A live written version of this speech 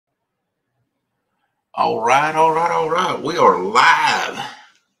All right, all right, all right. We are live.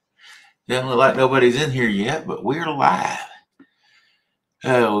 Doesn't look like nobody's in here yet, but we're live.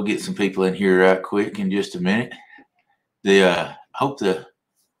 We'll get some people in here right quick in just a minute. Hope the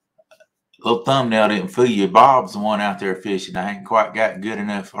little thumbnail didn't fool you. Bob's the one out there fishing. I ain't quite got good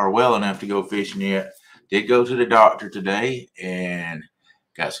enough or well enough to go fishing yet. Did go to the doctor today and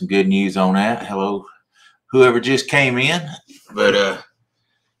got some good news on that. Hello, whoever just came in, but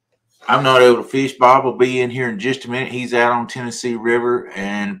I'm not able to fish. Bob will be in here in just a minute. He's out on Tennessee River,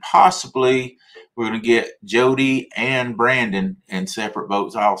 and possibly we're going to get Jody and Brandon in separate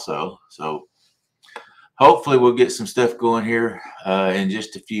boats also. So hopefully we'll get some stuff going here in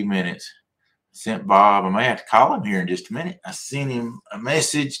just a few minutes. Sent Bob. I may have to call him here in just a minute. I sent him a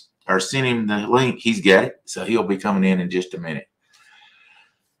message or sent him the link. He's got it, so he'll be coming in just a minute.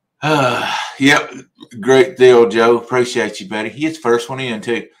 Yep, great deal, Joe. Appreciate you, buddy. He's the first one in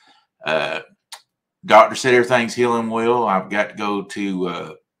too. Doctor said everything's healing well. I've got to go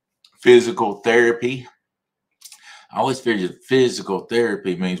to physical therapy. I always figured physical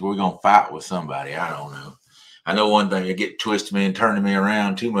therapy means we're going to fight with somebody. I don't know. I know one thing, you get twisting me and turning me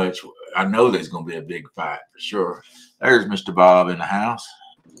around too much. I know there's going to be a big fight for sure. There's Mr. Bob in the house.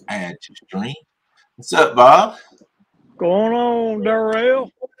 Add to stream. What's up, Bob? Going on,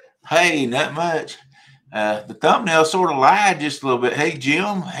 Darrell? Hey, not much. The thumbnail sort of lied just a little bit. Hey,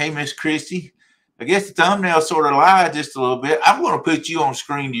 Jim. Hey, Miss Christy. I guess the thumbnail sort of lied just a little bit. I'm going to put you on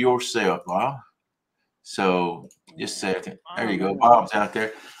screen to yourself, Bob. So just a second. There you go. Bob's out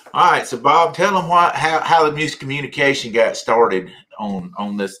there. All right. So, Bob, tell them how the miscommunication got started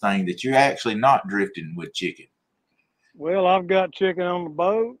on this thing that you're actually not drifting with chicken. Well, I've got chicken on the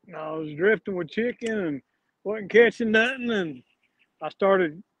boat, and I was drifting with chicken and wasn't catching nothing. And I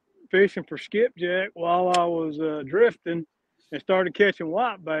started fishing for skipjack while I was drifting and started catching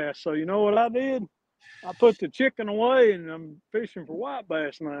white bass. So, you know what I did? I put the chicken away, and I'm fishing for white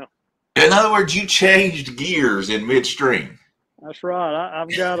bass now. In other words, you changed gears in midstream. That's right.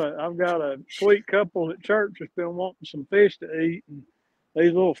 I've got a sweet couple at church that's been wanting some fish to eat, and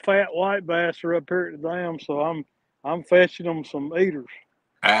these little fat white bass are up here at the dam, so I'm fetching them some eaters.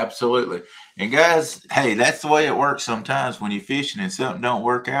 Absolutely. And guys, hey, that's the way it works sometimes when you're fishing and something don't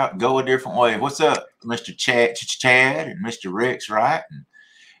work out. Go a different way. What's up, Mr. Chad and Mr. Rex, right? And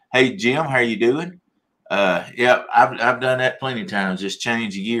hey, Jim, how you doing? Yeah, I've done that plenty of times, just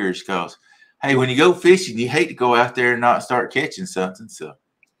change gears because, hey, when you go fishing, you hate to go out there and not start catching something. So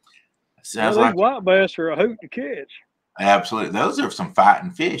it sounds These like white bass are a hoot to catch. absolutely. Those are some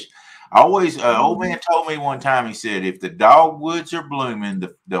fighting fish. I always, old man told me one time, he said, if the dogwoods are blooming,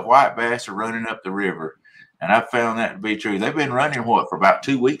 the white bass are running up the river. And I found that to be true. They've been running for about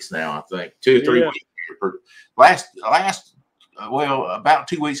 2 weeks now, I think, 2 or 3 weeks. For well, about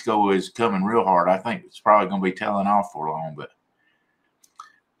 2 weeks ago was coming real hard. I think it's probably going to be tailing off for long. But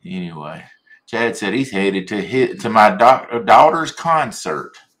anyway, Chad said he's headed to my daughter's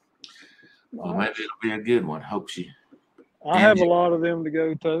concert. Well, maybe it'll be a good one. Hope she. I have a lot of them to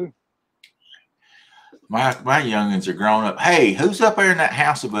go to. My youngins are grown up. Hey, who's up there in that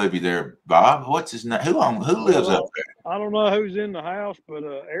house above you there, Bob? What's his name? Who lives up there? I don't know who's in the house, but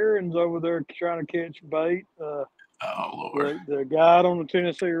Aaron's over there trying to catch bait. Oh Lord! The guide on the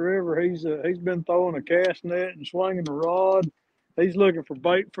Tennessee River, he's been throwing a cast net and swinging a rod. He's looking for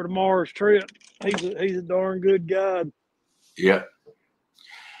bait for tomorrow's trip. He's a darn good guide. Yep.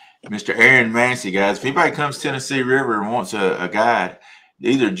 Mr. Aaron Massey, guys. If anybody comes to Tennessee River and wants a guide,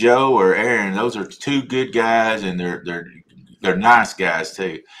 either Joe or Aaron, those are two good guys, and they're nice guys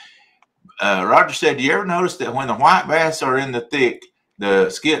too. Roger said, "Do you ever notice that when the white bass are in the thick, the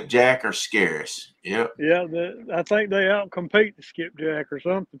skipjack are scarce?" Yep. Yeah, I think they outcompete the skipjack or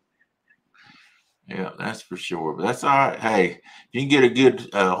something. Yeah, that's for sure. But that's all right. Hey, if you can get a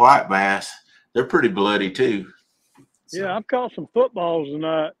good white bass, they're pretty bloody too. So, yeah, I've caught some footballs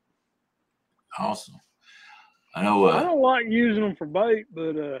tonight. Awesome. I know. I don't like using them for bait,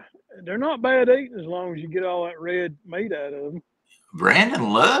 but they're not bad eating as long as you get all that red meat out of them.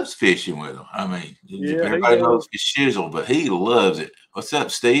 Brandon loves fishing with them. I mean, yeah, everybody knows his shizzle, but he loves it. What's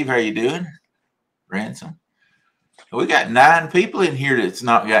up, Steve? How you doing? Ransom. We got 9 people in here that's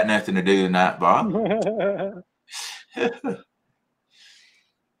not got nothing to do tonight, Bob.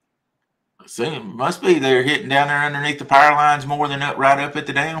 See, must be they're hitting down there underneath the power lines more than right up at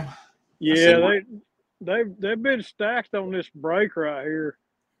the dam. Yeah, they've been stacked on this break right here.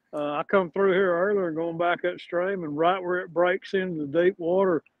 I come through here earlier going back upstream, and right where it breaks into the deep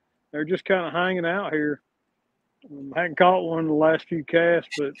water, they're just kind of hanging out here. I hadn't caught one in the last few casts,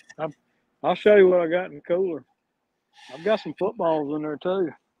 but I'll show you what I got in the cooler. I've got some footballs in there too.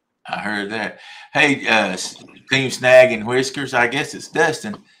 I heard that. Hey, Team Snag and Whiskers, I guess it's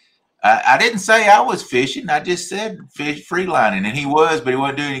Dustin. I didn't say I was fishing. I just said fish freelining, and he was, but he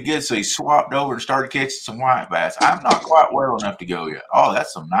wasn't doing any good. So he swapped over and started catching some white bass. I'm not quite well enough to go yet. Oh,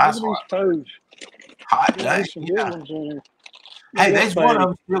 that's some Look nice at white. these toes. Hot Yeah, dang. there's some good Yeah. ones in here. Look Hey, at that there's one of fatty.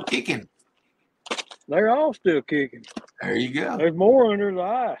 them still kicking. They're all still kicking. There you go. There's more under the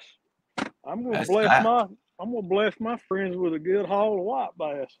ice. I'm gonna That's bless nice. my friends with a good haul of white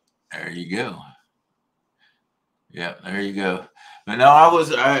bass. There you go. Yeah, there you go. But no,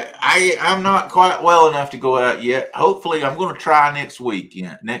 I'm not quite well enough to go out yet. Hopefully, I'm going to try next week.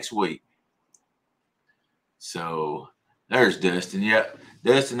 Yeah, next week. So there's Dustin. Yeah,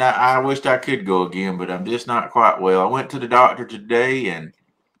 Dustin. I wished I could go again, but I'm just not quite well. I went to the doctor today, and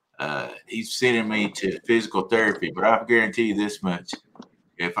he's sending me to physical therapy. But I guarantee you this much: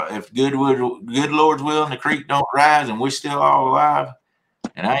 if good Lord's will, and the creek don't rise, and we're still all alive,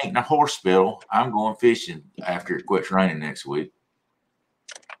 and I ain't in a horse spill, I'm going fishing after it quits raining next week.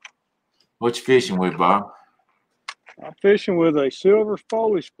 What you fishing with, Bob? I'm fishing with a silver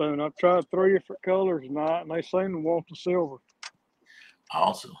foley spoon. I've tried 3 different colors tonight, and they seem to want the silver.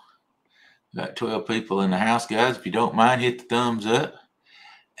 Awesome. Got 12 people in the house, guys. If you don't mind, hit the thumbs up.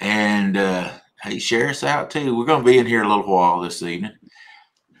 And hey, share us out too. We're going to be in here a little while this evening.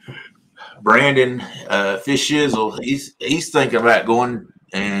 Brandon Fish Shizzle, he's thinking about going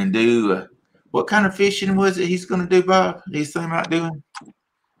and do what kind of fishing was it he's going to do, Bob? He's thinking about doing?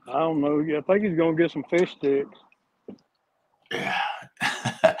 I don't know. I think he's gonna get some fish sticks. Yeah.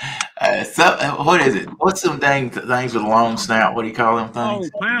 What is it? What's some things with a long snout? What do you call them Oh,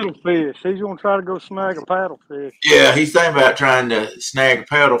 things? paddlefish. He's gonna try to go snag a paddlefish. Yeah, he's thinking about trying to snag a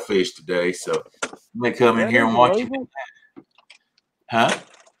paddlefish today. So you may come Is in that here and even watch him. legal? Huh?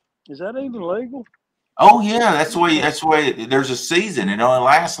 Is that even legal? Oh yeah, that's why there's a season. It only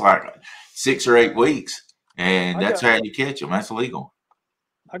lasts like 6 or 8 weeks, and that's how you catch them. That's legal.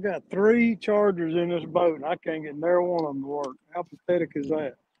 I got 3 chargers in this boat, and I can't get near one of them to work. How pathetic is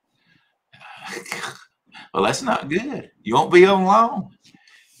that? Well, that's not good. You won't be on long.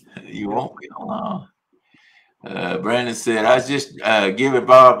 You won't be on long. Brandon said, I was just giving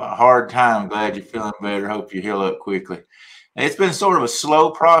Bob a hard time. Glad you're feeling better. Hope you heal up quickly. It's been sort of a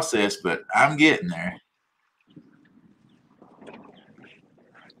slow process, but I'm getting there.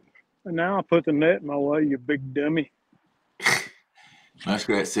 And now I put the net in my way, you big dummy.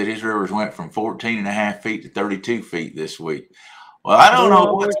 Muskrat said his rivers went from 14 and a half feet to 32 feet this week. Well, I don't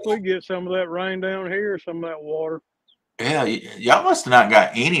know. I wish we get some of that rain down here, some of that water. Yeah, y'all must have not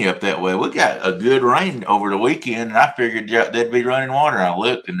got any up that way. We got a good rain over the weekend, and I figured they'd be running water. I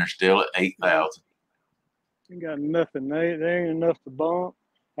looked, and they're still at 8,000. Ain't got nothing. They ain't enough to bump.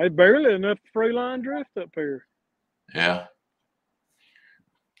 They barely enough to free line drift up here. Yeah,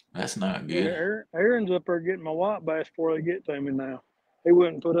 that's not good. Aaron's up there getting my white bass before they get to me now. He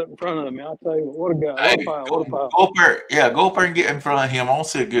wouldn't put up in front of me. I'll tell you what a guy. Hey, What a go foul. up there. Yeah, go up there and get in front of him. I want to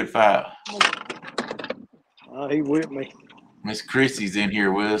see a good foul. He with me. Miss Chrissy's in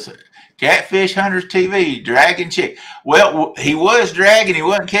here with us. Catfish Hunters TV, dragging chick. Well, he was dragging. He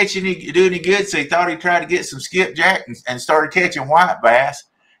wasn't doing any good, so he thought he'd try to get some skipjack and started catching white bass.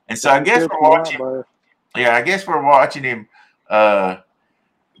 And so I guess we're watching. Yeah, I guess we're watching him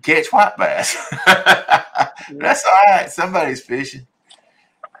catch white bass. That's all right. Somebody's fishing.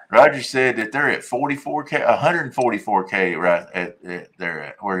 Roger said that they're at 44K, 144K right at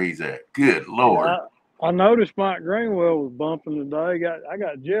there where he's at. Good Lord. Yeah, I noticed Mike Greenwell was bumping today. I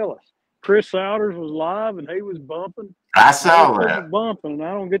got jealous. Chris Souders was live and he was bumping. I saw that. Bumping, and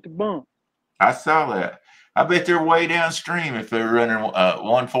I don't get to bump. I saw that. I bet they're way downstream if they're running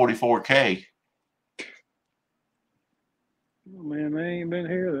 144K. Oh, man, they ain't been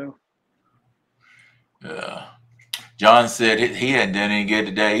here though. John said he hadn't done any good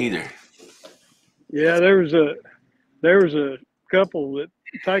today either. Yeah, there was a couple that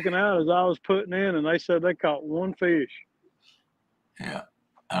taken out as I was putting in, and they said they caught 1 fish. Yeah,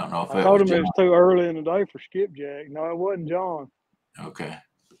 I don't know if I told him it was too early in the day for skipjack. No, it wasn't John. Okay.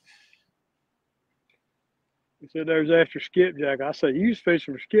 He said there was after skipjack. I said you was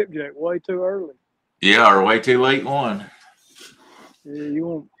fishing for skipjack way too early. Yeah, or way too late one. Yeah, you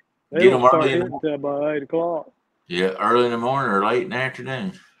won't. They don't start hitting until about 8 o'clock. Yeah, early in the morning or late in the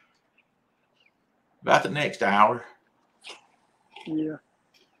afternoon. About the next hour. Yeah.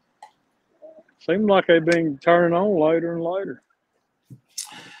 Seems like they've been turning on later and later.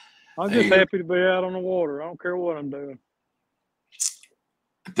 I'm just happy to be out on the water. I don't care what I'm doing.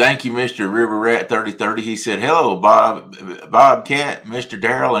 Thank you, Mr. River Rat 3030. He said, hello, Bobcat, Mr.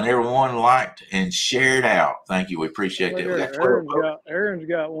 Darrell, and everyone liked and shared out. Thank you. We appreciate Look that. We got there, 12 votes. Aaron's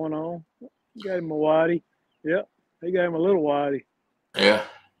got one on. He got him a whitey. Yep, he got him a little whitey. Yeah.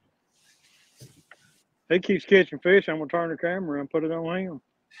 He keeps catching fish. I'm gonna turn the camera and put it on him.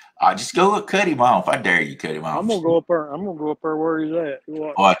 Just go look, cut him off. I dare you, cut him off. I'm gonna go up there where he's at.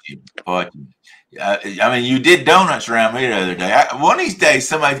 Watch him. I mean, you did donuts around me the other day. One of these days,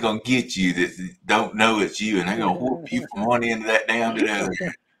 somebody's gonna get you that don't know it's you, and they're gonna whoop you from one end of that down to the other.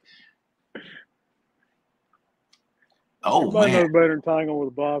 Oh, Everybody man. knows better than tangle with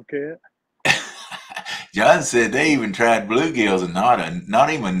a bobcat. John said they even tried bluegills and not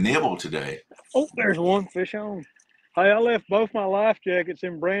even nibble today. Oh, there's one fish on. Hey, I left both my life jackets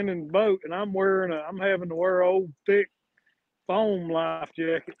in Brandon's boat, and I'm having to wear an old thick foam life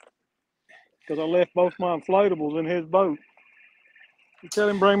jacket because I left both my inflatables in his boat. You tell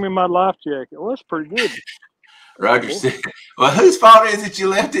him bring me my life jacket. Well, that's pretty good. Roger said, well, whose fault is it you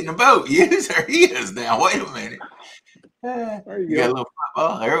left it in the boat? Yours or his? Now, wait a minute. There you got a little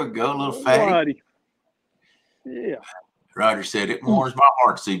football. There we go, a little fatty. Yeah. Roger said, it warms my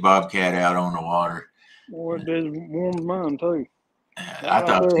heart to see Bobcat out on the water. Boy, it does warm mine, too. I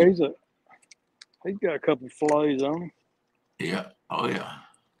thought he's got a couple of fillets on him. Yeah. Oh, yeah.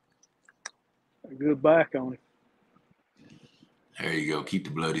 A good back on him. There you go. Keep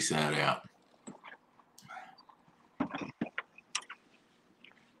the bloody side out.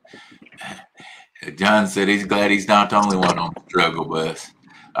 John said he's glad he's not the only one on the struggle bus.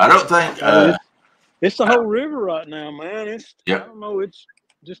 I don't think it's the whole river right now, man. I don't know, it's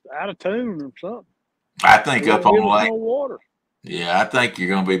just out of tune or something. I think up on the lake. No water. Yeah, I think you're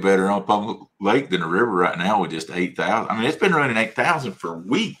going to be better up on the lake than the river right now with just 8,000. I mean, it's been running 8,000 for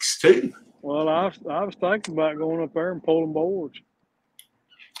weeks too. Well, I was thinking about going up there and pulling boards.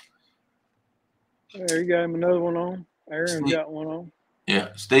 There, you got him another one on. Aaron's got one on. Yeah,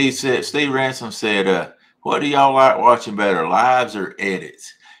 Steve Ransom said, what do y'all like watching better, lives or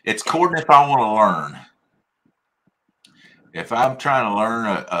edits? It's according if I want to learn. If I'm trying to learn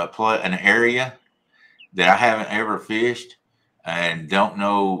an area that I haven't ever fished and don't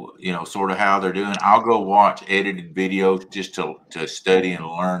know, sort of how they're doing, I'll go watch edited videos just to study and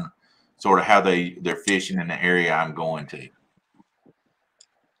learn sort of how they're fishing in the area I'm going to.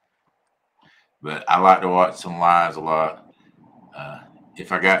 But I like to watch some lives a lot.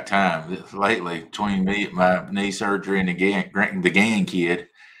 If I got time. Lately, between me, my knee surgery and the gang kid,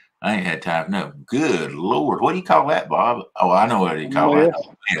 I ain't had time. No, good Lord. What do you call that, Bob? Oh, I know what you call that.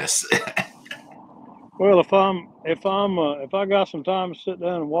 Yes. Well, if I got some time to sit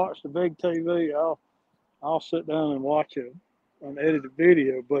down and watch the big TV, I'll sit down and watch an edited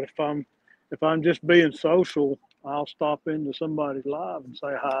video. But if I'm just being social, I'll stop into somebody's live and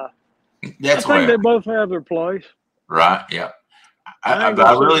say hi. I think they both have their place. Right. Yeah. I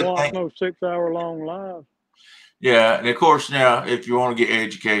really watch no 6-hour long live. Yeah, and of course now, if you want to get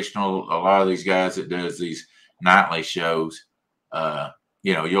educational, a lot of these guys that does these nightly shows,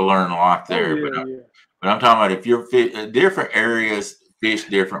 you'll learn a lot there. But I'm talking about if you're different areas fish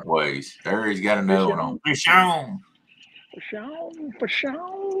different ways. Everybody's got to know. Fish on. Fish on. Fish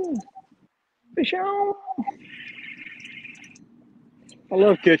on. Fish on. I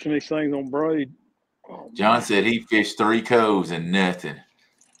love catching these things on braid. John said he fished 3 coves and nothing.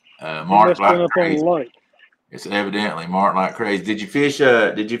 Mark like crazy. It's evidently Mark like crazy. Did you fish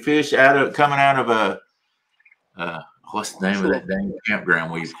coming out of a what's the name of that dang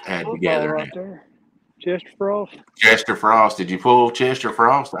campground we've had together? Right there. Chester Frost. Chester Frost. Did you pull Chester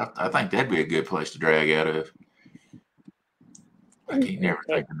Frost? I think that'd be a good place to drag out of. I can't never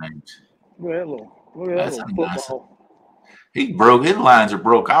think of names. Look at that little football. His lines are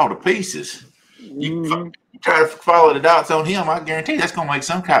broke all to pieces. You try to follow the dots on him, I guarantee that's going to make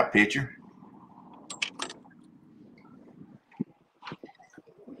some type of picture.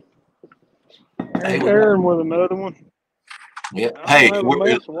 Aaron with another one. Yeah. Hey,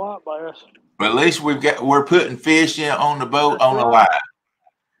 but at least we're putting fish in on the boat on the line.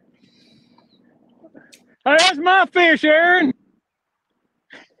 Hey, that's my fish, Aaron.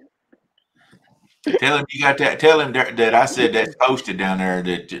 Tell him you got that. Tell him that I said that's posted down there.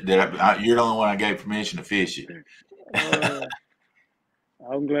 That you're the only one I gave permission to fish it.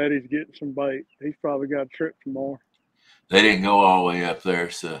 I'm glad he's getting some bait. He's probably got a trip tomorrow. They didn't go all the way up there,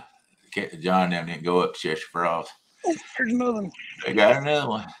 so John and them didn't go up to Chester Frost. Oh, there's another one. They got another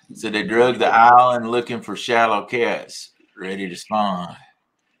one. So they drug the island looking for shallow cats ready to spawn.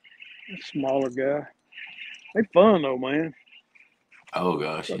 Smaller guy. They fun though, man. Oh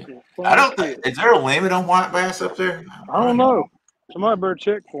gosh, yeah. I don't think, is there a limit on white bass up there? I don't know. Somebody better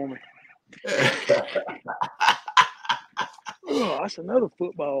check for me. Oh, that's another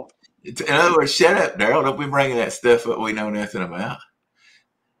football. In other words, shut up, Daryl. Don't be bringing that stuff up we know nothing about.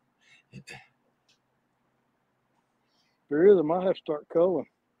 There is. I might have to start culling.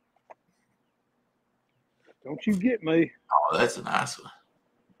 Don't you get me? Oh, that's a nice one.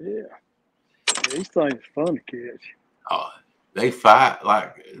 Yeah. These things are fun to catch. Oh, they fight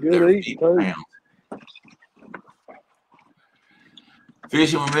like Good they're eating, 50 too. pounds.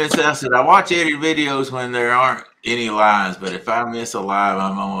 Fishing with Mid-South said, I watch Eddie videos when there aren't any lives, but if I miss a live,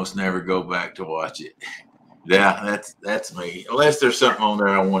 I'm almost never go back to watch it. Yeah, that's me. Unless there's something on there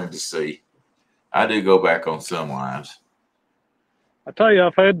I wanted to see. I do go back on some lives. I tell you,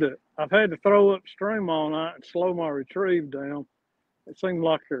 I've had to throw up stream all night and slow my retrieve down. It seems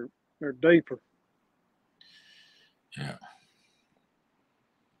like they're deeper. Yeah.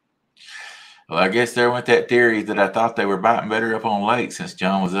 Well, I guess there went that theory that I thought they were biting better up on lake since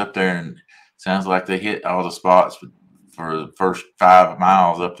John was up there, and sounds like they hit all the spots for the first 5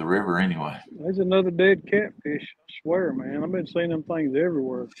 miles up the river anyway. There's another dead catfish. I swear, man. I've been seeing them things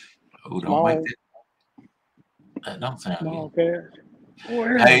everywhere. Oh, don't make that don't sound small good. Cats. Oh,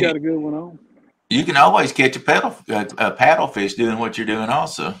 Aaron's got a good one on. You can always catch a paddle fish doing what you're doing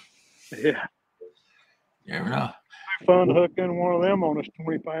also. Yeah. You never know. It'd be fun to hook in one of them on this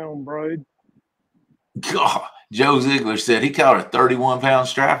 20-pound braid. God, Joe Ziegler said he caught a 31-pound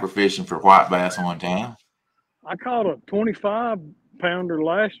striper fishing for white bass one time. I caught a 25-pounder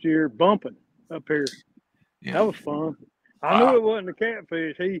last year bumping up here. Yeah. That was fun. I knew it wasn't a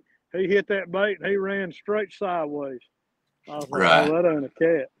catfish. He hit that bait and he ran straight sideways. I was like, oh, that ain't a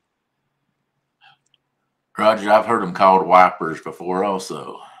cat. Roger, I've heard them called wipers before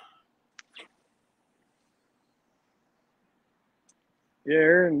also.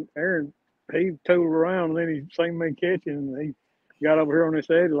 Yeah, Aaron, he tooled around and then he seen me catching and he got over here on this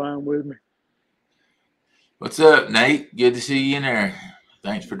edge line with me. What's up, Nate? Good to see you in there.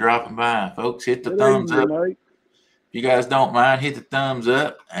 Thanks for dropping by. Folks, hit the thumbs up. Nate. If you guys don't mind, hit the thumbs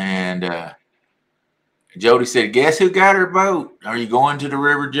up. And Jody said, guess who got her boat? Are you going to the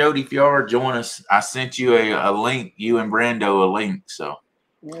river, Jody? If you are, join us. I sent you a link, you and Brando a link. So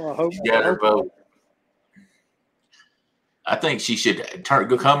well, I hope she got her boat. I think she should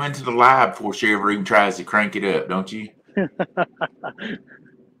come into the live before she ever even tries to crank it up, don't you?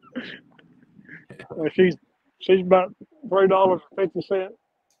 Well, she's about $3.50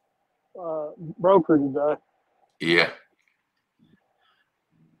 broker today. Yeah.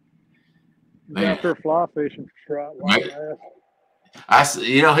 He's out there fly fishing for striped.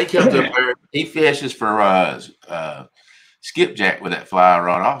 He comes up there. He fishes for skipjack with that fly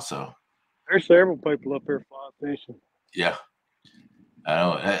rod also. There's several people up here fly fishing. Yeah. I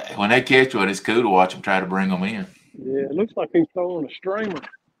know. When they catch one, it's cool to watch them try to bring them in. Yeah, it looks like he's throwing a streamer.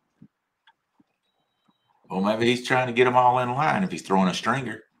 Well, maybe he's trying to get them all in line if he's throwing a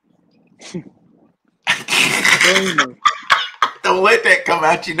stringer. Don't let that come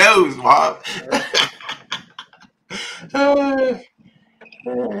out your nose, Bob.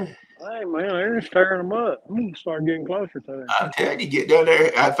 Hey, man, Aaron's tearing them up. I'm going to start getting closer to him. I'm telling you, get down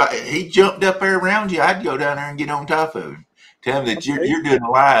there. If he jumped up there around you, I'd go down there and get on top of him. Tell him that you're doing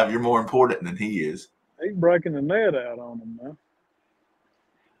live. You're more important than he is. He's breaking the net out on him now.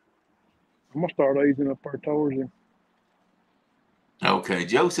 I'm going to start easing up there towards him. Okay.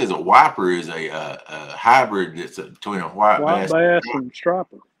 Joe says a wiper is a hybrid that's between a white bass and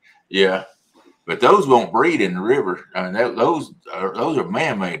striper. Yeah. But those won't breed in the river. I mean, those are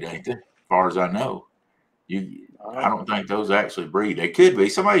man-made, ain't they? As far as I know. I don't think those actually breed. They could be.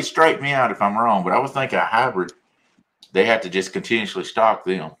 Somebody straighten me out if I'm wrong, but I was thinking a hybrid, they have to just continuously stock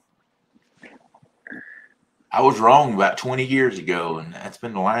them. I was wrong about 20 years ago, and that's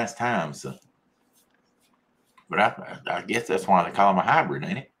been the last time. So, but I guess that's why they call them a hybrid,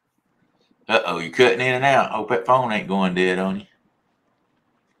 ain't it? Uh-oh, you're cutting in and out. Hope that phone ain't going dead on you.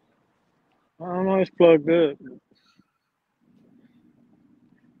 I don't know. It's plugged up.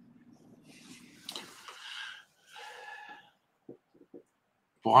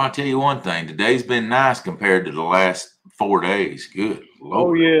 Well, I'll tell you one thing. Today's been nice compared to the last 4 days. Good Lord.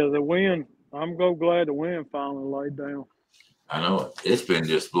 Oh, yeah. The wind. I'm so glad the wind finally laid down. I know. It's been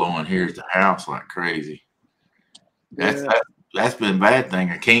just blowing here at the house like crazy. That's been a bad thing.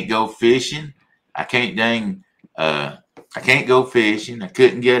 I can't go fishing. I can't go fishing. I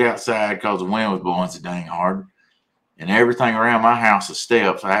couldn't get outside because the wind was blowing so dang hard. And everything around my house is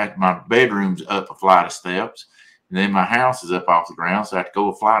steps. My bedroom's up a flight of steps. And then my house is up off the ground, so I have to go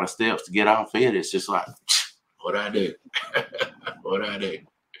a flight of steps to get off it. It's just like, what I do? What I do?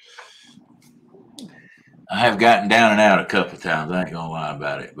 I have gotten down and out a couple of times. I ain't gonna lie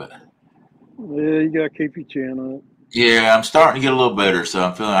about it, but Yeah, you gotta keep your chin up. yeah, I'm starting to get a little better. So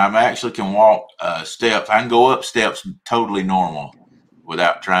I'm feeling I'm actually can walk steps. I can go up steps totally normal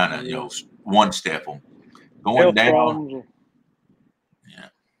without trying to, Yeah. one step them. Going Health down, problems. yeah.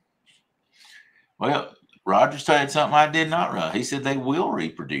 Well, Roger said something I did not right. He said they will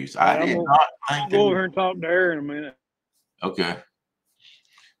reproduce. I Yeah, did not think I'm they gonna go over would. here and talk to Aaron in a minute. Okay,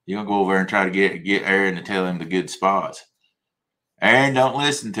 you're gonna go over there and try to get Aaron to tell him the good spots. Aaron, don't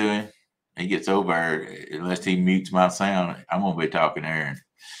listen to him. He gets over there unless he mutes my sound. I'm gonna be talking to Aaron.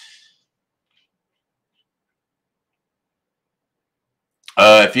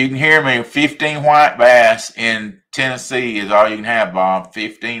 If you can hear me, 15 white bass in Tennessee is all you can have, Bob.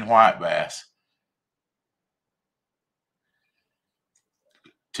 15 white bass.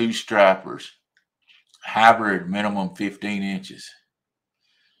 2 stripers. Hybrid, minimum 15 inches.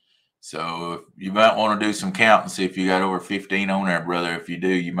 So you might want to do some counting, see if you got over 15 on there, brother. If you do,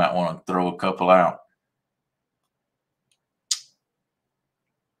 you might want to throw a couple out.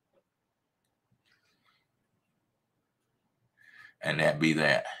 And that'd be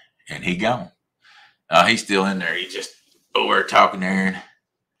that. And he gone. He's still in there. He's just over there talking to Aaron.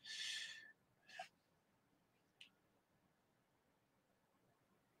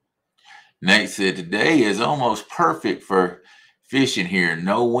 Nate said today is almost perfect for fishing here.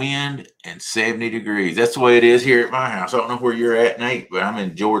 No wind and 70 degrees. That's the way it is here at my house. I don't know where you're at, Nate, but I'm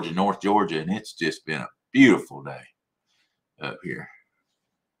in Georgia, North Georgia, and it's just been a beautiful day up here.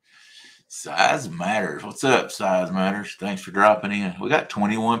 Size matters. What's up, Size Matters? Thanks for dropping in. We got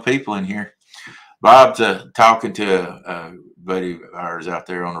 21 people in here. Bob's talking to a buddy of ours out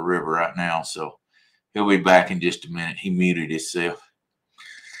there on the river right now, so he'll be back in just a minute. He muted himself.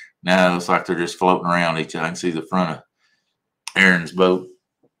 Now it looks like they're just floating around each other. I can see the front of Aaron's boat.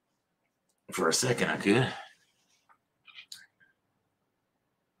 For a second, I could.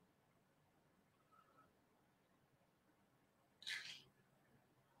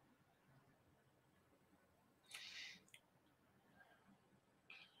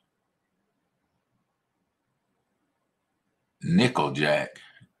 Nickeljack.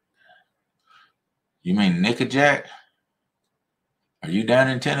 You mean Nickeljack? Are you down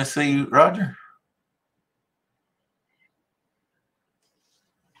in Tennessee, Roger?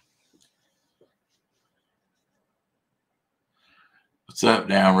 What's up,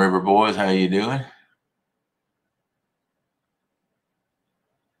 Downriver boys? How you doing?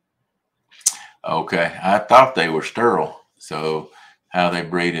 Okay, I thought they were sterile, so how they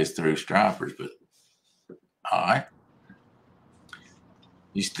breed is through stripers. But all right,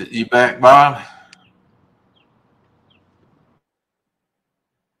 you back, Bob?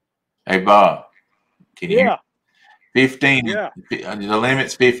 Hey, Bob, can you hear Yeah, me? 15. yeah. The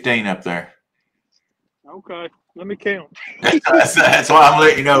limit's 15 up there. Okay, let me count. That's why I'm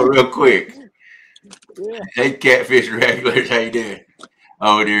letting you know real quick. Yeah. Hey, Catfish regulars, how you doing?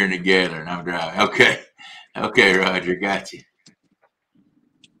 Oh, they're in the gathering. I'm driving. Okay, Roger, got you.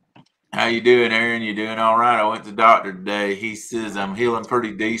 How you doing, Aaron? You doing all right? I went to the doctor today. He says I'm healing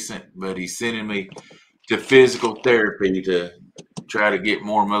pretty decent, but he's sending me to physical therapy to try to get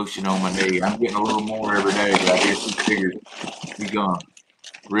more motion on my knee. I'm getting a little more every day, but I guess he figures he's gonna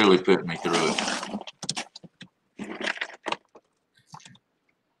really put me through it.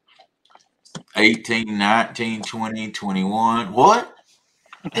 18, 19, 20, 21. What?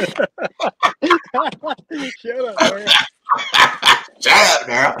 Shut up, Aaron. Shut up,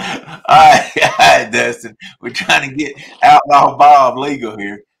 girl. All right, Dustin. We're trying to get Outlaw Bob legal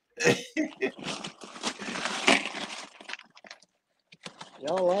here.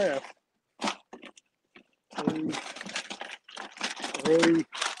 Y'all laugh. 2, 3.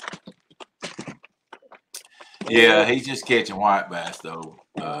 Yeah, he's just catching white bass though,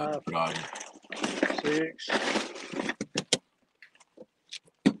 5, Roger. 6,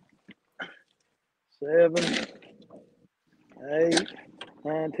 7, 8,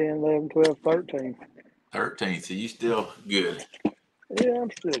 9, 10, 11, 12, 13. 13. So you still good. Yeah,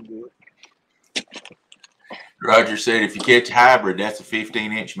 I'm still good. Roger said if you catch a hybrid, that's a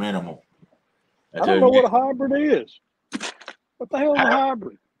 15-inch minimum. I don't know what a hybrid is. What the hell is a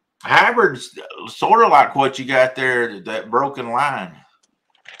hybrid? Hybrid's sort of like what you got there, that broken line.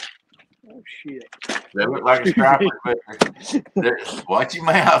 Oh, shit. They look like a striper, but watch your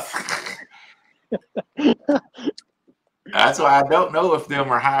mouth. That's why I don't know if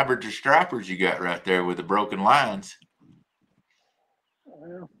them are hybrids or stripers you got right there with the broken lines.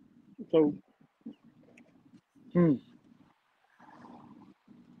 Well, so,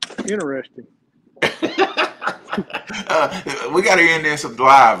 interesting. We got to end this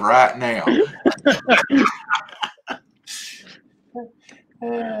live right now.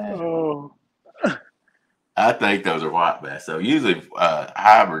 Oh, I think those are white bass. So usually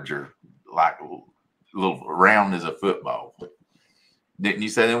hybrids are like a little round as a football. Didn't you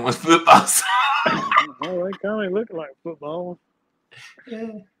say them was footballs? well, they kind of look like football.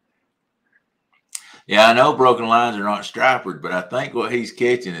 Yeah, I know broken lines are not stripered, but I think what he's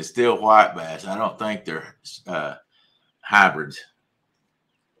catching is still white bass. I don't think they're hybrids.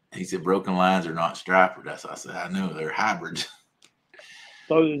 He said broken lines are not stripered. That's what I said. I know they're hybrids.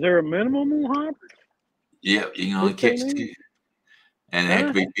 So is there a minimum on hybrid? Yep, you can only catch 15 two, inch? and they have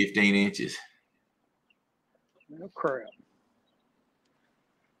to be 15 inches. Oh, crap.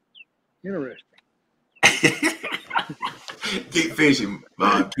 Interesting. Keep fishing,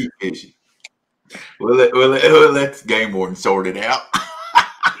 Bob. Keep fishing. We'll let the game warden sort it out.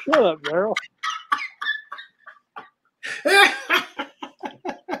 Shut up, Daryl.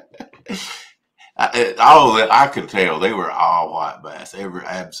 All that I could tell, they were all white bass.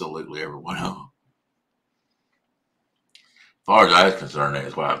 Absolutely every one of them. As far as I was concerned, it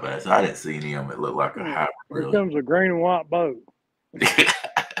was white bass. I didn't see any of them that looked like a hybrid. Here Really. comes a green and white boat.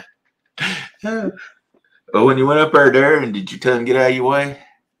 Well, when you went up there, and did you tell him to get out of your way?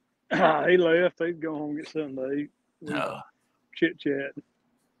 He left. He'd go home and get something to eat. No. Chit chat.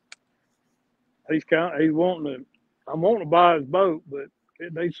 He's wanting to. I'm wanting to buy his boat, but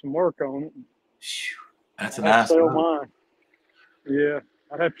it needs some work on it. That's a I'd have nice to sell boat. mine. Yeah,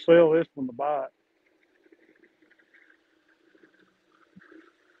 I'd have to sell this one to buy it.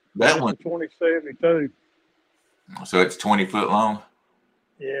 That one. 2072. So it's 20 foot long.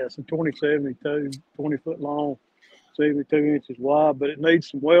 Yeah, it's a 2072, 20 foot long, 72 inches wide, but it needs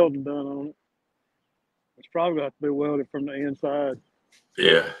some welding done on it. It's probably going to have to be welded from the inside.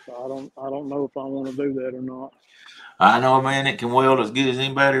 Yeah. So I don't know if I want to do that or not. I know a man that can weld as good as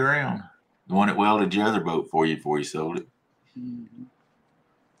anybody around. The one that welded your other boat for you before you sold it. Mm-hmm.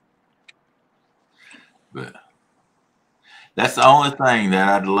 But that's the only thing that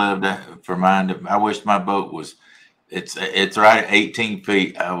I'd love for mine. I wish my boat was. It's right at 18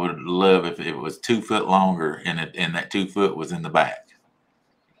 feet. I would love if it was 2 foot longer, and that 2 foot was in the back.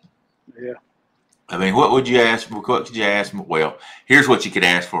 Yeah. I mean, what would you ask for? What could you ask? Well, here's what you could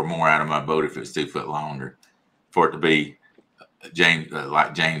ask for more out of my boat if it's 2 foot longer, for it to be James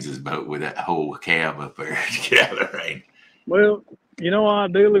like James's boat with that whole cab up there to get out of the rain. Well,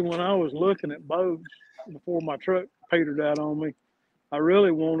 ideally, when I was looking at boats before my truck petered out on me, I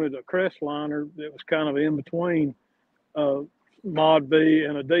really wanted a crest liner that was kind of in between a mod V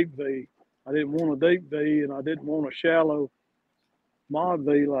and a deep V. I didn't want a deep V, and I didn't want a shallow mod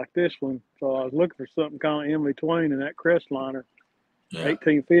V like this one. So I was looking for something kind of in between, and that crest liner,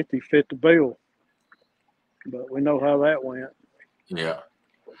 1850, fit the bill. But we know how that went. Yeah.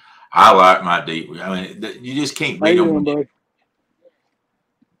 I like my deep. I mean, you just can't beat them.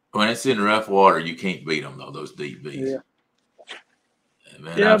 When it's in rough water, you can't beat them, though, those deep V's. Yeah.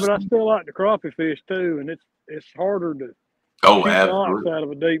 Man, yeah, but I still like the crappie fish, too, and it's harder to shoot knocks out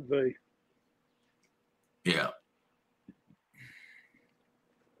of a deep V. Yeah.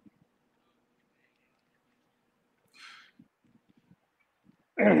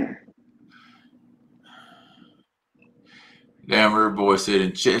 Damn, River Boy said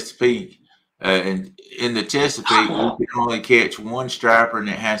in Chesapeake, and in the Chesapeake, we can only catch one striper, and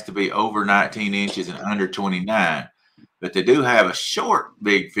it has to be over 19 inches and under 29. But they do have a short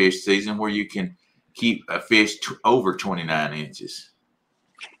big fish season where you can keep a fish over 29 inches.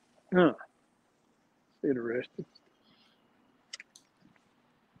 Huh. Interesting.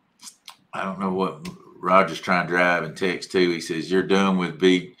 I don't know what Roger's trying to drive and text too. He says, "You're done with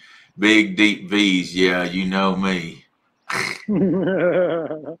big, deep V's." Yeah, you know me.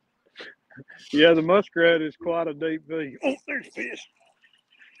 Yeah, the muskrat is quite a deep V. Oh, there's fish.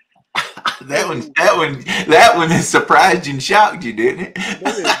 that one has surprised you and shocked you, didn't it?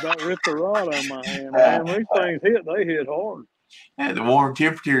 It about ripped the rod out of my hand. Man, these things they hit hard. Yeah, the warm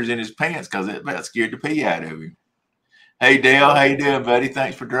temperatures in his pants because it about scared the pee out of him. Hey Dale, how you doing, buddy?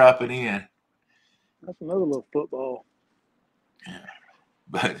 Thanks for dropping in. That's another little football. Yeah.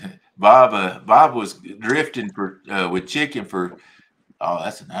 But Bob was drifting with chicken for. Oh,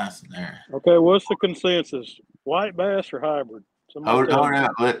 that's a nice one there. Okay, what's the consensus? White bass or hybrid? Hold on.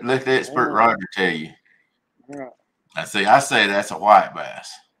 Let the expert Roger tell you. All right. I say that's a white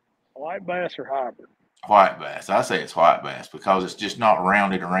bass. White bass or hybrid? White bass. I say it's white bass because it's just not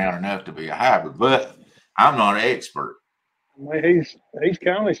rounded around enough to be a hybrid. But I'm not an expert. He's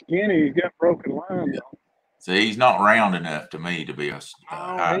kind of skinny. He's got broken lines. Yeah. See, he's not round enough to me to be a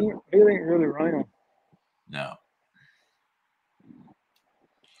hybrid. He ain't really round. No.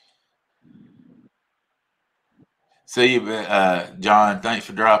 See you, John. Thanks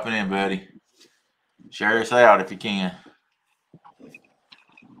for dropping in, buddy. Share us out if you can.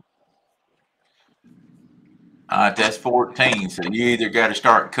 That's 14. So you either got to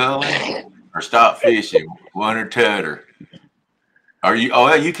start culling or stop fishing, one or t'other. Are you?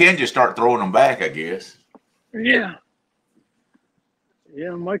 Oh, you can just start throwing them back, I guess. Yeah.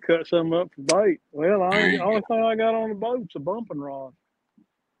 Yeah, I might cut some up for bait. Well, There the you only go. thing I got on the boat's a bumping rod.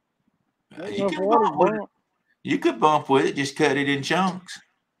 Ain't You enough can water to bump with it. bump. You could bump with it. Just cut it in chunks.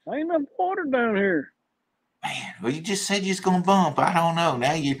 Ain't enough water down here. Man, well, you just said you're just gonna bump. I don't know.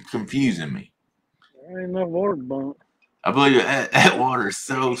 Now you're confusing me. There ain't enough water to bump. I believe that water is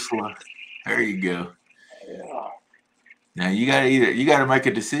so slow. There you go. Yeah. Now you gotta make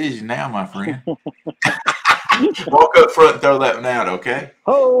a decision now, my friend. Walk up front and throw that one out, okay?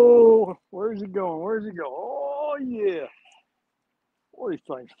 Oh, where's he going? Where's he going? Oh, yeah. Boy, these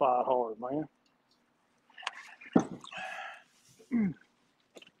things fight hard, man.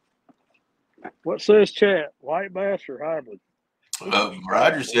 What says chat? White bass or hybrid?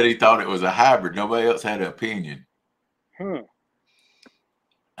 Roger said he thought it was a hybrid. Nobody else had an opinion. Huh.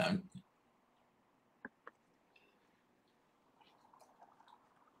 Um,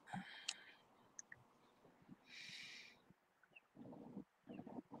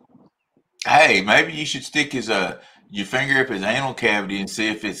 hey, maybe you should stick your finger up his anal cavity and see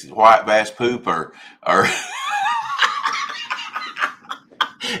if it's white bass poop or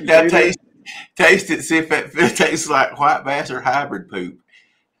now taste it, see if it tastes like white bass or hybrid poop.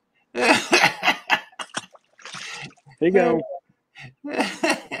 He go.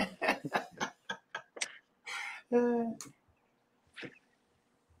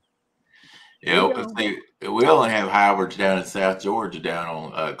 Yeah, let's see, we only have hybrids down in South Georgia, down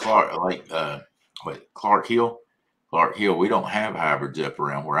on Clark Hill. Clark Hill, we don't have hybrids up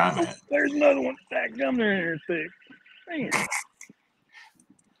around where I'm at. There's another one. That gum there in here thick. Man.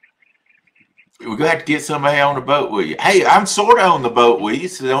 We're gonna have to get somebody on the boat with you. Hey, I'm sort of on the boat with you.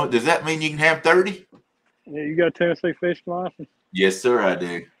 So does that mean you can have 30? Yeah, you got a Tennessee fishing license? Yes, sir, I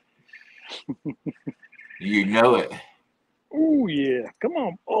do. You know it. Oh yeah. Come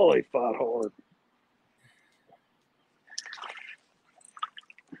on. Oh, they fight hard.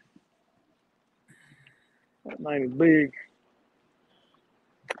 That thing is big.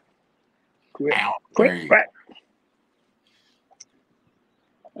 Quit. Ow, Quit. Quit.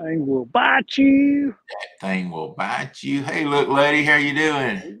 Thing will bite you. That thing will bite you. Hey, look, lady, how you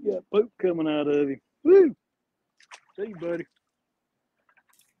doing? You got poop coming out of him. Woo! See you, buddy.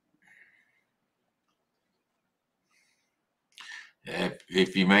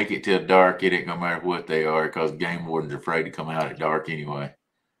 If you make it till dark, it ain't gonna matter what they are, because game wardens are afraid to come out at dark anyway.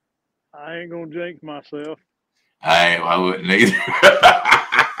 I ain't gonna jinx myself. I wouldn't either.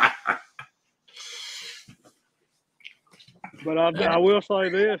 But I will say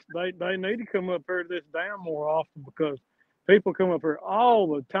this: they need to come up here to this dam more often, because people come up here all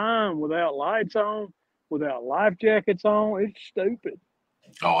the time without lights on, without life jackets on. It's stupid.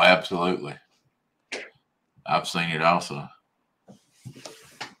 Oh, absolutely. I've seen it also.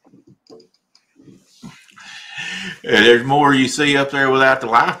 Yeah, there's more you see up there without the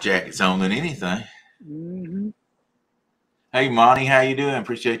life jackets on than anything. Mm-hmm. Hey, Monty, how you doing?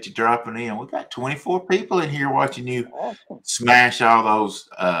 Appreciate you dropping in. We got 24 people in here watching you smash all those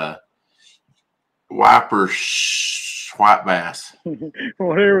wiper white bass.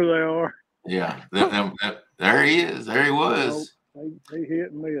 Whatever they are. Yeah, there he is. There he was. Nope. They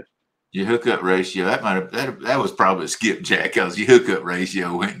hit and missed. Your hookup ratio, that was probably a skipjack, because your hookup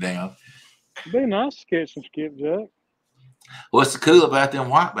ratio went down. It'd be nice to catch some skipjack. What's the cool about them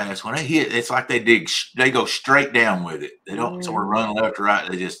white bass? When they hit, it's like they go straight down with it. They don't sort of run left or right.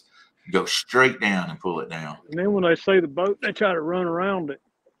 They just go straight down and pull it down. And then when they see the boat, they try to run around it.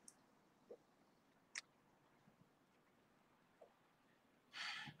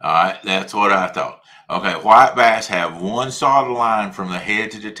 All right, that's what I thought. Okay, white bass have one solid line from the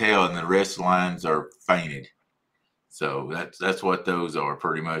head to the tail, and the rest of the lines are fainted. So that's what those are,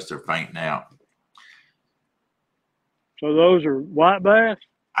 pretty much. They're fainting out. So those are white bass?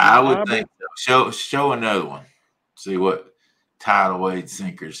 I would think so. Show another one. See what tidal wade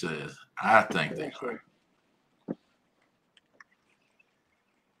sinker says. I think they are.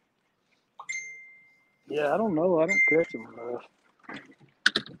 Yeah, I don't know. I don't catch them enough.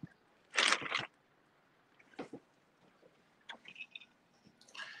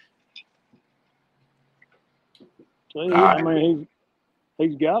 See, I mean,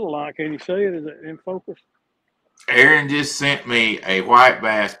 he's got a line. Can you see it? Is it in focus? Aaron just sent me a white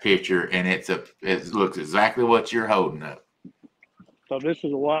bass picture, and it looks exactly what you're holding up. So this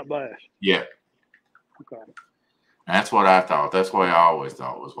is a white bass. Yeah. Okay. That's what I thought. That's what I always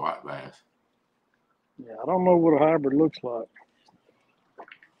thought was white bass. Yeah, I don't know what a hybrid looks like.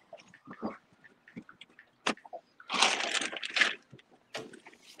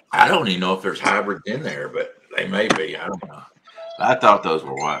 I don't even know if there's hybrids in there, but they may be. I don't know. I thought those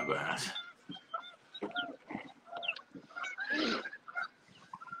were white bass.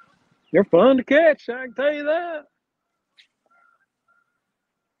 They're fun to catch, I can tell you that.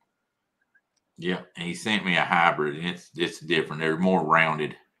 Yeah, and he sent me a hybrid, and it's different. They're more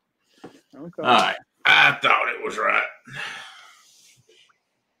rounded. Okay. All right, I thought it was right.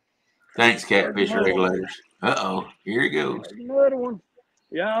 Thanks, Catfish regulators. Here he goes. Another one.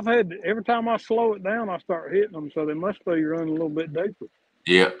 Yeah, I've had every time I slow it down, I start hitting them, so they must be running a little bit deeper.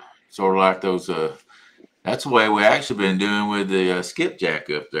 Yep, sort of like those. That's the way we actually been doing with the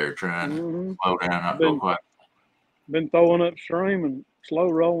skipjack up there, trying to slow down, not go quiet. Been throwing upstream and slow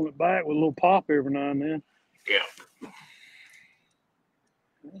rolling it back with a little pop every now and then. Yeah,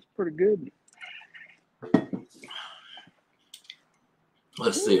 that's pretty good.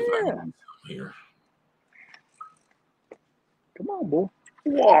 Let's see if I can do something here. Come on, boy.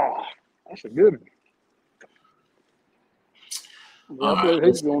 Wow, that's a good one. Yeah, I believe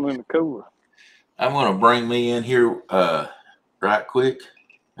he's going in the cooler. I'm going to bring me in here right quick.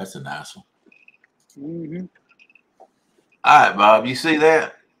 That's a nice one. Mm-hmm. All right, Bob, you see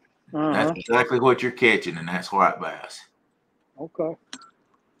that? Uh-huh. That's exactly what you're catching, and that's white bass. Okay.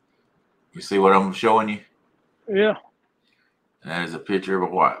 You see what I'm showing you? Yeah. That is a picture of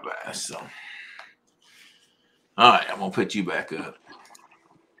a white bass. So, all right, I'm going to put you back up.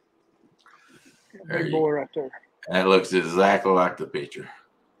 Big boy right there. That looks exactly like the picture.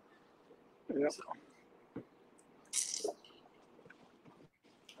 Yep. So.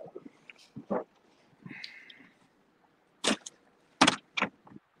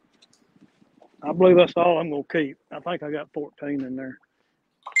 I believe that's all I'm going to keep. I think I got 14 in there.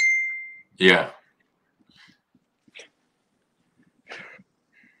 Yeah.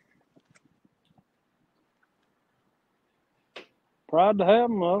 Proud to have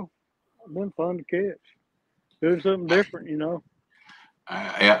them, though. Been fun to catch. Do something different, you know.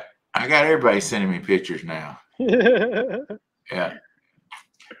 Yeah. I got everybody sending me pictures now. Yeah.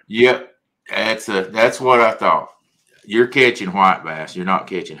 Yep. That's what I thought. You're catching white bass. You're not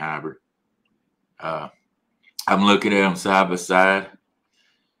catching hybrid. I'm looking at them side by side,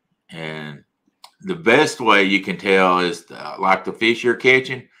 and the best way you can tell is like the fish you're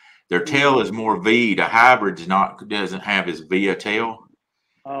catching. Their tail is more V'd. A hybrid doesn't have his V a tail,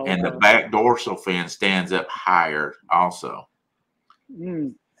 and the back dorsal fin stands up higher also.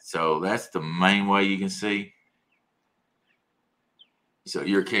 So that's the main way you can see. So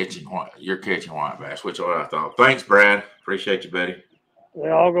you're catching white bass, which is what I thought. Thanks, Brad. Appreciate you, buddy.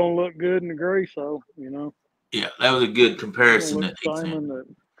 They're all gonna look good in the grease, so you know. Yeah, that was a good comparison. That same in the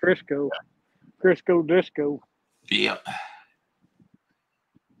Crisco Disco. Yeah.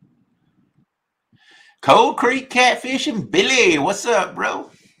 Cold Creek Catfishing, Billy. What's up,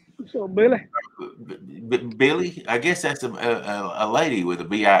 bro? What's up, Billy? Billy, I guess that's a lady with a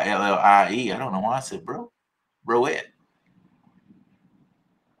Billie. I don't know why I said bro. Broette.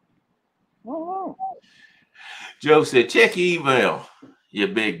 Oh. Joe said, check your email, you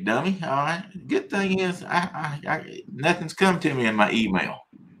big dummy. All right. Good thing is, nothing's come to me in my email.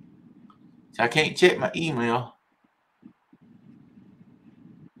 So I can't check my email.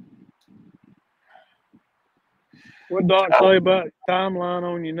 What Doc say about timeline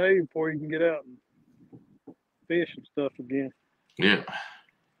on your knee before you can get out and fish and stuff again? Yeah.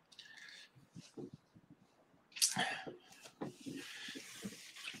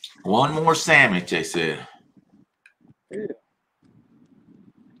 One more sandwich, they said. Yeah.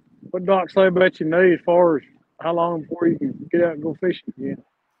 What Doc say about your knee as far as how long before you can get out and go fishing again?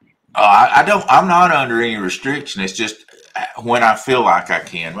 I'm not under any restriction. It's just when I feel like I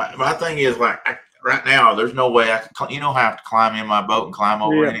can. My thing is right now, there's no way I could, I have to climb in my boat and climb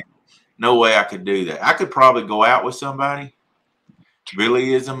over in it. No way I could do that. I could probably go out with somebody.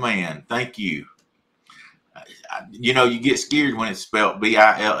 Billy is a man. Thank you. You get scared when it's spelled Billie.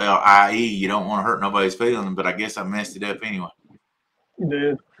 You don't want to hurt nobody's feelings, but I guess I messed it up anyway. You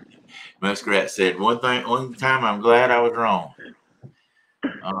did. Muskrat said, one time I'm glad I was wrong.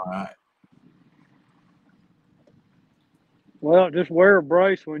 All right. Well, just wear a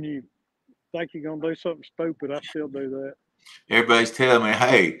brace when you think you're going to do something stupid. I still do that. Everybody's telling me,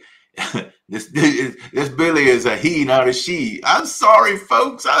 hey, this Billy is a he, not a she. I'm sorry,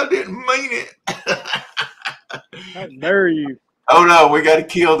 folks. I didn't mean it. How dare you? Oh, no. We got to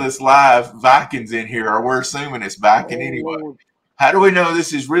kill this live Vikings in here, or we're assuming it's Viking anyway. Lord. How do we know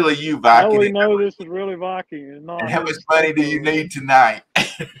this is really you, How do Viking? we know this is really Viking and not And how much his money do you need tonight?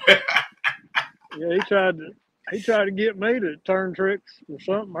 Yeah, he tried to get me to turn tricks or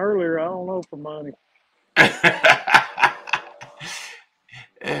something earlier. I don't know, for money.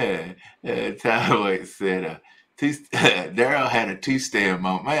 Tyler said, Daryl had a two-stand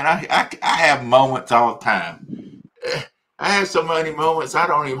moment. Man, I have moments all the time. I have so many moments I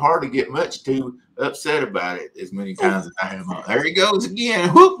don't even hardly get much too upset about it as many times as I have. There he goes again.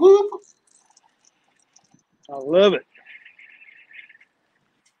 Whoop, whoop. I love it.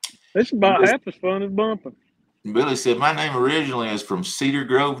 It's about half as fun as bumping. Billy said, my name originally is from Cedar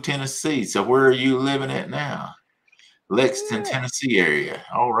Grove, Tennessee. So where are you living at now? Lexington, Tennessee area.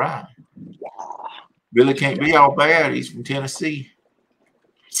 All right. Billy can't be all bad. He's from Tennessee.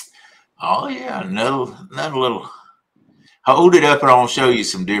 Oh, yeah. Another little. Hold it up and I'll show you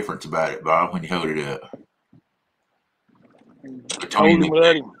some difference about it, Bob, when you hold it up. Hold him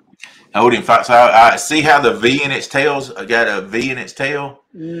without him. Hold him. So I see how the V in its tail's got a V in its tail.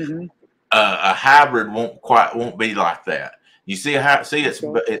 Mm-hmm. A hybrid won't be like that. You see how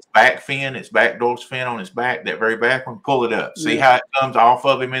its back fin, its back dorsal fin on its back, that very back one. Pull it up. See how it comes off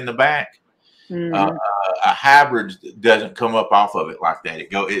of him in the back. Mm-hmm. A hybrid doesn't come up off of it like that.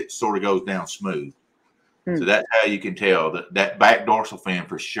 It sort of goes down smooth. So that's how you can tell that back dorsal fin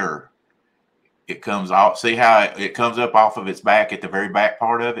for sure. It comes off. See how it comes up off of its back at the very back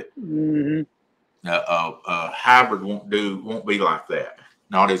part of it. Mm-hmm. A hybrid won't be like that.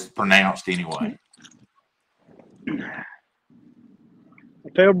 Not as pronounced anyway. I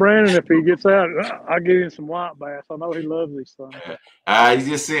tell Brandon if he gets out, I'll give him some white bass. I know he loves these things. He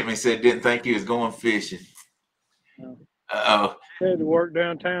just sent me, said didn't think he was going fishing. Uh-oh. He had to work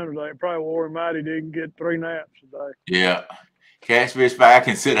downtown today. It probably wore him out. He didn't get 3 naps today. Yeah. Catfish back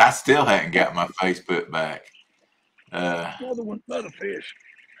and said, I still hadn't got my face put back. Another fish.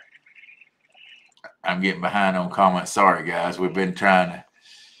 I'm getting behind on comments. Sorry, guys. We've been trying to.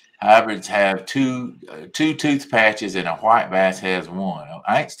 Hybrids have two tooth patches and a white bass has one.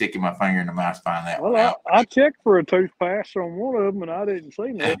 I ain't sticking my finger in the mouth to find that one out. I checked for a tooth patch on one of them and I didn't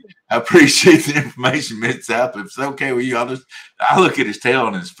see nothing. I appreciate the information, Miss South. If it's okay with you, I'll look at his tail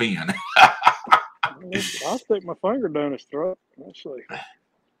and his fin. I'll stick my finger down his throat. Let's see.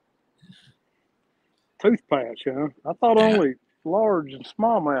 Tooth patch, huh? I thought only large and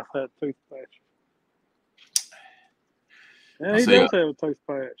smallmouth had tooth patch. Yeah, he does have a tooth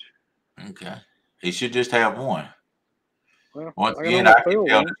patch. Okay. He should just have one. Well, once again, I can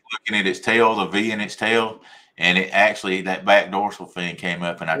tell just looking at its tail, the V in its tail, and it actually, that back dorsal fin came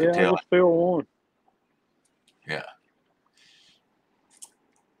up and I could tell. Yeah, still one. Yeah.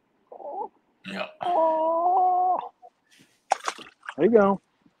 Yeah. There you go.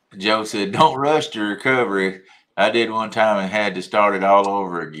 Joe said, don't rush to recovery. I did one time and had to start it all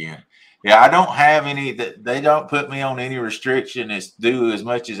over again. Yeah, I don't have any. They don't put me on any restriction. It's do as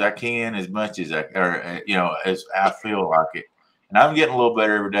much as I can, as much as as I feel like it. And I'm getting a little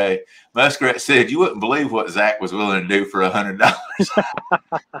better every day. Muskrat said, "You wouldn't believe what Zach was willing to do for $100."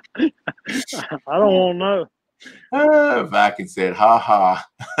 I don't want to know. Viking said, "Ha ha."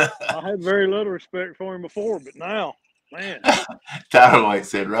 I had very little respect for him before, but now, man. Tyler White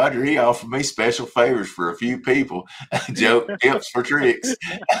said, Roger, he offered me special favors for a few people. Joe tips for tricks.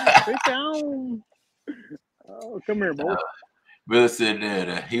 Oh, come here, boy. Bill said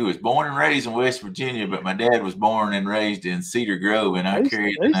that he was born and raised in West Virginia, but my dad was born and raised in Cedar Grove, and I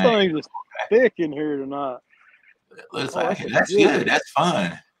carried the name. These things are thick in here tonight. That's good. That's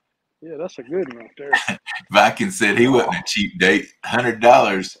fun. Yeah, that's a good one right there. Viking said he wasn't a cheap date.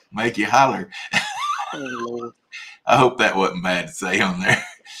 $100 make you holler. Oh, Lord. I hope that wasn't bad to say on there.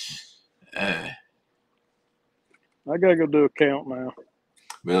 I gotta go do a count now.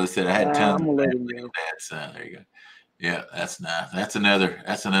 Billy said I had tons of that son. There you go. Yeah, that's nice. That's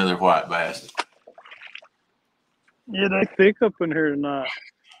another white bass. Yeah, they thick up in here tonight.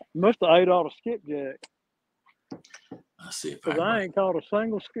 Must have ate all the skipjack. Let's see if I ain't caught a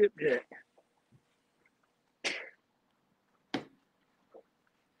single skipjack.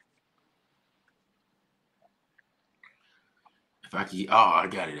 If I can, I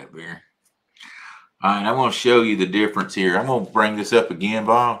got it up here. All right, I'm going to show you the difference here. I'm going to bring this up again,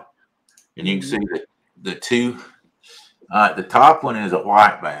 Bob, and you can see the two. All right, the top one is a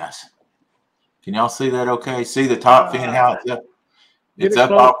white bass. Can y'all see that okay? See the top fin, how it's up? It's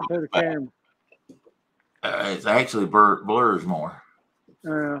up off of the camera. It's actually blurs more.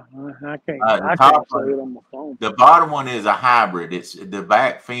 I can't. I can't see it on my phone. The bottom one is a hybrid. It's the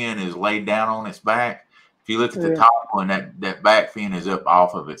back fin is laid down on its back. If you look at the top one, that back fin is up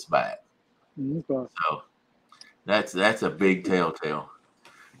off of its back. Okay. So That's a big telltale.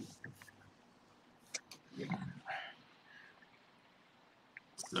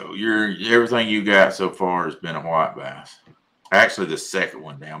 So everything you got so far has been a white bass. Actually, the second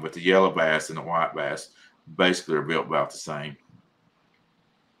one down, but the yellow bass and the white bass basically are built about the same.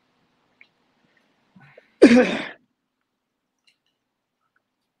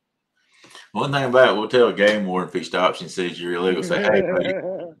 One thing about it, we'll tell a game warden if he stops and says you're illegal. Say, hey, buddy,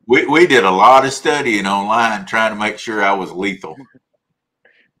 we did a lot of studying online trying to make sure I was lethal.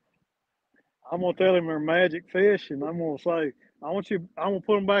 I'm gonna tell him they're magic fish, and I'm gonna say, I'm gonna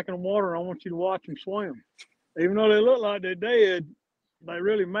put them back in the water, and I want you to watch them swim. Even though they look like they're dead, they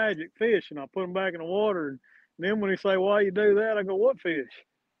really magic fish, and I put them back in the water. And then when he say, "Why you do that?" I go, "What fish?"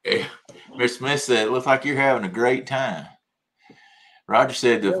 Yeah. Mr. Smith said, it looks like you're having a great time. Roger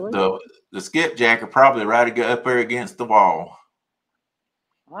said Yeah, the skipjack are probably right up there against the wall.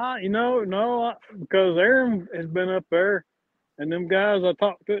 no, because Aaron has been up there, and them guys I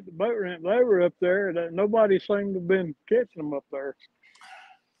talked to at the boat ramp, they were up there. That nobody seemed to have been catching them up there.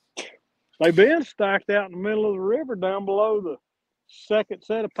 They've been stacked out in the middle of the river, down below the second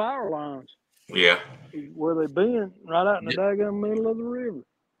set of power lines. Yeah. Where they've been, right out in the daggone middle of the river.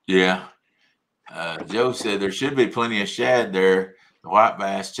 Yeah. Joe said there should be plenty of shad there. The white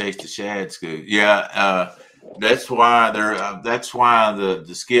bass chase the shad scoop. Yeah, that's why the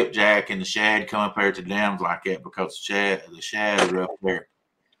skipjack and the shad come up there to dams like that, because the shad are up there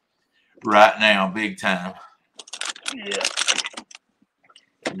right now, big time. Yeah,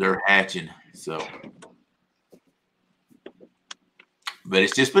 they're hatching. So, but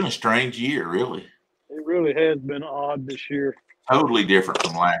it's just been a strange year, really. It really has been odd this year. Totally different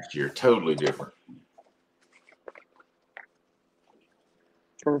from last year. Totally different.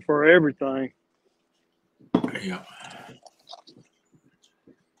 For everything. Yeah.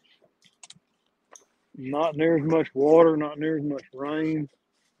 Not near as much water, not near as much rain.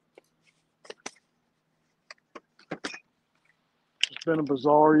 It's been a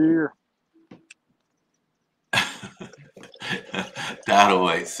bizarre year.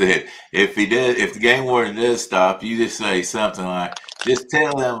 Tidal said, if the game warden does stop, you just say something like, just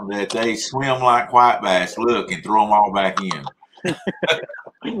tell them that they swim like white bass, look, and throw them all back in.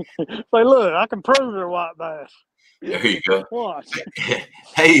 Say, look, I can prove they're white bass. There you go. Watch.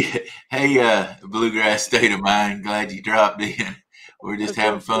 Hey, Bluegrass State of Mind, glad you dropped in. We're just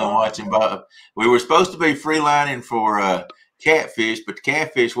having fun watching Bob. We were supposed to be freelining for catfish, but the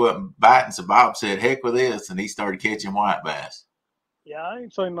catfish wasn't biting, so Bob said, heck with this, and he started catching white bass. Yeah, I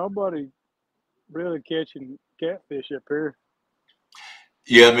ain't seen nobody really catching catfish up here.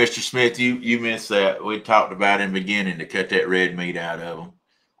 Yeah, Mr. Smith, you missed that. We talked about in the beginning to cut that red meat out of them.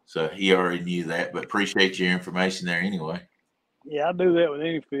 So he already knew that, but appreciate your information there anyway. Yeah, I do that with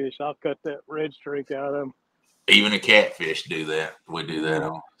any fish. I'll cut that red streak out of them. Even a catfish do that. We do that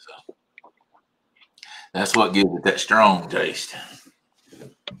on. So that's what gives it that strong taste.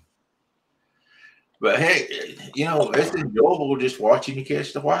 But hey, it's enjoyable just watching you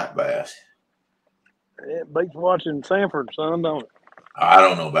catch the white bass. It beats watching Sanford, son, don't it? I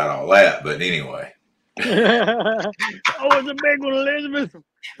don't know about all that, but anyway. Oh, it's a big one, Elizabeth.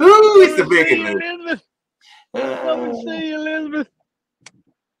 Ooh, it's a big one, Elizabeth. Come and see Elizabeth.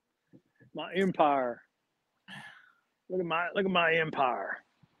 My empire. Look at my empire.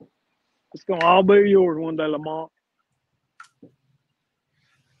 It's gonna all be yours one day, Lamont.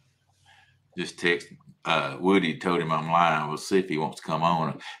 Just text Woody, told him I'm lying. We'll see if he wants to come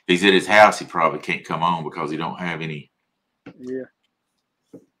on. If he's at his house, he probably can't come on because he don't have any. Yeah.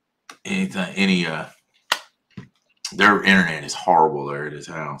 Their internet is horrible there at his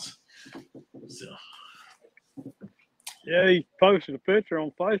house. So. Yeah, he posted a picture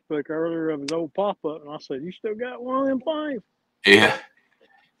on Facebook earlier of his old pop-up, and I said, "You still got one of them things?" Yeah.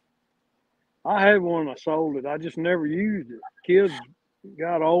 I had one, I sold it. I just never used it. Kids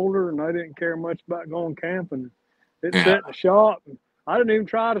got older, and they didn't care much about going camping. It sat in the shop, and I didn't even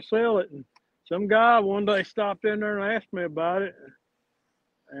try to sell it. And some guy one day stopped in there and asked me about it,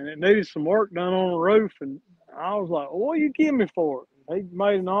 and it needed some work done on the roof, and I was like, "What do you give me for it?" And he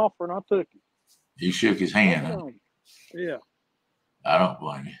made an offer, and I took it. You shook his hand. Huh? Yeah. I don't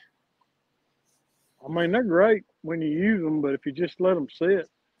blame you. I mean, they're great when you use them, but if you just let them sit,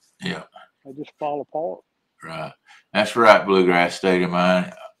 yeah, they just fall apart. Right. That's right, Bluegrass State of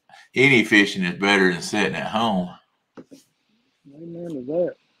Mind. Any fishing is better than sitting at home. Amen to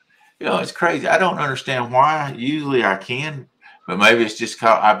that. It's crazy. I don't understand why. Usually I can, but maybe it's just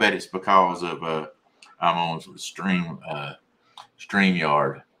I bet it's because of I'm on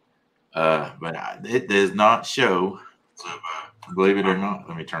StreamYard. But it does not show. Believe it or not,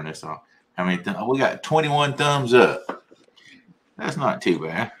 let me turn this off. How many? We got 21 thumbs up. That's not too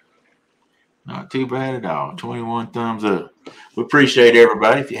bad. Not too bad at all. 21 thumbs up. We appreciate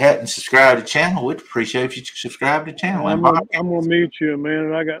everybody. If you hadn't subscribed to the channel, we'd appreciate if you subscribe to the channel. Hey, And Bob, I'm gonna mute you a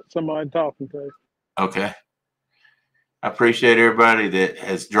minute. I got somebody talking to. okay. I appreciate everybody that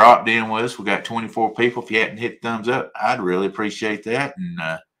has dropped in with us. We got 24 people. If you hadn't hit thumbs up, I'd really appreciate that. And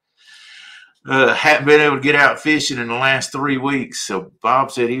hadn't been able to get out fishing in the last 3 weeks. So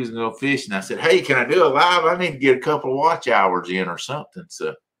Bob said he was going to go fishing. I said, hey, can I do a live? I need to get a couple of watch hours in or something. So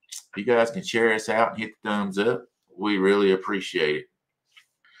if you guys can share us out and hit the thumbs up, we really appreciate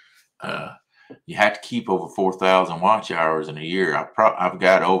it. You have to keep over 4,000 watch hours in a year. I've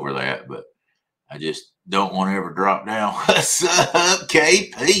got over that, but I just don't want to ever drop down. What's up,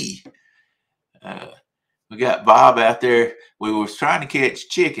 KP? We got Bob out there. We was trying to catch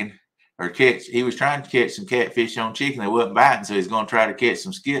chicken, he was trying to catch some catfish on chicken. They wasn't biting, so he's going to try to catch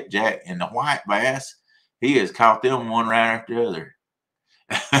some skipjack and the white bass. He has caught them one right after the other.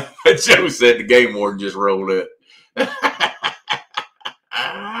 Joe said the game warden just rolled up.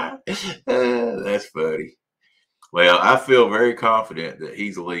 That's funny. Well, I feel very confident that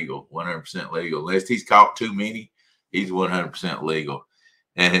he's legal, 100% legal. Unless he's caught too many, he's 100% legal.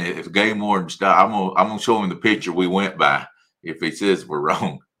 And if game warden stop, I'm gonna show him the picture we went by. If he says we're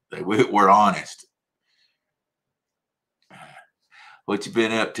wrong, we're honest. What you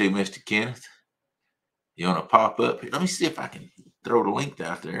been up to, Mr. Kenneth? You want to pop up here? Let me see if I can throw the link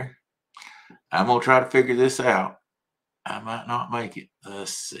out there. I'm gonna try to figure this out. I might not make it.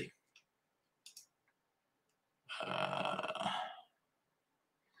 Let's see.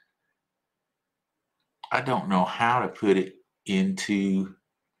 I don't know how to put it into.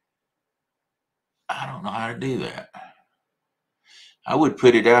 I don't know how to do that. I would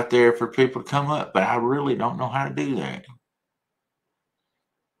put it out there for people to come up, but I really don't know how to do that.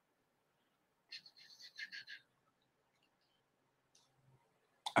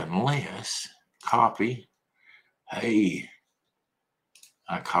 Unless copy. Hey,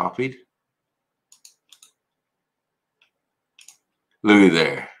 I copied. Look at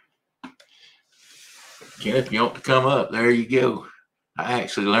there. Kenneth, if you want to come up, there you go. I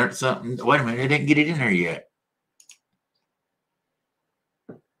actually learned something. Wait a minute, I didn't get it in there yet.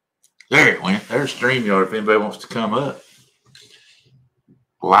 There it went. There's StreamYard if anybody wants to come up.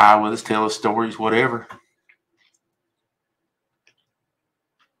 Lie with us, tell us stories, whatever.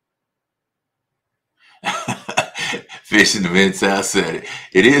 Fishing the Mid-South said it.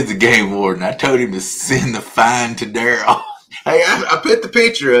 It is the game warden. I told him to send the fine to Daryl. Hey, I put the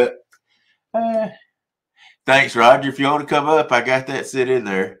picture up. Thanks, Roger. If you want to come up, I got that set in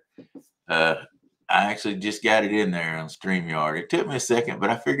there. I actually just got it in there on StreamYard. It took me a second, but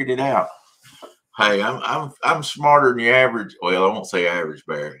I figured it out. Hey, I'm smarter than your average. Well, I won't say average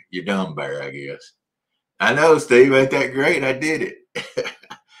bear. You're dumb bear, I guess. I know, Steve. Ain't that great? I did it.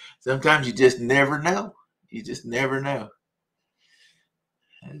 Sometimes you just never know. You just never know.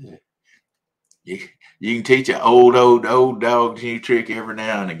 You can teach an old dog a new trick every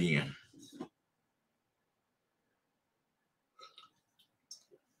now and again.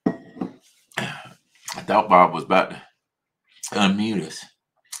 I thought Bob was about to unmute us.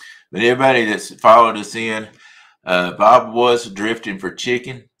 But everybody that's followed us in, Bob was drifting for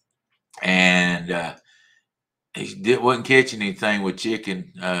chicken, and he wasn't catching anything with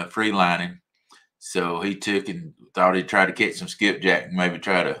chicken free lining. So he took and thought he'd try to catch some skipjack and maybe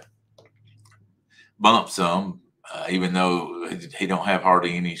try to bump some, even though he don't have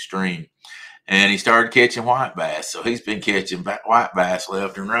hardly any stream. And he started catching white bass. So he's been catching white bass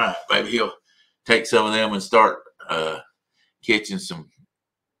left and right. Maybe he'll take some of them and start catching some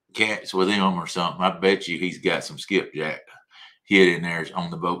cats with him or something. I bet you he's got some skipjack hid in there on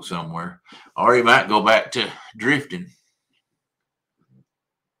the boat somewhere. Or he might go back to drifting.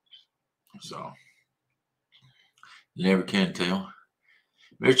 So you never can tell.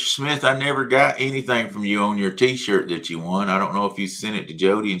 Mr. Smith, I never got anything from you on your t-shirt that you won. I don't know if you sent it to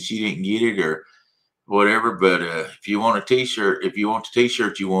Jody and she didn't get it or whatever, but if you want a t-shirt, if you want the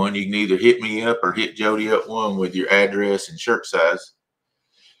t-shirt you won, you can either hit me up or hit Jody up one with your address and shirt size.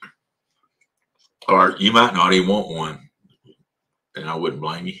 Or you might not even want one, and I wouldn't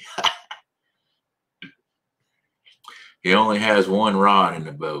blame you. He only has one rod in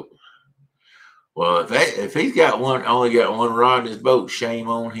the boat. Well, if he's got only got one rod in his boat, shame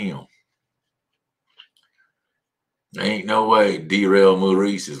on him. There ain't no way Derail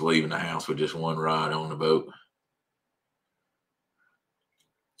Maurice is leaving the house with just one rod on the boat.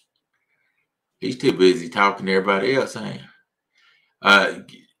 He's too busy talking to everybody else, ain't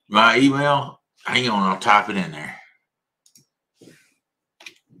he? My email, hang on, I'll type it in there.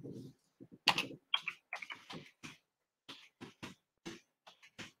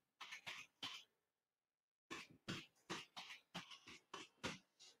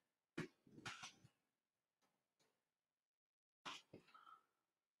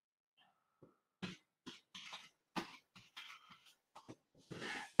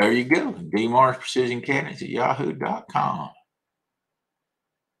 There you go. DMars Precision Cabinets at yahoo.com.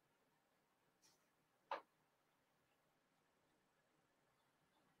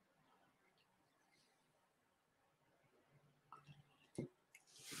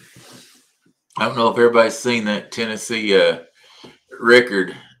 I don't know if everybody's seen that Tennessee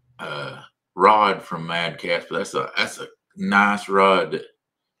record rod from Mad Cats, but that's a nice rod that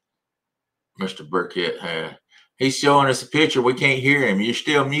Mr. Burkett had. He's showing us a picture. We can't hear him. You're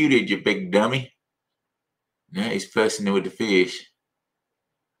still muted, you big dummy. Now he's fussing with the fish.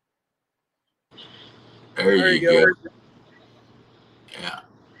 There you go. Yeah.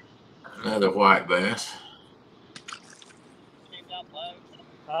 Another white bass.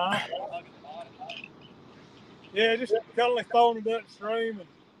 Yeah, just cuddly throwing it upstream and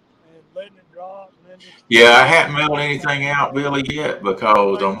letting it drop. And then just Yeah, I haven't mailed anything out, Billy, yet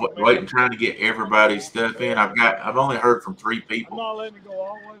because I'm waiting, trying to get everybody's stuff in. I've only heard from 3 people. I'm not letting it go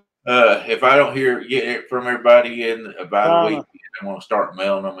all the way. If I don't get it from everybody in by the week, I'm gonna start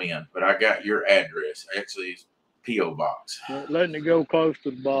mailing them in. But I got your address. Actually, it's P.O. Box. Letting it go close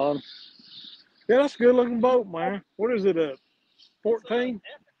to the bottom. Yeah, that's a good looking boat, man. What is it? 14?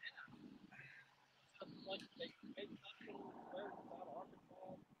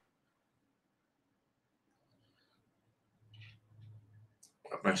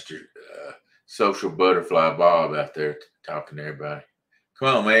 Mr. Social Butterfly Bob out there talking to everybody.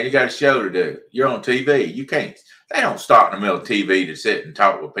 Come on, man. You got a show to do. You're on TV. You can't. They don't start in the middle of TV to sit and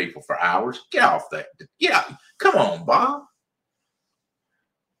talk with people for hours. Get off that. Yeah. Come on, Bob.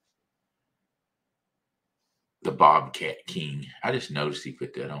 The Bobcat King. I just noticed he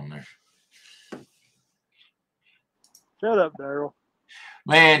put that on there. Shut up, Daryl.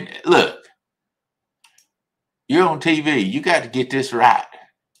 Man, look. You're on TV. You got to get this right.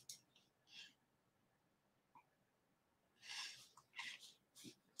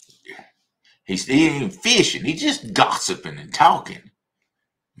 He ain't even fishing. He's just gossiping and talking.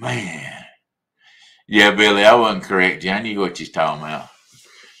 Man. Yeah, Billy, I wasn't correct. I knew what you're talking about.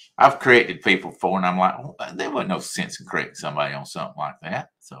 I've corrected people before, and I'm like, well, there wasn't no sense in correcting somebody on something like that.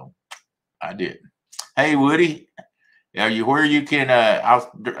 So I didn't. Hey, Woody, are you where you can?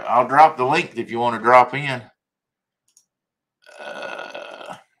 I'll drop the link if you want to drop in.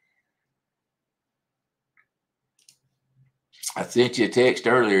 I sent you a text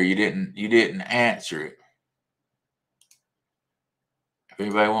earlier. You didn't answer it. If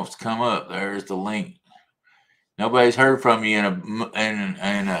anybody wants to come up, there's the link. Nobody's heard from you in a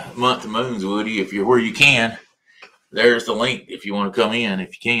month of moons, Woody. If you're where you can, there's the link if you want to come in, if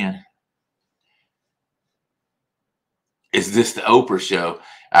you can. Is this the Oprah show?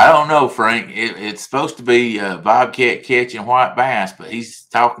 I don't know, Frank. It's supposed to be Bobcat catching white bass, but he's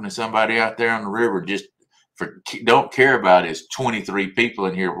talking to somebody out there on the river. Just don't care about his 23 people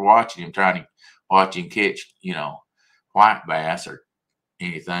in here watching him, trying to watch him catch, white bass or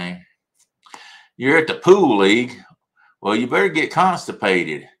anything. You're at the pool league. Well, you better get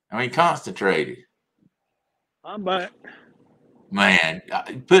constipated. Concentrated. I'm back. Man,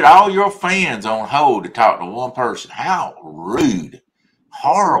 put all your fans on hold to talk to one person. How rude.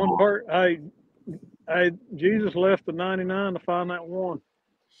 Horrible. Hey, Jesus left the 99 to find that one.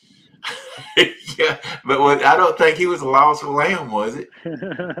 Yeah, but I don't think he was a lost lamb, was it?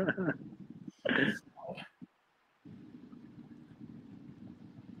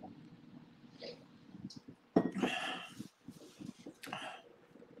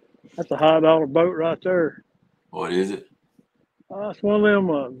 That's a $100 boat right there. What is it? It's one of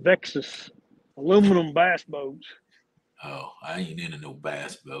them Vexus aluminum bass boats. Oh, I ain't into no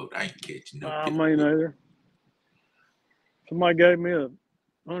bass boat. I ain't catching no. I mean, either. Somebody gave me a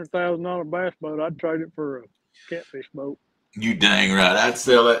 $100,000 bass boat. I'd trade it for a catfish boat. You dang right. I'd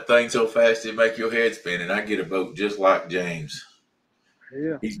sell that thing so fast it'd make your head spin, and I'd get a boat just like James.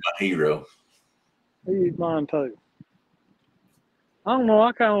 Yeah. He's my hero. He's mine too. I don't know.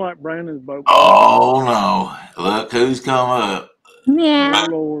 I kind of like Brandon's boat. Oh, no. Look who's come up. Yeah.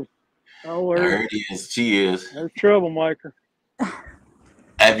 Oh, Lord. Oh, there it is. She is. There's troublemaker.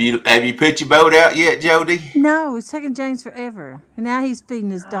 Have you put your boat out yet, Jody? No, it's taking James forever. And now he's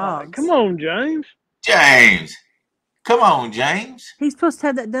feeding his dogs. Come on, James. James. Come on, James. He's supposed to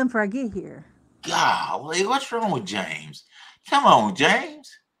have that done before I get here. Golly, what's wrong with James? Come on,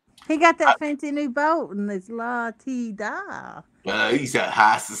 James. He got that fancy new boat and it's la-ti-da. He's a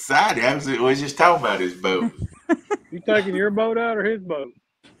high society. I was just talking about his boat. You taking your boat out or his boat?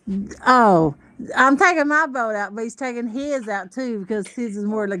 Oh, I'm taking my boat out, but he's taking his out too because his is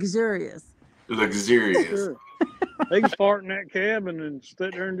more luxurious. Luxurious. Sure. He can fart in that cabin and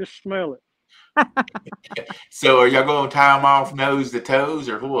sit there and just smell it. So are y'all going to tie them off nose to toes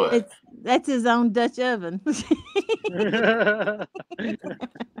or what? That's his own Dutch oven.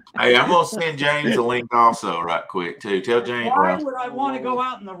 Hey, I'm going to send James a link also right quick, too. Tell James. Why would I want to go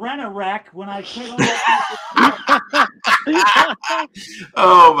out in the rent-a-wreck when I take all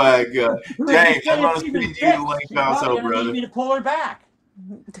Oh, my God. James, Say I'm going it's to even send you the fixed. link You're probably also, going to need brother. me to pull her back.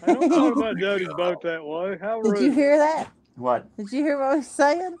 I don't know about Jody's boat that way. How rude. Did you hear that? What? Did you hear what I was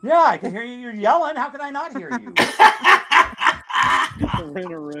saying? Yeah, I can hear you. You're yelling. How can I not hear you?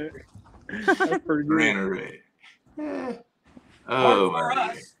 Rent-a-wreck. That's pretty good. Rent-a-wreck. Oh, For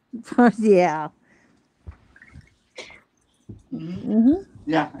my us. Yeah.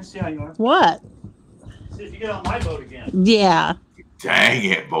 Yeah, I see how you are. What? See if you get on my boat again. Yeah. Dang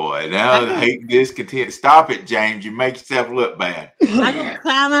it, boy. Now the hate and discontent. Stop it, James. You make yourself look bad. I can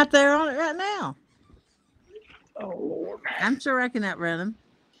climb out there on it right now. Oh, Lord. I'm sure I can outrun him.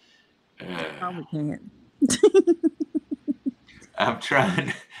 Probably can't. I'm trying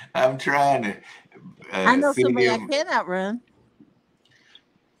to I know send somebody him. I can outrun.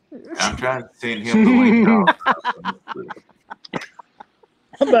 I'm trying to send him the link off.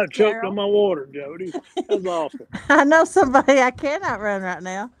 I'm about choked Carol. on my water, Jody. That's awful. I know somebody I can outrun right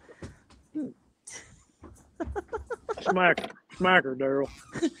now. Smack her, Daryl.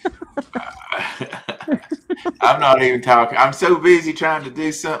 I'm not even talking. I'm so busy trying to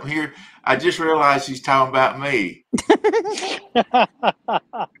do something here. I just realized she's talking about me.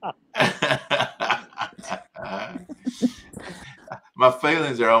 My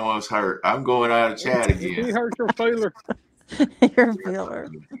feelings are almost hurt. I'm going out of chat If he again. hurts your feeler, You're a feeler.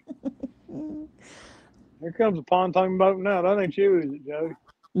 here comes a pontoon boat now. That ain't you, is it, Jody?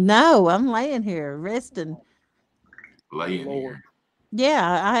 No, I'm laying here resting. Laying Lord. here.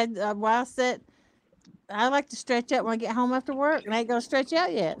 Yeah, I had while I said I like to stretch out when I get home after work, and I ain't gonna stretch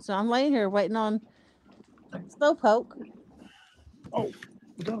out yet. So I'm laying here waiting on Slowpoke. Oh, is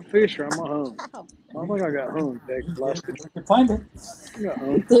that a fish or am I hung? I think I got hung, Jake. Last I can find it. I got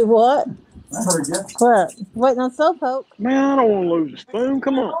hung. Did what? I heard you. What? Waiting on Slowpoke. Man, I don't want to lose a spoon.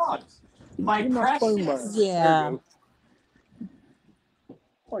 Come on. My Give my spoon back. precious. Yeah. There you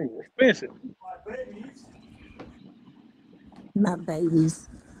go. Things are expensive. My babies.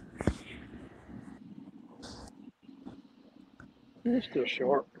 It's still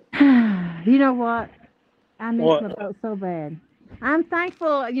sharp. You know what? I miss What? my boat so bad. I'm thankful,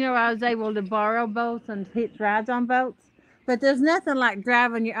 I was able to borrow boats and hitch rides on boats. But there's nothing like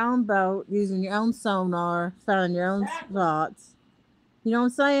driving your own boat, using your own sonar, finding your own spots. You know what I'm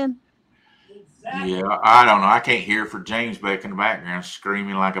saying? Yeah, I don't know. I can't hear for James back in the background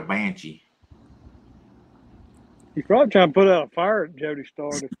screaming like a banshee. He's probably trying to put out a fire that Jody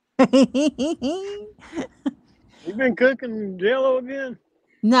started. You been cooking Jello again?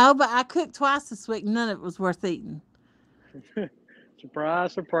 No, but I cooked twice this week. None of it was worth eating.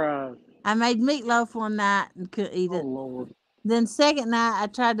 Surprise, surprise. I made meatloaf one night and couldn't eat Oh, it. Lord. Then second night I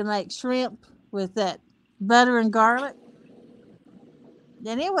tried to make shrimp with that butter and garlic.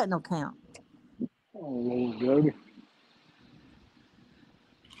 And it wasn't no count. Oh, Lord, Jody.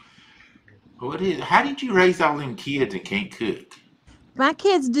 How did you raise all them kids that can't cook? My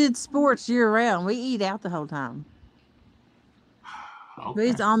kids did sports year round. We eat out the whole time. Okay.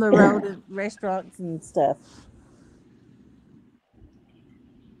 We was on the road at restaurants and stuff.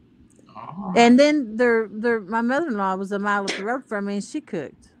 All right. And then my mother-in-law was a mile up the road from me and she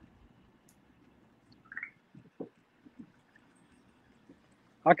cooked.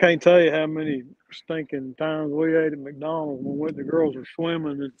 I can't tell you how many stinking times we ate at McDonald's when the girls were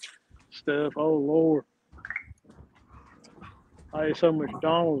swimming and stuff. Oh, Lord. I ate so much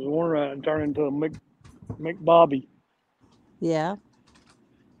McDonald's one night and turned into a McBobby. Yeah.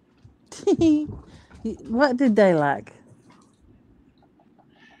 What did they like?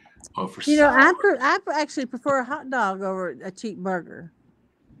 Well, for I actually prefer a hot dog over a cheap burger.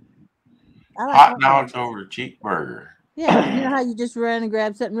 I like hot dogs over a cheap burger. Yeah, you know how you just run and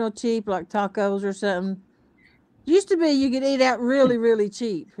grab something real cheap like tacos or something? Used to be you could eat out really, really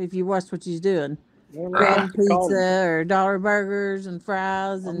cheap if you watched what you was doing. Grab pizza or dollar burgers and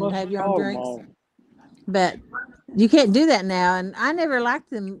fries and have your own drinks. But you can't do that now, and I never liked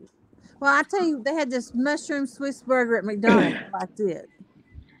them. Well, I tell you, they had this mushroom Swiss burger at McDonald's. I liked it.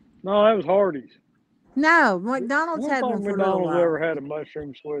 No, that was Hardee's. No, McDonald's had one for a little while. Ever had a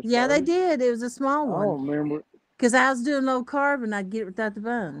mushroom Swiss Yeah, burger. they did. It was a small one. I don't remember it. Because I was doing low carb and I'd get it without the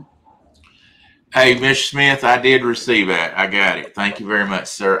bun. Hey, Mr. Smith, I did receive that. I got it. Thank you very much,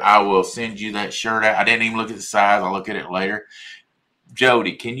 sir. I will send you that shirt out. I didn't even look at the size. I'll look at it later.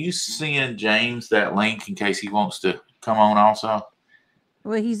 Jody, can you send James that link in case he wants to come on also?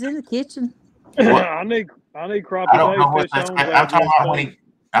 Well, he's in the kitchen. I need crappie I don't know day what fish that's. on. I'm talking about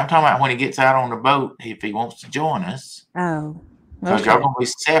I'm talking about when he gets out on the boat. If he wants to join us, Oh, because okay. y'all gonna be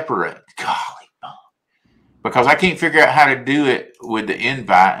separate. Golly, because I can't figure out how to do it with the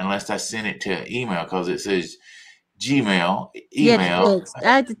invite unless I send it to an email because it says Gmail You have to email. text. I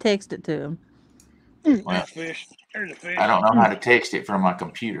had to text it to him. Well, That's fish. There's a fish. I don't know how to text it from my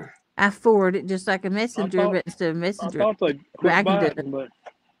computer. I forward it just like a messenger, but instead of I messenger, thought they but I quit can do biting, it.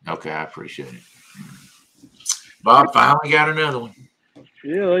 but Okay, I appreciate it. Bob finally got another one.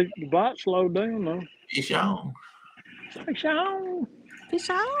 yeah, the bite slowed down though. Fish on. Fish on. Fish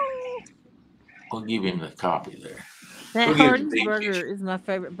on. We'll give him the copy there. That We'll give him Hardee's the burger is my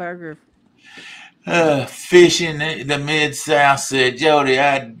favorite burger. Fish in the Mid-South said, Jody,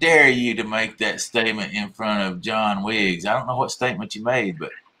 I dare you to make that statement in front of John Wiggs. I don't know what statement you made,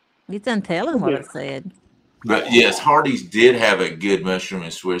 but It's untelling what I said. But yes, Hardee's did have a good mushroom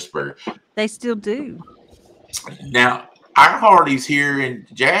and Swiss burger. They still do. Now, our Hardee's here in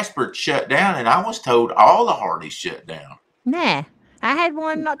Jasper shut down, and I was told all the Hardee's shut down. Nah, I had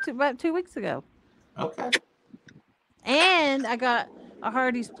one about 2 weeks ago, Okay. and I got a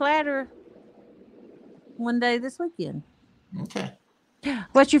Hardee's platter one day this weekend. Okay.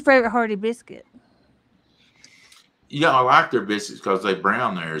 What's your favorite Hardy biscuit? Yeah, I like their biscuits because they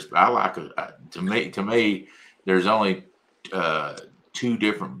brown theirs. But I like to me. There's only two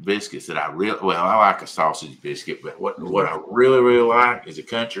different biscuits that I I like a sausage biscuit, but what I really like is a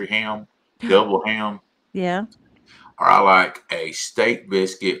country ham, double ham. Yeah. Or I like a steak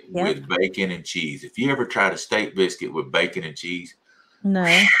biscuit with bacon and cheese. If you ever tried a steak biscuit with bacon and cheese, No.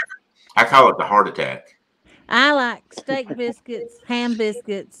 I call it the heart attack. I like steak biscuits, ham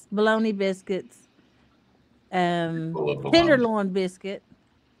biscuits, bologna biscuits, tenderloin biscuit.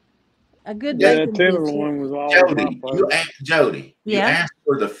 A good bacon tenderloin was all Jody, you asked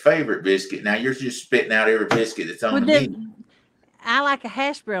for the favorite biscuit. Now you're just spitting out every biscuit that's on the menu. I like a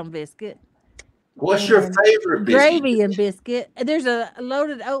hash brown biscuit. What's your favorite biscuit? Gravy and biscuit. There's a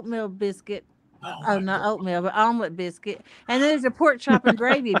loaded oatmeal biscuit. Oh, not oatmeal, but omelet biscuit. And there's a pork chop and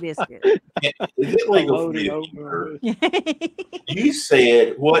gravy biscuit. Is it legal for you? You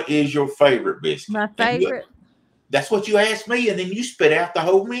said, what is your favorite biscuit? My favorite. That's what you asked me, and then you spit out the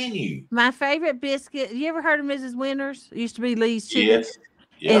whole menu. My favorite biscuit. You ever heard of Mrs. Winters? It used to be Lee's Chicken.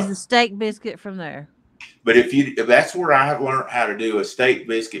 Yes. Is the steak biscuit from there. But if that's where I have learned how to do a steak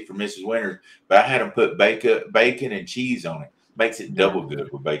biscuit for Mrs. Winters, but I had them put bacon and cheese on it. Makes it double good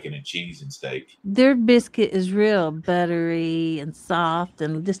with bacon and cheese and steak. Their biscuit is real buttery and soft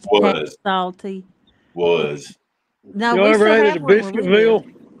and just a tad salty. No, you ever ate at the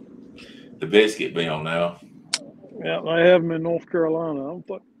Biscuitville? The Biscuitville now. Yeah, they have them in North Carolina.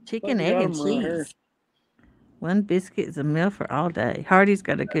 Chicken, egg, and cheese. One biscuit is a meal for all day. Hardee's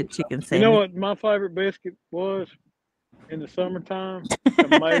got a good chicken sandwich. You know what my favorite biscuit was in the summertime?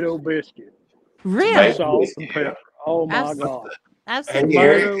 Tomato biscuit. Really? Salt and pepper. Oh my God. I've seen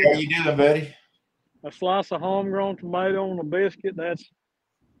tomato. How you doing, buddy? A slice of homegrown tomato on a biscuit,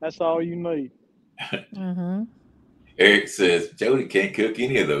 that's all you need. Mm-hmm. Eric says, Jody can't cook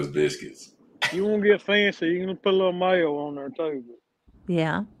any of those biscuits. You won't get fancy, you can put a little mayo on there too. But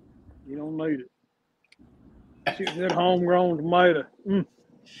yeah. You don't need it. Good homegrown tomato.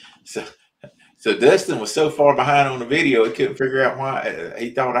 So Dustin was so far behind on the video, he couldn't figure out why. He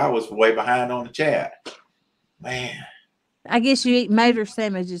thought I was way behind on the chat. Man. I guess you eat mater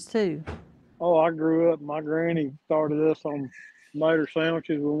sandwiches too. Oh, I grew up. My granny started us on mater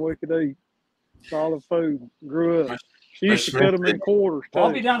sandwiches when we could eat solid food. Grew up. She used to cut them in quarters too. Well,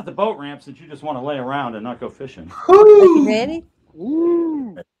 I'll be down at the boat ramp since you just want to lay around and not go fishing. Are you ready?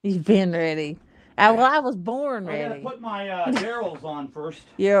 Woo. You've been ready. I was born ready. I gotta put my Daryl's on first.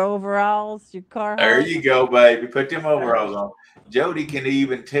 Your overalls, your car. There you go, baby. Put them overalls on. Jody can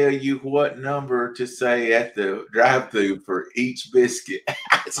even tell you what number to say at the drive-thru for each biscuit.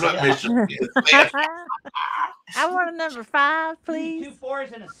 That's what Mission is. I want a number 5, please. 2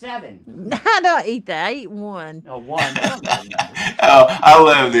 4s and a 7. I don't eat that. I eat 1. Oh, 1. Oh, I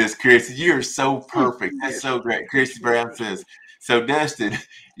love this, Chris. You're so perfect. That's so great. Chris Brown says, so Dustin,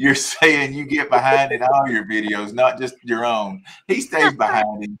 you're saying you get behind in all your videos, not just your own. He stays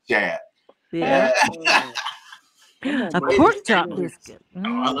behind in chat. Yeah. A pork chop biscuit.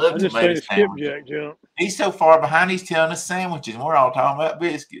 Oh, I love tomato skipjack jump. He's so far behind, he's telling us sandwiches, and we're all talking about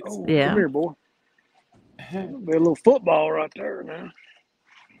biscuits. Oh, yeah. Come here, boy. Be a little football right there now.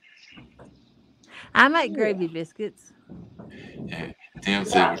 I make gravy biscuits. Yeah. Tim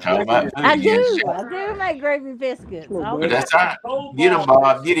said we're talking about food. I do make gravy biscuits. But that's all right. Get him,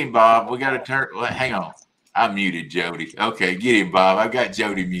 Bob. Get him, Bob. We got to turn. Hang on. I muted Jody. Okay, get him, Bob. I got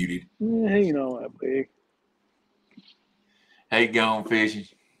Jody muted. Yeah, he ain't all that big. Hey, going fishing.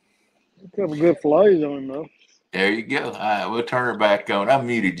 A couple good fillets on him though. There you go. All right, we'll turn her back on. I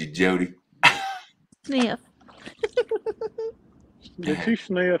muted you, Jody. Sniff. Did you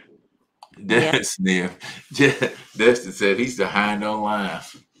sniff? Yeah. Sniff. Dustin said he's behind on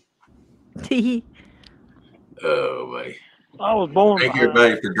life. Oh, man. I was born Thank behind.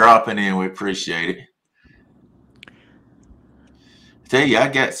 everybody for dropping in. We appreciate it. I tell you, I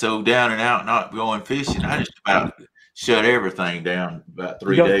got so down and out not going fishing, I just about shut everything down about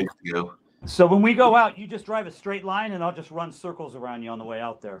 3 days ago. So when we go out, you just drive a straight line, and I'll just run circles around you on the way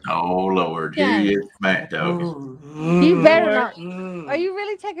out there. Oh, Lord. Here you is, Matt Dog. You better not. Are you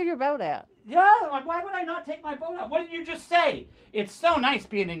really taking your boat out? Yeah, like, why would I not take my boat out? What did you just say? It's so nice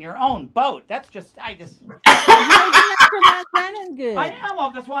being in your own boat. That's just, Good. I am.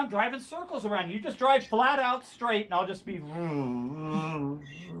 Well, that's why I'm driving circles around you. You just drive flat out straight, and I'll just be.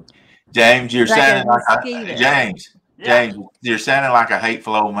 James, you're Like a sounding like mosquito. James, you're sounding like a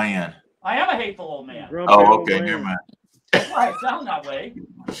hateful old man. I am a hateful old man. Grumpy Oh, old okay, man. never mind. That's why I sound that way.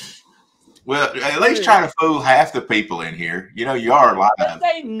 Well, at least try to fool half the people in here. You know, you are But live.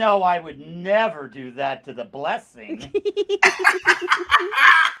 they know I would never do that to the blessing.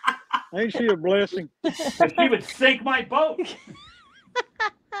 Ain't she a blessing? She would sink my boat.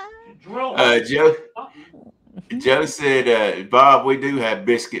 Drill. Joe said, Bob, we do have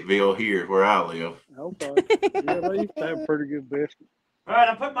Biscuitville here where I live. Okay. Yeah, they used to have pretty good biscuits. All right,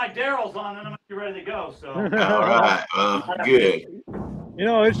 I'm putting my Darrells on, and I'm ready to go. So. All right. Good. You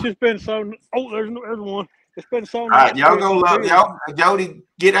know, it's just been so. Oh, there's one. It's been so. All right, y'all go load. Y'all, Jody,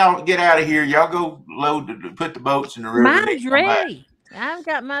 get out of here. Y'all go load. Put the boats in the river. Mine's ready. I've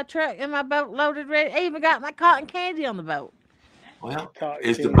got my truck and my boat loaded ready. I even got my cotton candy on the boat. Well,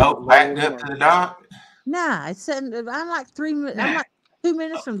 is the boat backed up to the dock? Nah, it's sitting. I'm like 3 minutes. I'm like 2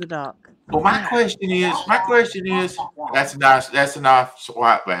 minutes from the dock. Well, my question is, that's a nice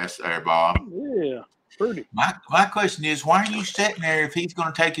white bass there, Bob. Yeah, pretty. My question is, why are you sitting there if he's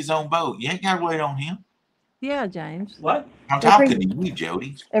going to take his own boat? You ain't got to wait on him. Yeah, James. What? I'm talking to you,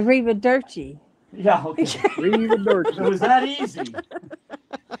 Jody. Arriva Dirty. Yeah, okay. Arriva Dirty. It was that easy.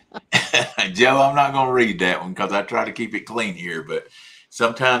 Joe, I'm not going to read that one because I try to keep it clean here, but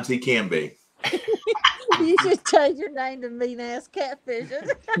sometimes he can be. You should change your name to Mean Ass Catfish.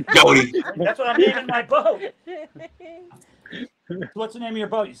 Jody. That's what I'm naming my boat. What's the name of your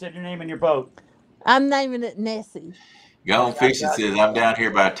boat? You said your name in your boat. I'm naming it Nessie. Gone Fishing says, I'm down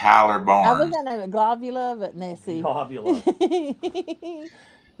here by Tyler I was Barnes. going to name it Globula, but Nessie. Globula.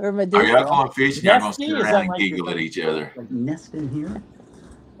 Or Are y'all going fishing? Y'all going to sit Nessie, is around that and like giggle your- at each other? Like nest in here?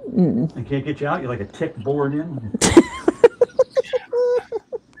 Mm. I can't get you out. You're like a tick bored in.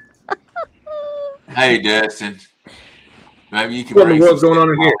 Hey, Dustin. Maybe you can What in bring the world's some going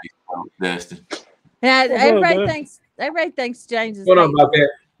on in here? Dustin. Now, What's up, everybody bud? thinks James is What on about that?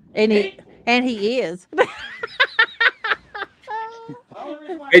 and he is.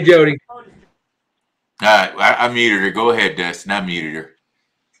 Hey, Jody. All right, I muted her. Go ahead, Dustin. I muted her.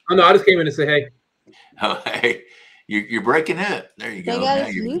 Oh, no, I just came in to say hey. Oh, hey, you're breaking up. There you They go. got Now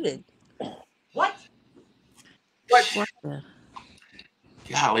us you're- muted. What? What the?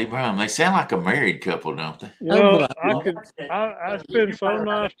 Golly, Brum, they sound like a married couple, don't they? You know, Oh, it's been so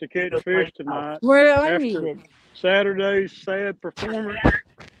nice to catch fish tonight. We're After unmuted. Saturday's sad performance.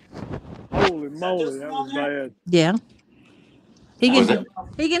 Holy moly, that was bad. Yeah. He Was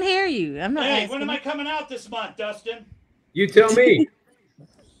can hear you. I'm not Hey, asking. when am I coming out this month, Dustin? You tell me.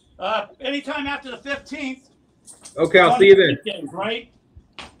 Anytime after the 15th. Okay, I'll see you then. Weekdays, right?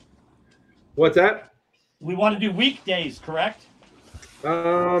 What's that? We want to do weekdays, correct?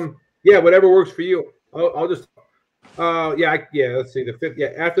 Yeah, whatever works for you. I'll just. Yeah. Let's see. The 5th. Yeah,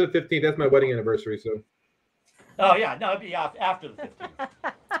 after the 15th. That's my wedding anniversary. So. Oh yeah, no, it'd be after the 15th.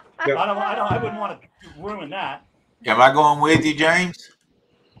 Yep. I wouldn't want to ruin that. Am I going with you, James?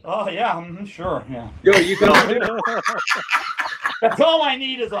 Oh yeah, sure, yeah. Yo, you come. That's all I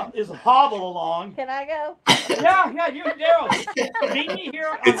need is a hobble along. Can I go? Yeah, you and Daryl. Meet me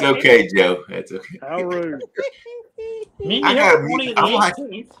here. It's okay, Joe. That's okay. How rude. Meet me I here gotta on the morning of I'm the like-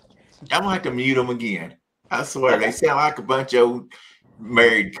 18th. I'm gonna have to mute them again. I swear, they sound like a bunch of old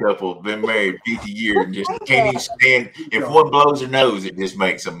married couple, been married 50 years, and just can't even stand. If one blows their nose, it just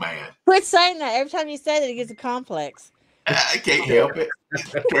makes them mad. Quit saying that. Every time you say that, he gets a complex. I can't help it.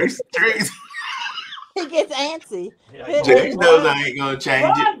 Truth, truth. He gets antsy. Yeah, James knows I ain't gonna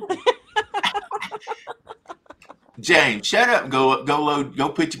change it. Run! James, shut up and go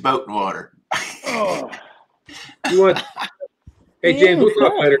put your boat in water. Oh, You want? Hey, James, we'll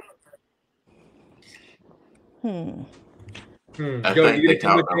talk later. Hmm. I Jody, think you they gonna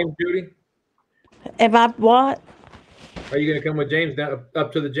come with talk. James, Jody? Am I what? Are you gonna come with James down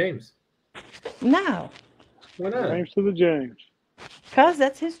up to the James? No, Why not? James to the James. because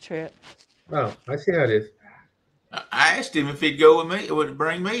that's his trip. Oh, I see how it is. I asked him if he'd go with me, would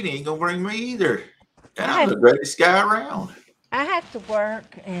bring me. And he ain't gonna bring me either. And I I'm have, the greatest guy around. I have to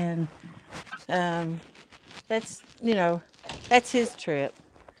work, and that's that's his trip.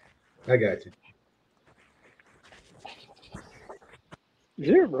 I got you. Is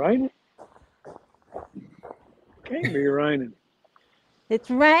it raining? Can't be raining. It's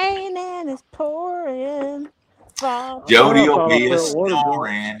raining, it's pouring. Fall. Jody I will thought I be a felt water drop.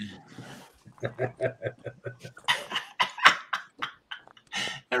 snoring.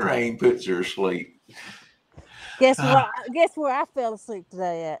 The rain puts her asleep. Guess what? Guess where I fell asleep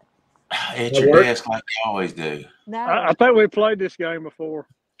today at? At your work? desk like you always do. No. I think we played this game before.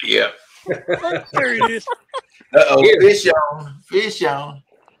 Yep. There it is. Uh-oh, Here. fish on. Fish on.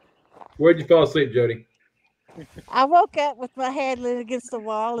 Where'd you fall asleep, Jody? I woke up with my head leaning against the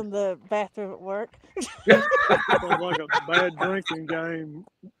wall in the bathroom at work. Sounds like a bad drinking game.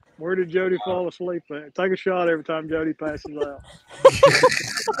 Where did Jody fall asleep at? Take a shot every time Jody passes out.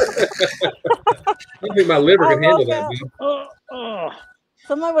 I don't think my liver I can handle woke that, up. dude. Oh,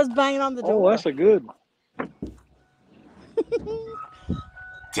 Somebody was banging on the oh, door. that's a good one.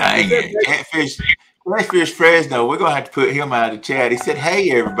 Dang it. Catfish Fresno, we're going to have to put him out of the chat. He said,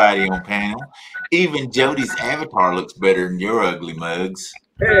 hey, everybody on panel. Even Jody's avatar looks better than your ugly mugs.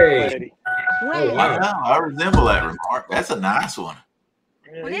 Hey. Fatty. Wow. Oh, wow. I know. I resemble that remark. That's a nice one.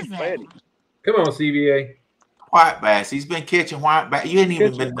 Yeah, What he's is that? fatty. Come on, CBA. White bass. He's been catching white bass. You ain't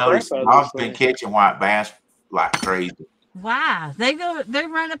even Catching been the crap noticing. out of Bob's this been thing. catching white bass like crazy. Why? They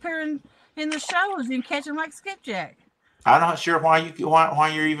run up here in the shows and catch them like skipjack. I'm not sure why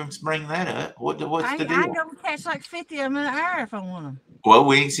you're even bringing that up. What's the deal? I go and catch like 50 of them in an hour if I want them. Well,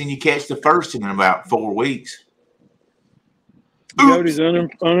 we ain't seen you catch the first in about 4 weeks. Jody's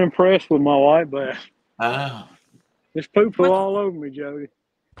unimpressed with my white bass. Oh. There's poo-poo all over me, Jody.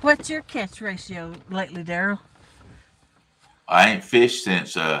 What's your catch ratio lately, Daryl? I ain't fished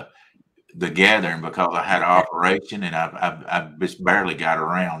since the gathering because I had an operation and I've just barely got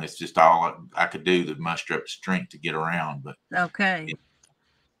around. It's just all I could do to muster up strength to get around. But Okay.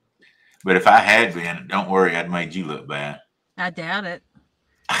 But if I had been, don't worry, I'd made you look bad. I doubt it.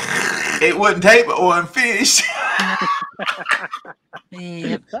 It wouldn't take but one fish.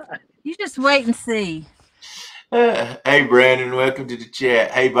 Yep. You just wait and see. Hey, Brandon, welcome to the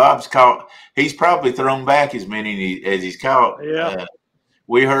chat. Hey, Bob's caught. He's probably thrown back as many as he's caught. Yeah.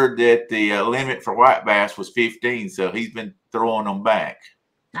 We heard that the limit for white bass was 15, so he's been throwing them back.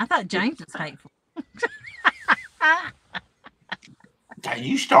 I thought James was hateful.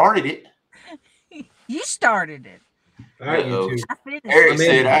 You started it. You started it. All right, you two. Eric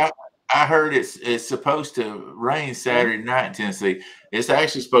said, I heard it's supposed to rain Saturday night in Tennessee. It's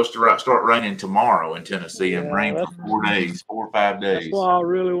actually supposed to start raining tomorrow in Tennessee and rain for 4 days, 4 or 5 days. That's why I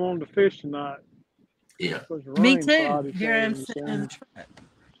really wanted to fish tonight. Yeah. Me too. Here I'm sitting in the truck.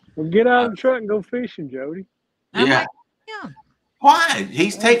 Well, get out of the truck and go fishing, Jody. Yeah. Why?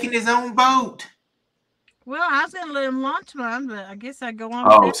 He's taking his own boat. Well, I was gonna let him launch mine, but I guess I go on.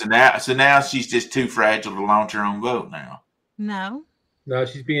 Oh, so now she's just too fragile to launch her own boat now. No. No,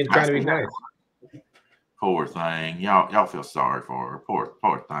 she's trying to be nice. Poor thing. Y'all feel sorry for her.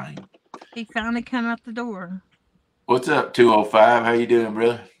 Poor thing. He finally come out the door. What's up, 205? How you doing,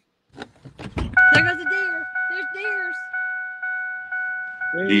 brother? There goes a deer. There's deers.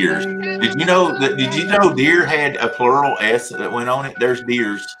 Deers. Did you know deer had a plural S that went on it? There's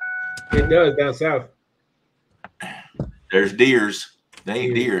deers. It does down south. There's deers. They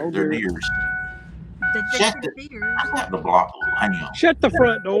ain't deer. They're deers. Shut the I got the block. Hang on. Shut the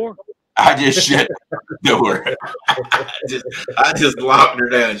front door. I just shut the door. I just locked her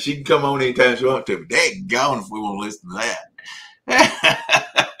down. She can come on anytime she wants to. Daggone if we want to listen to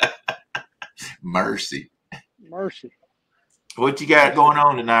that. Mercy. What you got going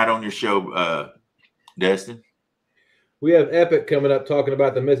on tonight on your show, Destin? We have Epic coming up talking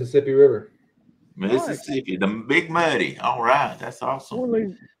about the Mississippi River. Mississippi, the Big Muddy. All right, that's awesome.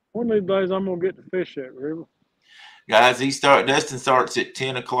 One of these days, I'm gonna get to fish that river. Guys, Dustin starts at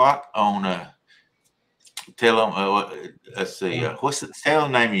 10 o'clock on tell him let's see, tell the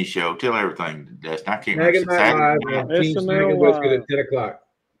name of your show. Tell everything, Dustin. I can't remember. Team Snag and Biscuit at 10 o'clock.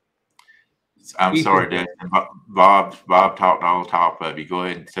 I'm sorry, Dustin. Bob talked all top of you. Go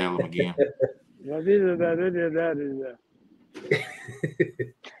ahead and tell them again.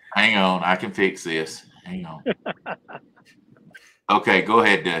 Hang on, I can fix this. Hang on. Okay, go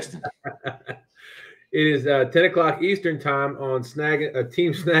ahead, Dustin. It is 10 o'clock Eastern time on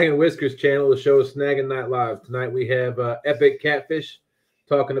Team Snag and Whiskers channel. The show is Snagging Night Live. Tonight we have Epic Catfish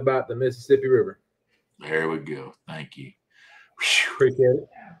talking about the Mississippi River. There we go. Thank you. Appreciate it.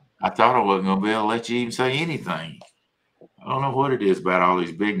 I thought I wasn't going to be able to let you even say anything. I don't know what it is about all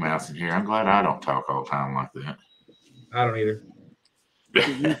these big mouths in here. I'm glad I don't talk all the time like that. I don't either.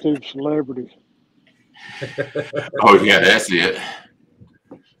 YouTube celebrities. Oh, yeah, that's it.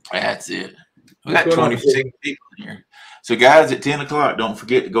 That's it. We got 26 people in here. So, guys, at 10 o'clock, don't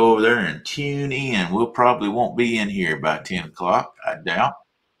forget to go over there and tune in. We'll probably won't be in here by 10 o'clock, I doubt.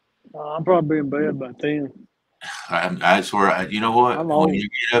 I'll probably be in bed by 10. I swear, you know what? When you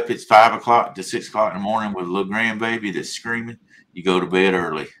get up, it's 5 o'clock to 6 o'clock in the morning with a little grandbaby that's screaming, you go to bed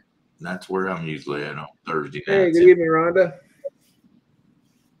early. And that's where I'm usually at on Thursday nights. Hey, good evening, Rhonda.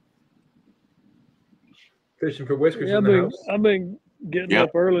 Fishing for Whiskers in the house. I've been getting up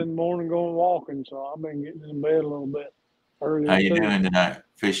early in the morning going walking, so I've been getting in bed a little bit early. How you doing tonight?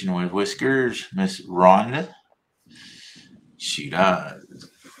 Fishing with Whiskers, Miss Rhonda? Shoot, I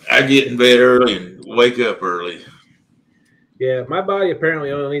get in bed early and wake up early. Yeah, my body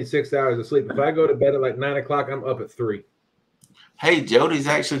apparently only needs 6 hours of sleep. If I go to bed at like 9 o'clock, I'm up at 3. Hey, Jody's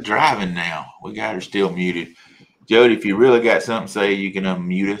actually driving now. We got her still muted. Jody, if you really got something to say, you can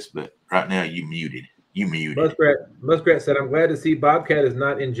unmute us, but right now you muted. You muted. Muskrat said, I'm glad to see Bobcat is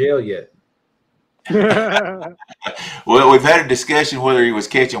not in jail yet. Well, we've had a discussion whether he was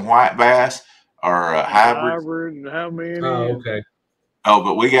catching white bass or hybrid. And how many? Oh, okay. Oh,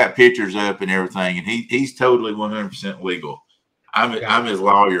 but we got pictures up and everything, and he's totally 100% legal. I'm his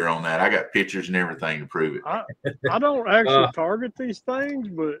lawyer on that. I got pictures and everything to prove it. I don't actually target these things,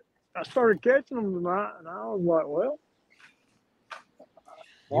 but I started catching them tonight, and I was like, well,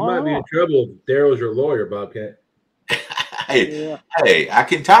 you might be in trouble if Daryl's your lawyer, Bobcat. Hey, I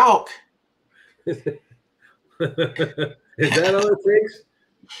can talk. Is that all it takes?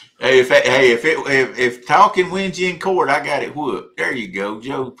 If talking wins you in court, I got it whooped. There you go.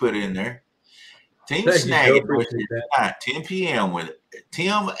 Joe put it in there. Team Snagging tonight, 10 p.m. with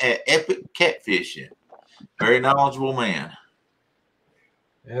Tim at Epic Catfishing. Very knowledgeable man.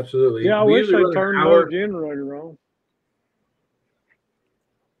 Absolutely. Yeah, I wish they turned the generator on.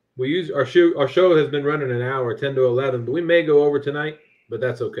 We use our show has been running an hour, 10 to 11, but we may go over tonight, but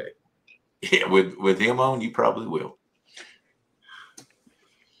that's okay. Yeah, with him on, you probably will.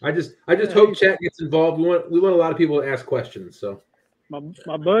 I just hope chat gets involved. We want a lot of people to ask questions. So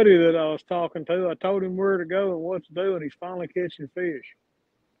my buddy that I was talking to, I told him where to go and what to do, and he's finally catching fish.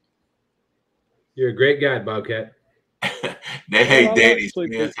 You're a great guy, Bobcat. Hey, Danny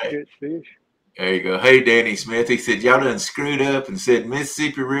Smith. There you go. Hey, Danny Smith. He said, y'all done screwed up and said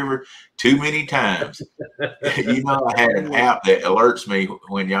Mississippi River too many times. You know, I had an app that alerts me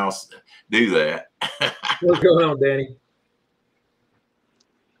when y'all do that. What's going on, Danny?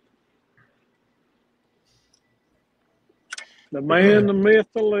 The man, the myth,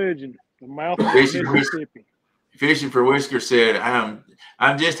 the legend. The mouth of Mississippi. Fishing for Whisker said, I'm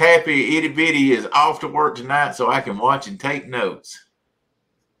just happy Itty Bitty is off to work tonight so I can watch and take notes.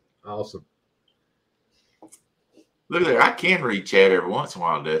 Awesome. Look there. I can read chat every once in a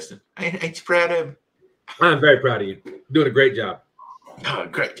while, Dustin. Ain't you proud of him? I'm very proud of you. Doing a great job. Oh,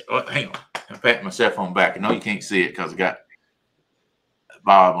 great. Well, hang on. I'm patting myself on the back. I know you can't see it because I got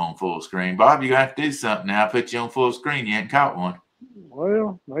Bob on full screen. Bob, you have to do something now. I put you on full screen. You ain't caught one.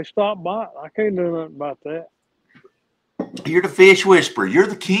 Well, they stopped by. I can't do nothing about that. You're the fish whisperer. You're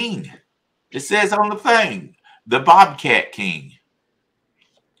the king. It says on the thing, the Bobcat King.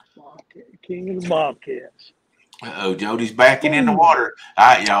 King of the Bobcats. Uh-oh, Jody's backing in the water. All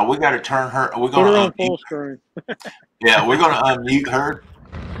right, y'all, we got to turn her. We're going to on full screen. Yeah, we're going to unmute her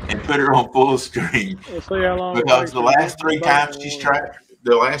and put her on full screen. We'll see how long. Because the last three times she's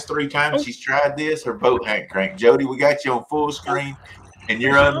tried this, her boat hadn't cranked. Jody, we got you on full screen, and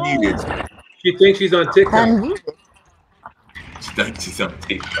you're unmuted. She thinks she's on TikTok. She thinks she's on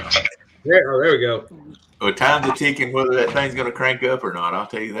TikTok. There we go. Well, time's a ticking whether that thing's going to crank up or not. I'll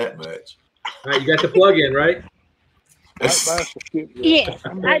tell you that much. All right, you got the plug in, right? Yes.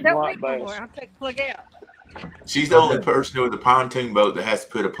 I don't wait no more. I'll take the plug out. She's the only person with a pontoon boat that has to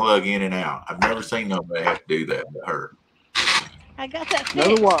put a plug in and out. I've never seen nobody have to do that but her. I got that.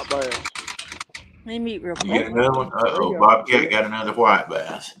 Another white bass. Let me meet real quick. You get another one? Uh-oh, Bobcat got another white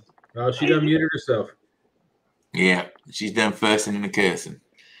bass. Oh, she done muted herself. Yeah, she's done fussing and cussing.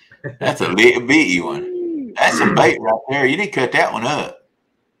 That's a little bitty one. That's a bait right there. You need to cut that one up.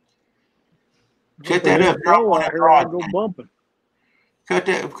 Cut that up. Drop one in rod. Go bumping. Cut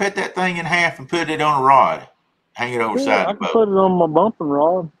that thing in half and put it on a rod. Hang it over side I of the can boat. put it on my bumping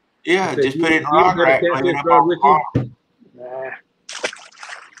rod. Yeah, said, just put it in you rod got a rack, leave catfish it up rod on the with you? farm.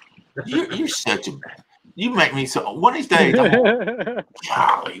 Nah. You're such a. You make me so. One of these days, I'm gonna.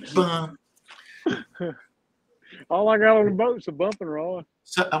 Golly, bum. All I got on the boat's a bumping rod.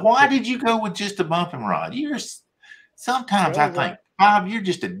 So why did you go with just a bumping rod? Sometimes I think, Bob, you're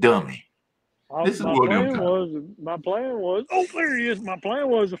just a dummy. This is My what plan was. Oh, there he is. My plan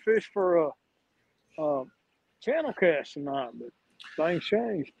was to fish for a channel cast tonight, but things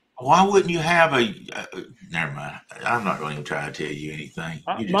changed. Why wouldn't you have a? Never mind. I'm not going to even try to tell you anything.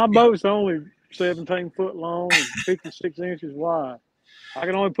 My boat's only 17 foot long and 56 inches wide. I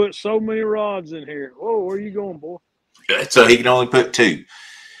can only put so many rods in here. Whoa, where are you going, boy? So he can only put 2.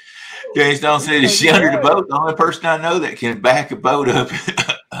 James Stone said he's under the boat. The only person I know that can back a boat up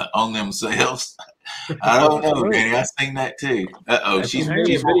on themselves. I don't know, Danny. I've seen that too. She's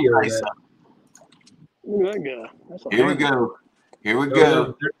video of that. Look at that guy. Here we go. Here we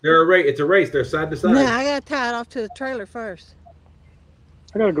go. They're a race. It's a race. They're side to side. No, I gotta tie it off to the trailer first.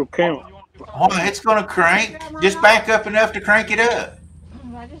 I gotta go count. Why, it's going to crank. Just back up enough to crank it up.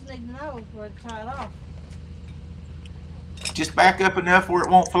 I just need to know where to tie it off. Just back up enough where it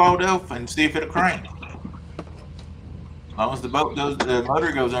won't float off and see if it'll crank. As long as the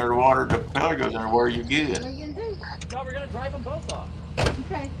motor goes underwater, the propeller goes underwater, you're good. What are you gonna do? No, we're gonna drive them both off.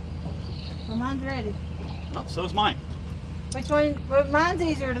 Okay. Well, mine's ready. Oh, so's mine. Which one? Well, mine's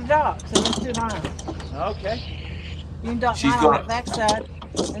easier to dock, so let's do mine. Okay. You can dock mine on the backside,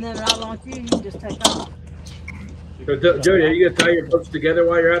 and then I'll launch you. You can just take off. So, Jody, are you gonna tie your boats together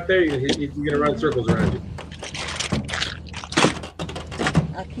while you're out there? You're gonna run circles around you.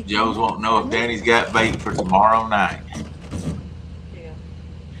 Joe's wanting to know if Danny's got bait for tomorrow night. Yeah.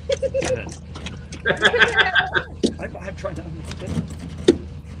 I'm trying to understand.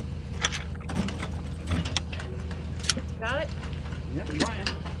 Got it? Yep, I'm trying.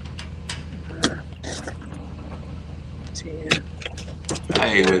 10.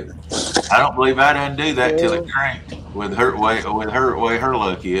 Hey, I don't believe I'd undo that till it cranked. With her way her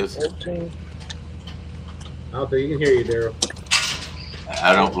luck is. 14. I don't think he can hear you, Daryl.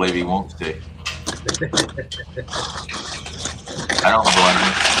 I don't believe he wants to. I don't blame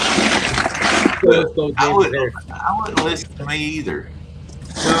him. I wouldn't listen to me either.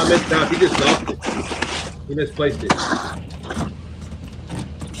 No, he just lost it. He misplaced it.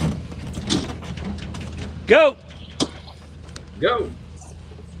 Go! Go!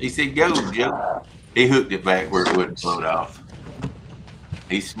 He said, "Go, Joe." He hooked it back where it wouldn't float off.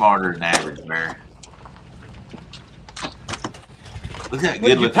 He's smarter than average bear. Look at that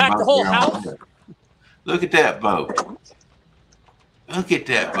good looking boat. The whole house? Look at that boat. Look at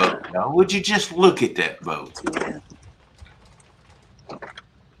that boat. Now, would you just look at that boat?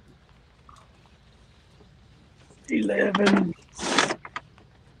 11.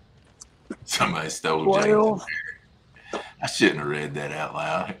 Somebody stole 12. I shouldn't have read that out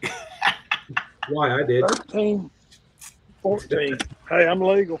loud. Why? I did. 13. 14. Hey, I'm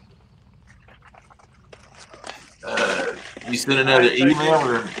legal. You sent another email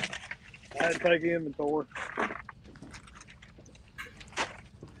or? I had to take inventory.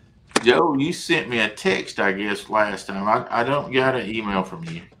 Joe, you sent me a text, I guess, last time. I don't got an email from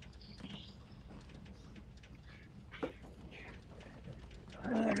you.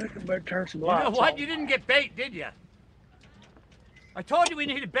 I better turn some You lights know what? on. You didn't get bait, did you? I told you we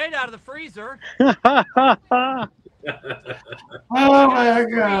needed bait out of the freezer. Oh my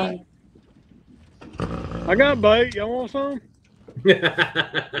God. I got bait. Y'all want some?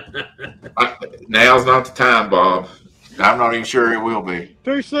 Now's not the time, Bob. I'm not even sure it will be.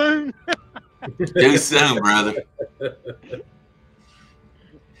 Too soon? Too soon, brother.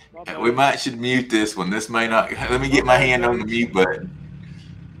 We should mute this one. This may not. Let me get my hand on the mute button.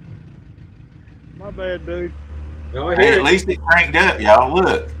 My bad, dude. No, I Hey, hear at it. least it cranked up, y'all.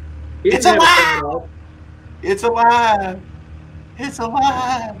 Look. He It's didn't have alive. it off. It's alive. It's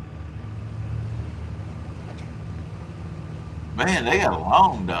alive. Man, they got a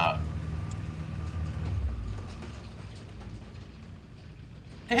long dock.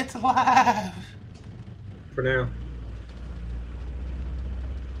 It's alive. For now.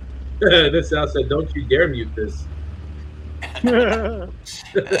 This house said, "Don't you dare mute this."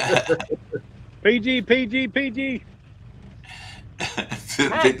 PG, PG, PG.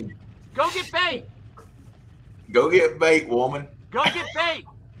 Hey, go get bait. Go get bait, woman. Go get bait.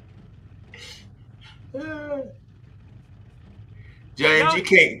 James, No. you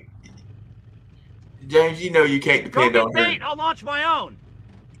can't. James, you know you can't Go depend get on bait. her. I'll launch my own.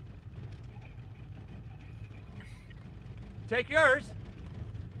 Take yours.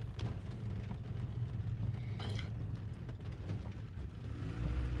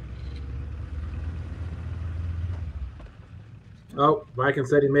 Oh, Viking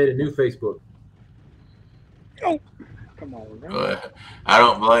said he made a new Facebook. Oh, come on, man. I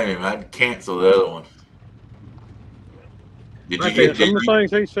don't blame him. I'd cancel the other one. Did you get some of the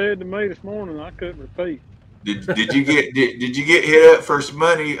things he said to me this morning I couldn't repeat. Did you get hit up for some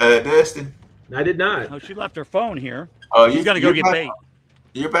money, Dustin? I did not. Oh, she left her phone here. Oh, she's got to go get bait.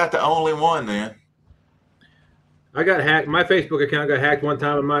 You're about the only one then. I got hacked. My Facebook account got hacked one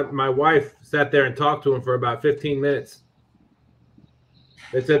time, and my wife sat there and talked to him for about 15 minutes.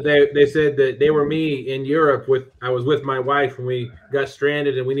 They said that they were me in Europe I was with my wife and we got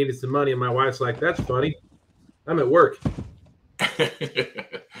stranded and we needed some money, and my wife's like, "That's funny. I'm at work."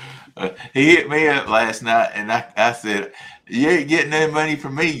 He hit me up last night, and I said, "You ain't getting any money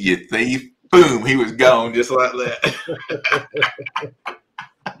from me, you thief." Boom, he was gone just like that.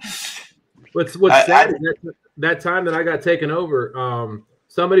 What's sad is that time that I got taken over,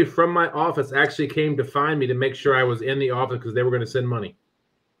 somebody from my office actually came to find me to make sure I was in the office because they were going to send money.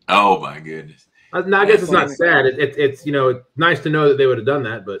 Oh my goodness! Now, I guess it's not sad. It's nice to know that they would have done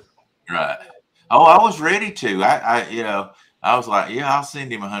that, but right. Oh, I was ready to. I was like, yeah, I'll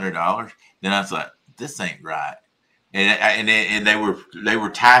send him $100. Then I was like, this ain't right. And they were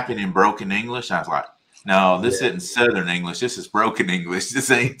typing in broken English. I was like, no, this isn't Southern English. This is broken English.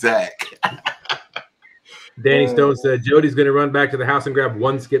 This ain't Zach. Danny Stone said Jody's going to run back to the house and grab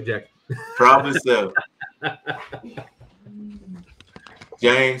one skipjack. Probably so.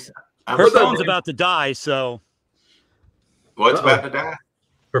 James, her phone's about to die. So what's about to die?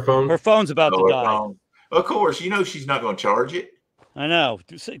 Her phone. Her phone's about to die. Phone. Of course, she's not going to charge it. I know.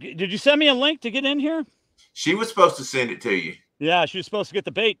 Did you send me a link to get in here? She was supposed to send it to you. Yeah, she was supposed to get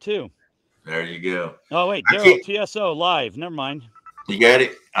the bait too. There you go. Oh wait, Daryl, TSO live. Never mind. You got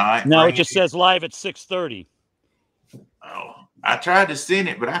it. All right. No, it just says live at 6:30. Oh, I tried to send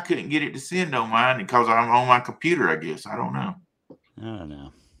it, but I couldn't get it to send on mine because I'm on my computer. I guess I don't know. I don't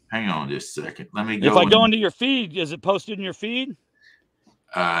know. Hang on just a second. Let me go. If I go into your feed, is it posted in your feed?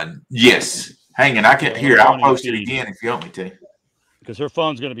 Yes. Hang on. I can here. I'll post it again if you want me to. Because her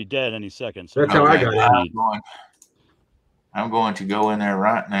phone's going to be dead any second. So that's how I got it. I'm going to go in there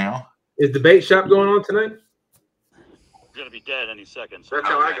right now. Is the bait shop going on tonight? It's going to be dead any second. So that's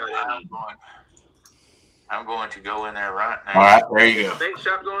how I got it. I'm going to go in there right now. All right, there you go. Is the bait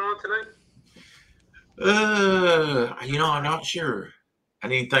shop going on tonight? I'm not sure. I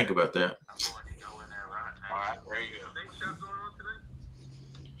didn't think about that. I'm going to go in there right now. All right, there you go. Bait shop going on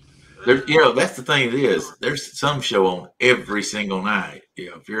tonight? That's the thing is, there's some show on every single night.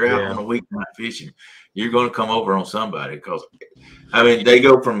 If you're out on a weeknight fishing, you're going to come over on somebody because, they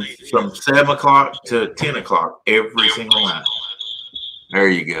go from 7 o'clock to 10 o'clock every single night. There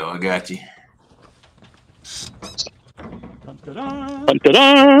you go. I got you.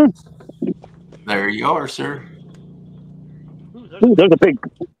 There you are, sir. Ooh, there's a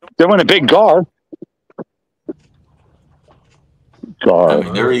big gar.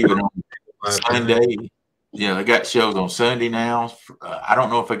 They're even on Sunday. Yeah, they got shows on Sunday now. I don't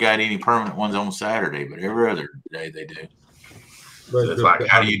know if I got any permanent ones on Saturday, but every other day they do. So it's like,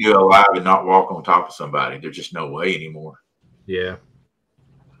 how do you do a live and not walk on top of somebody? There's just no way anymore. Yeah.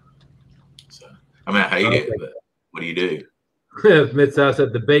 So, I hate it, but what do you do? Mid-South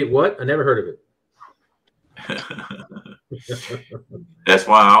said, debate what? I never heard of it. That's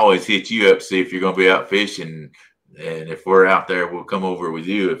why I always hit you up to see if you're going to be out fishing. And if we're out there, we'll come over with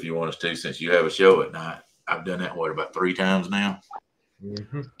you if you want us to, since you have a show at night. I've done that, about 3 times now?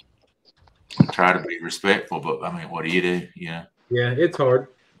 Mm-hmm. Try to be respectful, but what do you do? Yeah, it's hard.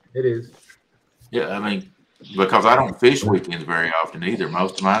 It is. Yeah, because I don't fish weekends very often either.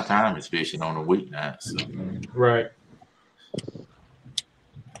 Most of my time is fishing on a weeknight. So. Right.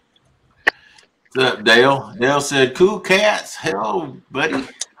 What's up, Dale? Dale said, "Cool cats." Hello, buddy.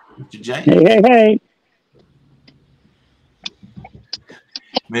 Mr. James. Hey.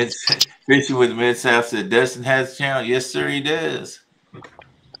 Fishing with Mid-South said, Dustin has a channel. Yes, sir, he does.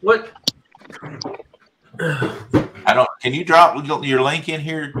 What? Can you drop your link in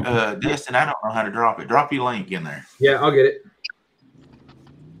here, Dustin? I don't know how to drop it. Drop your link in there. Yeah, I'll get it.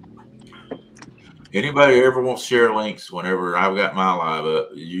 Anybody ever wants to share links whenever I've got my live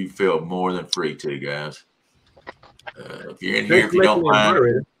up, you feel more than free to, guys. If you're in here, if you don't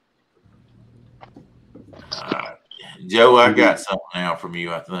mind. Joe, I got something now from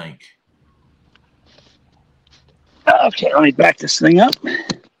you, I think. Okay, let me back this thing up.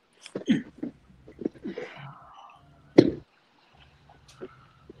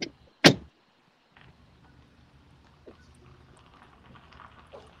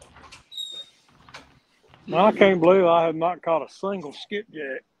 Now, I can't believe I have not caught a single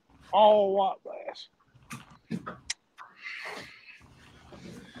skipjack, all white bass.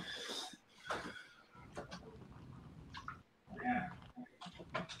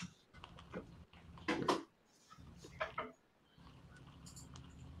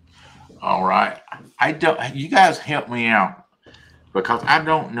 All right. I don't. You guys help me out because I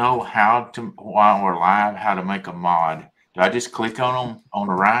don't know how to while we're live how to make a mod. Do I just click on them on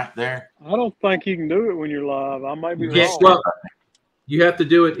the right there? I don't think you can do it when you're live. I may be You can't. wrong. Well, you have to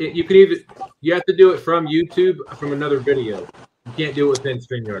do it. You have to do it from YouTube from another video. You can't do it within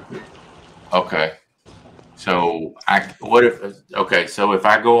StreamYard. Okay. So so if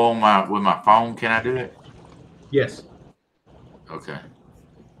I go on with my phone, can I do it? Yes. Okay.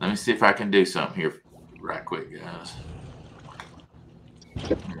 Let me see if I can do something here right quick, guys.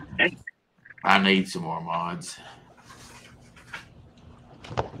 I need some more mods.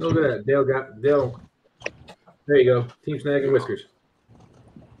 Look at that. Dale. There you go. Team Snag and Whiskers.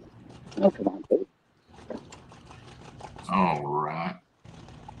 Oh, come on, baby. All right.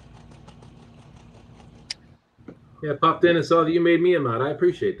 Yeah, popped in and saw that you made me a mod. I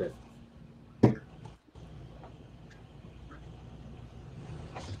appreciate that.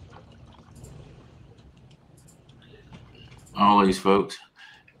 All these folks.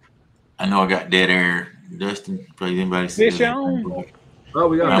 I know I got dead air. Dustin, please anybody see Fish on. Oh,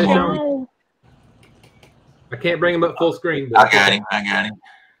 we got Fish fish on. on. I can't bring him up full screen. I got him.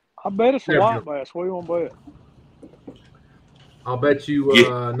 I bet it's a There we white bass. What do you want to bet? I'll bet you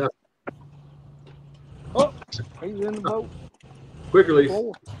nothing. Oh, he's in the boat. Quick release.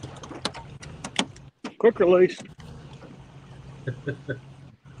 Four. Quick release.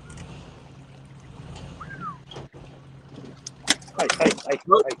 Hey.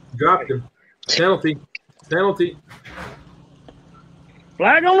 Dropped him. Penalty.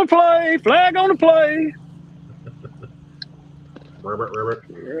 Flag on the play. Flag on the play.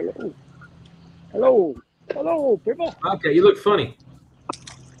 Hello, people. Okay, you look funny.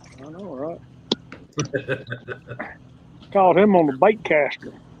 I know, right? Caught him on the bait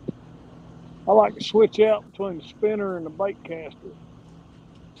caster. I like to switch out between the spinner and the bait caster.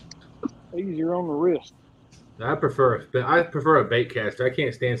 Easier on the wrist. I prefer a bait caster. I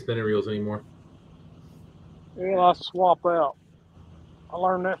can't stand spinning reels anymore. Yeah, I swap out. I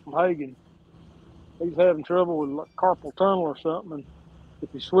learned that from Hagen. He's having trouble with carpal tunnel or something, and if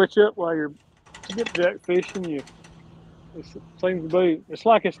you switch up while you're skipjack fishing, it seems to be. It's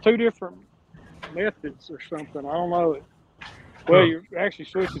like it's two different methods or something. I don't know it. Well, you're actually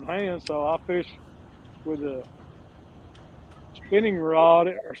switching hands, so I fish with a spinning rod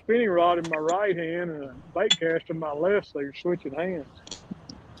in my right hand and a bait caster in my left, so you're switching hands.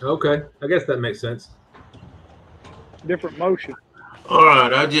 Okay, I guess that makes sense. Different motion. All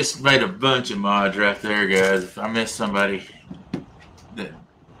right, I just made a bunch of mods right there, guys. If I missed somebody that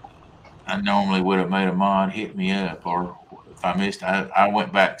I normally would have made a mod, hit me up. Or if I missed, I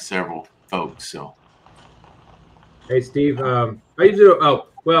went back several folks. So, hey Steve, I usually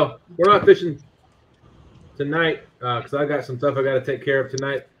well, we're not fishing tonight because I got some stuff I got to take care of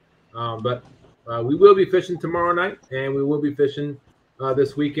tonight. But we will be fishing tomorrow night, and we will be fishing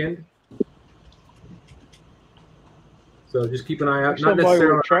this weekend. So just keep an eye out. Not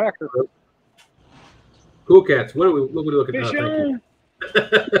necessarily with a tracker. Cool cats. What are we looking at? Fish on.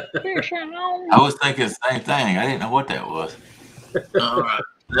 Fish on. I was thinking the same thing. I didn't know what that was. All right,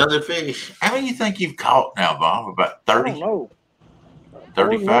 another fish. How many do you think you've caught now, Bob? About 30? I don't know.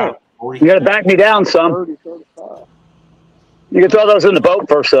 35, 40? You got to back me down some. 30, 35. You can throw those in the boat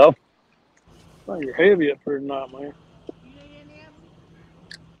first, though. I think you're heavy up here tonight, man.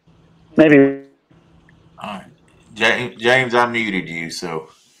 Maybe. All right. James, I muted you, so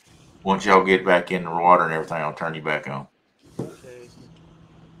once y'all get back in the water and everything, I'll turn you back on. Okay.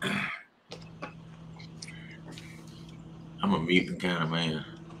 I'm a muting kind of man.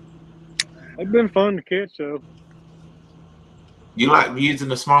 They've been fun to catch, though. You like using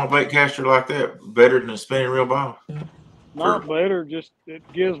a small bait caster like that better than a spinning reel, Bob? Not better, just it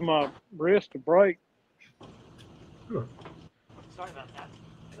gives my wrist a break. Sorry about that.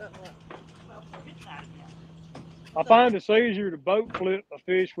 I find it's easier to boat flip a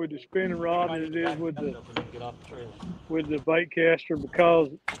fish with the spinning rod than it is with the bait caster because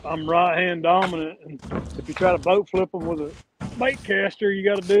I'm right hand dominant, and if you try to boat flip them with a bait caster, you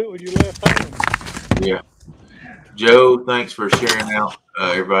got to do it with your left hand. Yeah. Joe, thanks for sharing out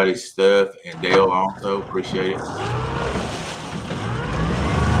everybody's stuff, and Dale also appreciate it.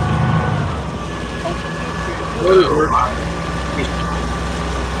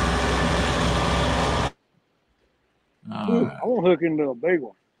 I want to hook into a big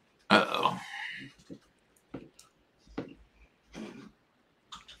one. Uh-oh.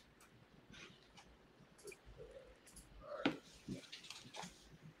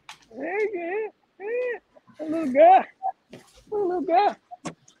 Hey, a little guy.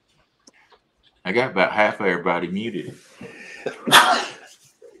 I got about half of everybody muted.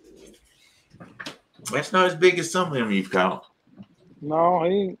 That's not as big as some of them you've caught. No,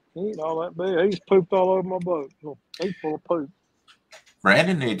 he ain't all that big. He's pooped all over my boat. He's full of poop.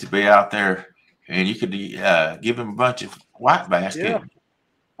 Brandon needs to be out there, and you could give him a bunch of white bass. Yeah,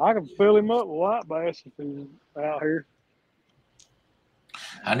 I can fill him up with white bass if he's out here.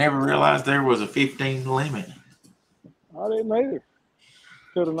 I never realized there was a 15 limit. I didn't either.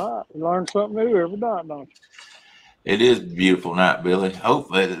 Till tonight. You learn something new every night, don't you? It is a beautiful night, Billy.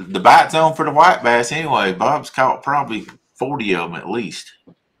 Hopefully the bite's on for the white bass anyway. Bob's caught probably 40 of them at least.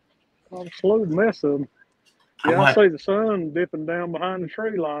 I'm a slow mess of them. Yeah, I see the sun dipping down behind the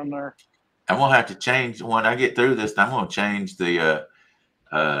tree line there. I'm gonna have to change when I get through this. I'm gonna change the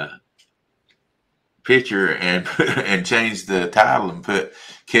picture and change the title and put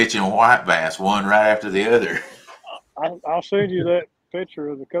catching white bass one right after the other. I'll send you that picture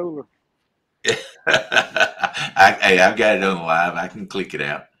of the cooler. Hey, I've got it on live. I can click it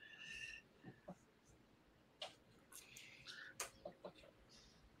out.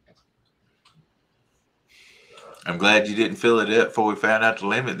 I'm glad you didn't fill it up before we found out the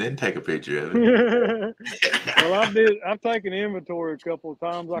limit, then take a picture of it. Well, I've taken inventory a couple of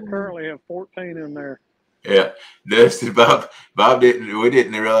times. I currently have 14 in there. Yeah, Dustin, Bob we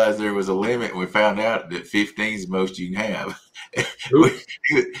didn't realize there was a limit. We found out that 15 is the most you can have.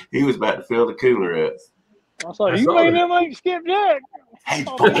 He was about to fill the cooler up. I was like, you mean them ain't skipjack? Hey,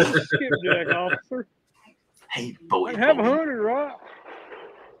 boy. Skipjack officer. Hey, boy. I have 100, right?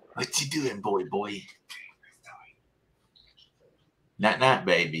 What you doing, boy? Night,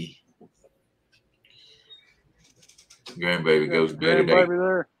 baby. Grandbaby goes to bed at 8.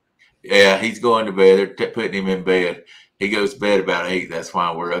 There. Yeah, he's going to bed. They're putting him in bed. He goes to bed about 8. That's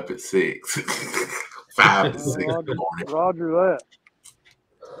why we're up at 6. 5 to 6 in the morning. Roger that.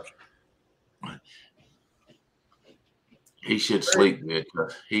 He should sleep good.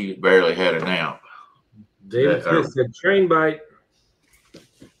 He barely had a nap. David Smith said train bite.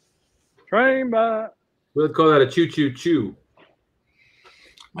 Train bite. We'll call that a chew.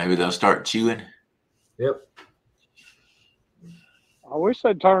 Maybe they'll start chewing. Yep. I wish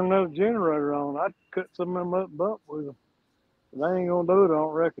they'd turn another generator on. I'd cut some of them up with them. But they ain't going to do it, I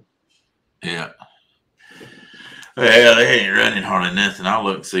don't reckon. Yeah. Well, they ain't running hardly nothing. I'll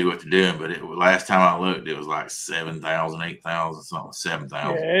look and see what they're doing, but last time I looked, it was like 7,000, 8,000, something,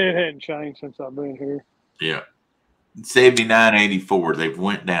 7,000. Yeah, it hadn't changed since I've been here. Yeah. 79.84. They've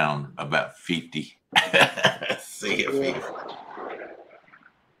went down about 50. See if yeah.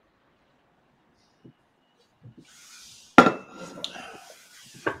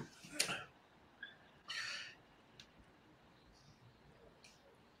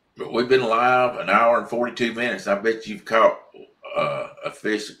 But we've been live an hour and 42 minutes. I bet you've caught a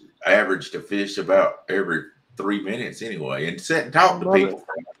fish, averaged a fish about every 3 minutes anyway, and sit and talk to people.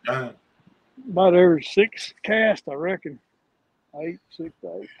 About every 6 casts, I reckon. 6 to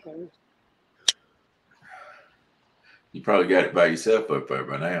 8 casts. You probably got it by yourself up there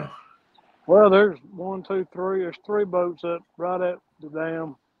by now. Well, there's 1, 2, 3. There's 3 boats up right at the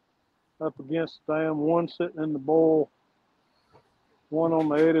dam, up against the dam. One sitting in the boil. One on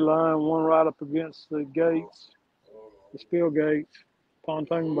the eddy line, one right up against the gates, the spill gates,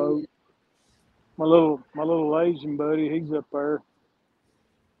 pontoon boat. My little Asian buddy, he's up there.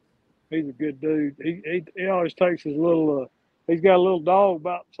 He's a good dude. He always takes his little. He's got a little dog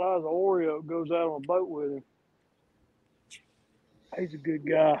about the size of Oreo. Goes out on a boat with him. He's a good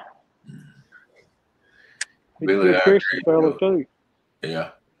guy. He's Billy, a good Christian fella too.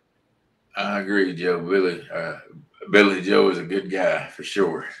 Yeah, I agree, Joe. Billy Joe is a good guy for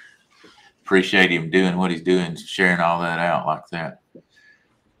sure. Appreciate him doing what he's doing, sharing all that out like that.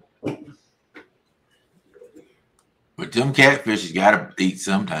 But them catfish has got to eat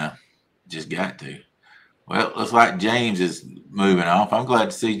sometime. Just got to. Well, looks like James is moving off. I'm glad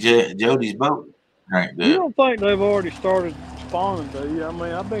to see Jody's boat right there. You don't think they've already started spawning, do you? I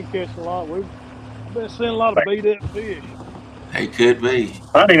mean, I've been catching a lot. We've been seeing a lot of beat up fish. They could be.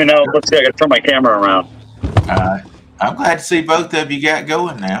 I don't even know. Let's see. I got to turn my camera around. I'm glad to see both of you got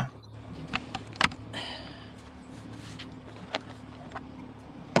going now.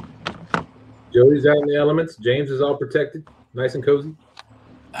 Joey's out in the elements. James is all protected, nice and cozy.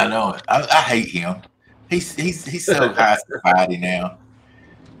 I know it. I hate him. He's so high society now.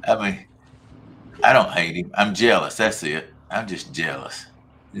 I mean, I don't hate him. I'm jealous. That's it. I'm just jealous.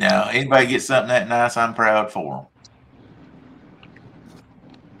 Now, anybody get something that nice, I'm proud for them.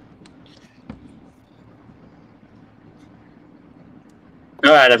 All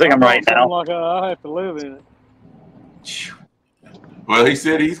right, I think I'm right now. Like I have to live in it. Well, he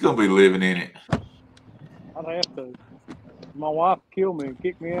said he's going to be living in it. I'd have to. My wife killed me and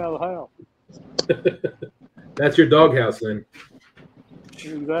kicked me out of the house. That's your doghouse then.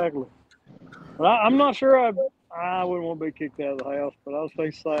 Exactly. But I'm not sure I wouldn't want to be kicked out of the house, but I was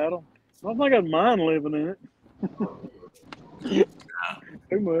facing saddle. I don't think I'd mind living in it.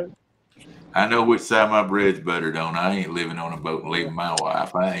 Too much. I know which side my bread's buttered on. I ain't living on a boat and leaving my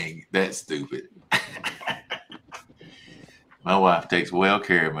wife. I ain't that stupid. My wife takes well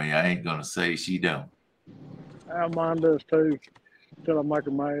care of me. I ain't gonna say she don't. Mine does too. Until I make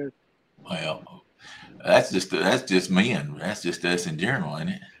her mad. Well, that's just men. That's just us in general, isn't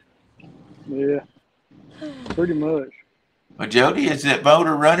it? Yeah. Pretty much. Well, Jody, is that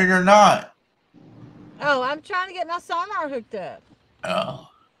motor running or not? Oh, I'm trying to get my sonar hooked up. Oh.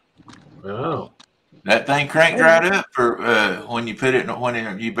 Oh. That thing cranked right up for when you put it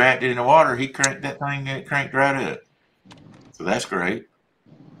when you backed it in the water. He cranked that thing. It cranked right up. So that's great.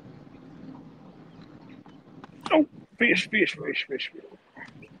 Oh, fish. Fish on.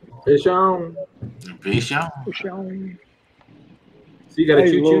 Fish on. Fish on. So you got a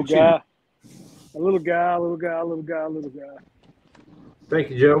little choo-choo. guy. A little guy. Thank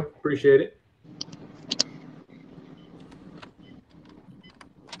you, Joe. Appreciate it.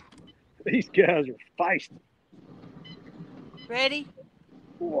 These guys are feisty. Ready?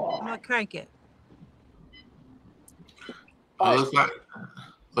 Whoa. I'm gonna crank it.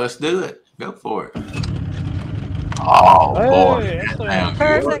 Let's do it. Go for it. Oh boy,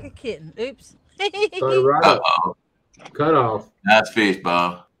 Purrs like a kitten. Oops. Cut off. Nice fish,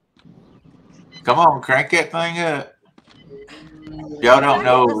 Bob. Come on, crank that thing up. Y'all don't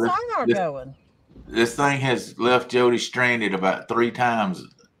know this thing has left Jody stranded about 3 times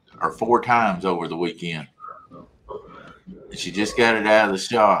or 4 times over the weekend. She just got it out of the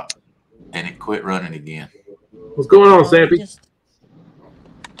shop and it quit running again. What's going on, Sappy?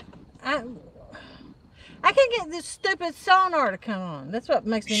 I can't get this stupid sonar to come on. That's what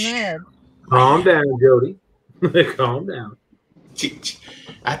makes me mad. Calm down, Jody. Calm down.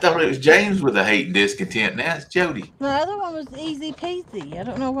 I thought it was James with a hate and discontent. Now it's Jody. The other one was easy peasy. I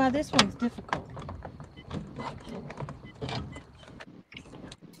don't know why this one's difficult.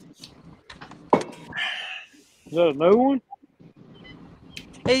 Is that a new one?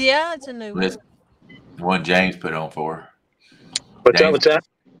 Yeah, it's a new one. The one James put on for her. What's that?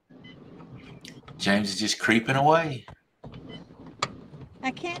 James is just creeping away. I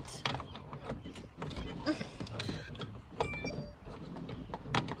can't.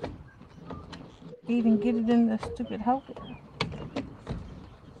 Even get it in the stupid hole.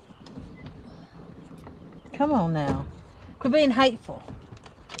 Come on now. Quit being hateful.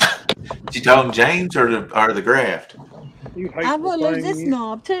 She told him James or the graft? I'm going to lose this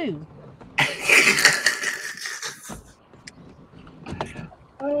knob too.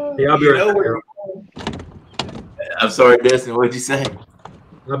 Yeah, I'll be right back. I'm sorry, Dustin. What'd you say?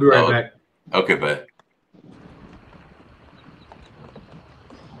 I'll be right back. Okay, bud.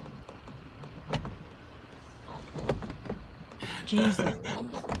 Jesus.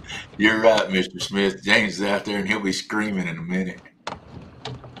 You're right, Mr. Smith. James is out there and he'll be screaming in a minute.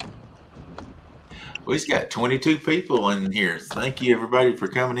 Well, he's got 22 people in here. Thank you, everybody, for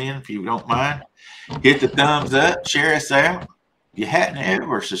coming in. If you don't mind, hit the thumbs up, share us out. If you hadn't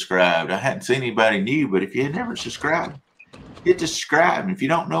ever subscribed, I hadn't seen anybody new, but if you had never subscribed, hit the subscribe. And if you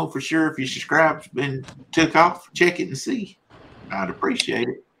don't know for sure if you subscribed and took off, check it and see. I'd appreciate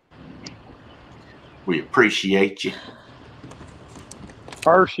it. We appreciate you.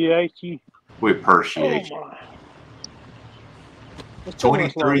 Appreciate you. We appreciate you. It's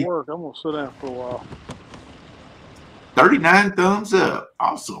 23. Work. I'm gonna sit down for a while. 39 thumbs up.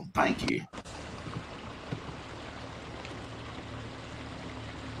 Awesome. Thank you.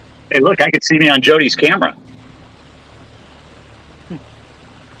 Hey, look, I could see me on Jody's camera.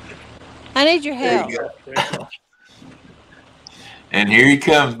 I need your help. You and here he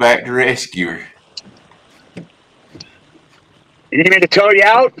comes back to rescue her. You need me to tow you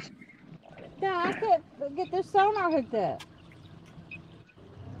out? No, I couldn't get this sonar hooked up.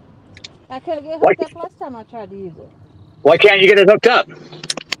 I couldn't get hooked up last time I tried to use it. Why can't you get it hooked up?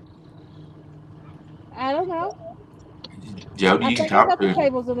 I don't know. Jody, you can talk to the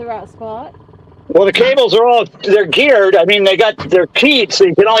cables in the right spot. Well, the cables are they're geared. I mean, they're keyed, so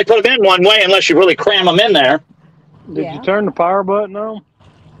you can only put them in one way unless you really cram them in there. Did you turn the power button on?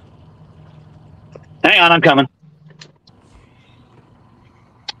 Hang on, I'm coming.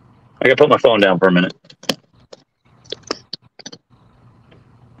 I gotta put my phone down for a minute.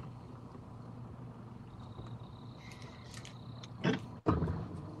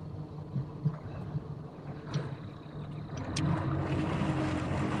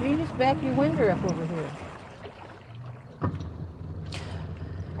 You just back your window up over here.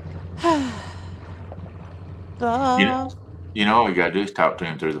 Bob. You know all you gotta do is talk to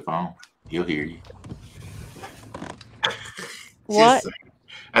him through the phone. He'll hear you. What?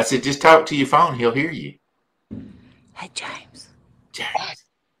 I said, just talk to your phone. He'll hear you. Hey, James. James.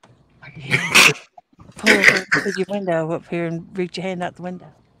 Pull over to your window up here and reach your hand out the window.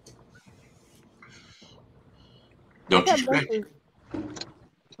 Don't you scratch it.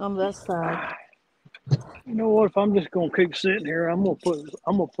 On that side. You know what? If I'm just gonna keep sitting here, I'm gonna put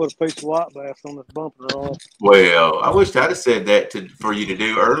a piece of white bass on this bumper rod. Well, I wish I'd have said that for you to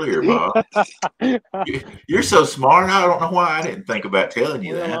do earlier, Bob. You're so smart. I don't know why I didn't think about telling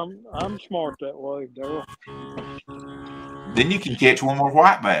you that. I'm smart that way, Daryl. Then you can catch one more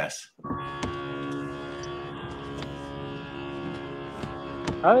white bass.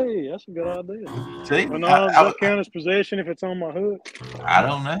 Hey, that's a good idea. See, When I count as possession if it's on my hook. I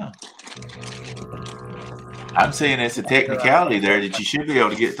don't know. I'm saying it's a technicality there that you should be able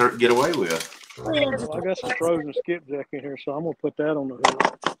to get away with. Well, I got some frozen skipjack in here, so I'm gonna put that on the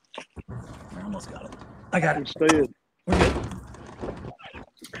hook. I almost got it. I got it. Instead, We're good.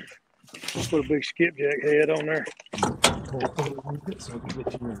 I'll put a big skipjack head on there. So we can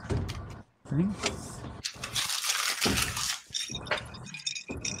get to your thing.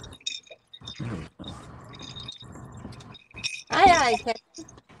 Aye, Captain.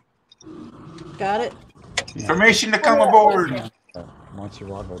 Got it. Yeah. Permission to come aboard. Monster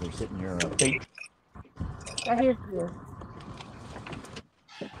rod holder sitting your bait. Right here for you.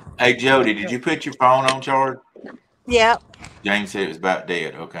 Hey, Jody, did you put your phone on charge? Yep. James said it was about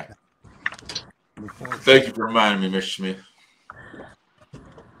dead. Okay. Thank you for reminding me, Mr. Smith.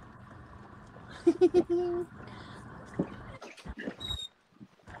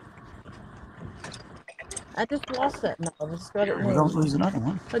 I just lost that knob. I just got it Well, new. don't lose another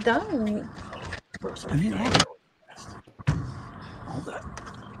one. I don't. I need all that.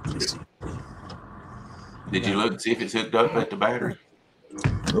 Let's see. Did you look and see if it's hooked up at the battery?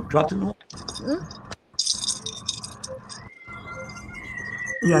 Oop, dropped in the water.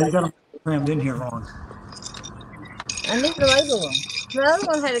 Yeah, you got them crammed in here wrong. I need the label one. The other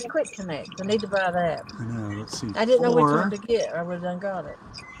one had a quick connect. I need to buy that. I know, let's see. I didn't know which one to get, or I would have done got it.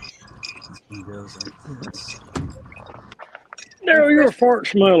 This one goes like this. Daryl, you're a fart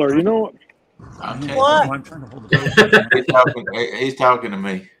smeller. You know what? I'm telling What? I'm trying to hold the boat. he's talking to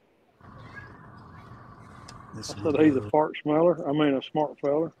me. This I one said he's a goes- fart smeller. I mean, a smart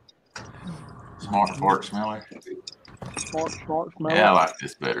feller. Smart fart smeller. Smart smeller. Yeah, I like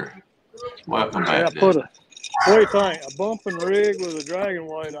this better. Welcome Yeah, back. what do you think? A bumping rig with a dragon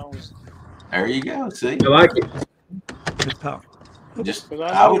weight on it. There you go. See, I like it. Good power. just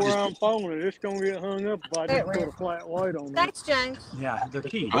Because I I know would where just. I'm throwing it. It's going to get hung up if I just put a flat weight on it. Thanks, James. Yeah, they're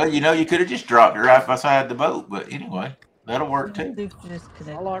key. Well, you know, you could have just dropped it right beside the boat, but anyway, that'll work too. I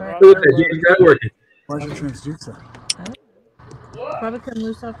like right Look there. at James got working. Where's your transducer? Probably come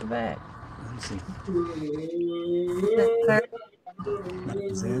loose off the back. Let me see. That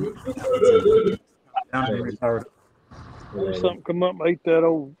It's in. It's in. Down here, repowered. Something come up and ate that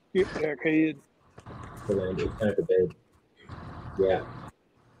old skipjack head. Yeah.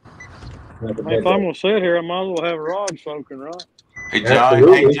 If I'm going to sit here, I might as well have a rod soaking, right? Hey, John.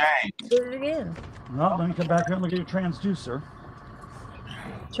 Absolutely. Hey, James. Do it again. No, let me come back here and look at your transducer.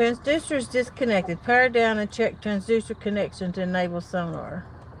 Transducer is disconnected. Power down and check transducer connection to enable sonar.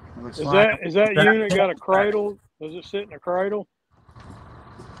 It looks Is fine. that unit got a cradle? Does it sit in a cradle?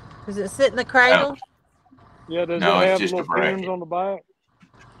 Does it sit in the cradle? Yeah, does No, it it's have just a little pins bracket. on the back?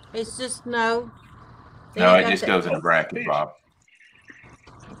 It's just no. No, it got just that- goes in a bracket, Bob.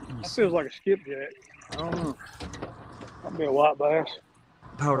 That feels like a skipjack. I don't know. That'd be a white bass.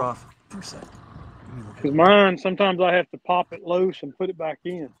 Powered off for a sec. Let me look at Because mine, sometimes I have to pop it loose and put it back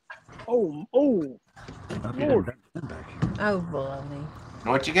in. Oh, it. Okay, Lord. then back here. Oh, baloney.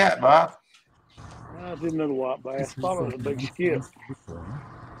 What you got, Bob? I did another white bass. Thought it was a big skip.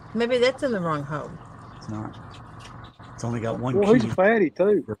 Maybe that's in the wrong hole. It's not. It's only got one Well, key. he's a fatty,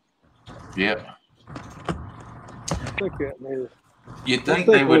 too. Yep. Look at me. You'd think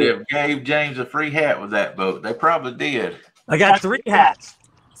they would have gave James a free hat with that boat. They probably did. I got 3 hats.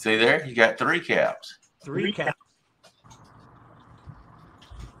 See there? You got 3 caps. 3 caps.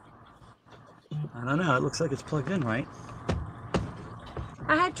 I don't know. It looks like it's plugged in right.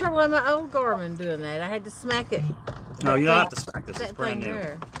 I had trouble on my old Garmin doing that. I had to smack it. No, you don't have to smack this. It's That brand thing new.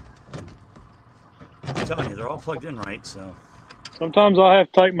 there. I'm telling you, they're all plugged in right. So Sometimes I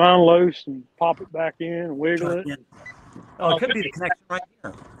have to take mine loose and pop it back in and wiggle it. Oh, it could be the connection right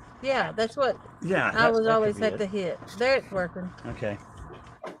here. Yeah, that's what Yeah. I was that always could had be to hit. There, it's working. it. Okay.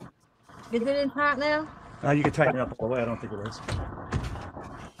 Is it in tight now? You can tighten it up all the way. I don't think it is.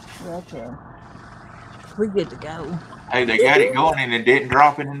 Gotcha. We good to go. Hey, they got it going and it didn't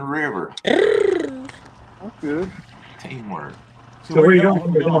drop it in the river. That's good. Teamwork. So where are you going? Where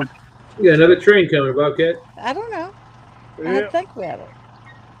are you going? You got another train coming, Bobcat. I don't know. I had Yeah. to think about it.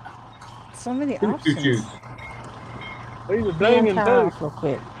 So many options. Choo-choo. He's a Man, dinging tie too. off real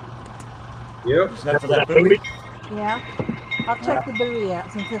quick. Yep. Is that for that buoy? Yeah. I'll check the buoy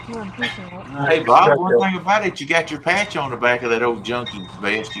out since that's what I'm fishing on. Hey, Bob, one thing about it, you got your patch on the back of that old junky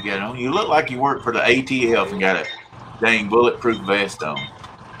vest you got on. You look like you work for the ATF and got a dang bulletproof vest on.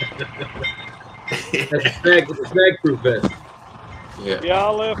 That's a snag-proof vest. Yeah. Yeah, I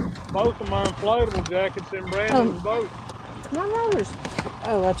left both of my inflatable jackets in Brandon's boat. My rollers.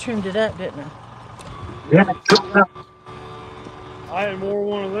 Oh, I trimmed it up, didn't I? Yeah. I hadn't worn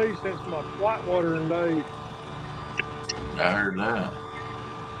one of these since my whitewatering days. I heard that.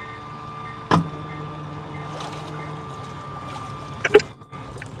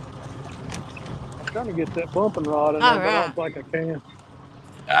 I'm trying to get that bumping rod in there, but I don't think I can.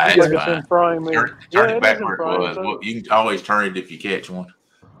 It's Like it's fine. in frame. Turn Yeah, it back is in where it frame, was. too. Well, you can always turn it if you catch one.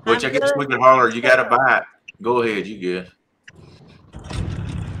 Which I I'm guess good. we could holler, you got a bite. Go ahead, you good.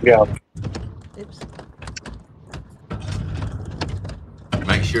 Yeah. Oops.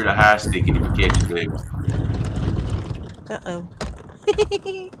 Make sure to high stick it if you catch it big. Uh-oh.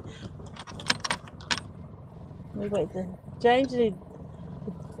 Wait, James, you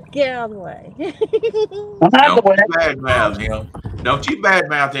get out of the way. I'm out of the way. Don't badmouth him. Don't you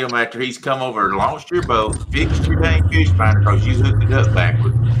badmouth him after he's come over and launched your boat, fixed your dang fish finder because you hooked it up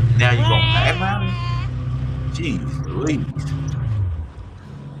backwards. Now you gonna badmouth him? Jeez Louise.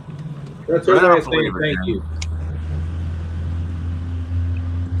 That's our way of saying thank you.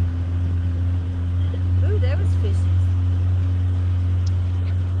 Ooh, that was fishy.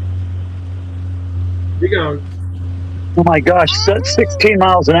 You're going. Oh my gosh, that's 16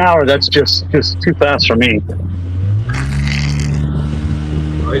 miles an hour. That's just too fast for me.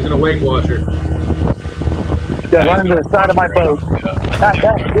 Oh, he's in a wake washer. Yeah, running to the side of my boat. That's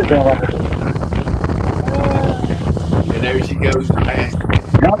good. And there she goes past.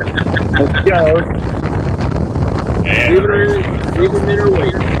 Let's go. Leave him in her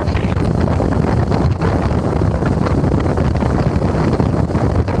wake.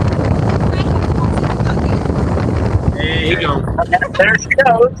 Hey, he gone. There she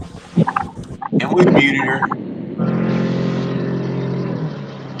goes. And we muted her.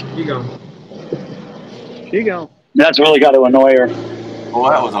 He gone. She gone. That's really got to annoy her. Well,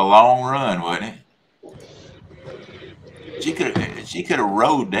 that was a long run, wasn't it? She could have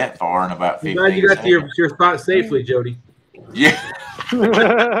rode that far in about 15 Glad you got to seconds. your spot safely, Jody. Yeah.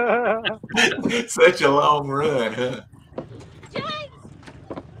 Such a long run, huh?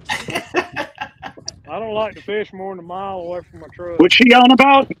 I don't like to fish more than a mile away from my truck. What's she yelling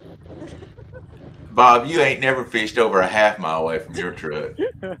about? Bob, you ain't never fished over a half mile away from your truck.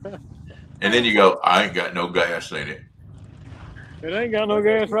 And then you go, I ain't got no gas in it. It ain't got no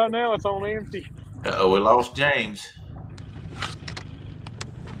gas right now. It's on empty. Uh-oh, we lost James.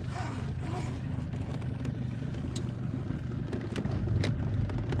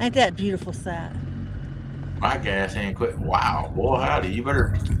 Ain't that a beautiful sight? My gas ain't quit. Wow, boy, howdy. You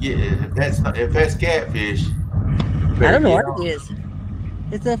better get if that's catfish. I don't know what it is.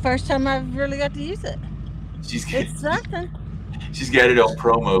 It's the first time I've really got to use it. It's something. She's got it on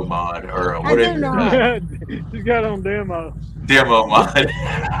promo mod or I what do is not. She's got it on demo. Demo mod.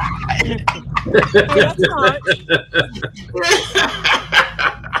 Yeah, that's right.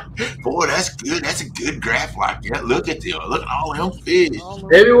 Boy, that's good. That's a good graph like that. Look at them. Look at all them fish.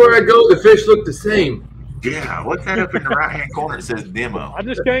 Everywhere I go, the fish look the same. Yeah, what's that up in the right hand corner? It says demo. I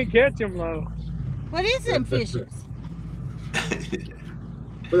just can't catch them though. What is them fishes?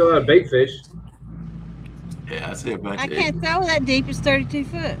 Look at a lot of bait fish. Yeah, I see a bunch I of can't throw that deep. It's 32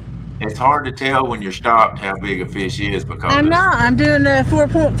 foot. It's hard to tell when you're stopped how big a fish is because I'm not. I'm doing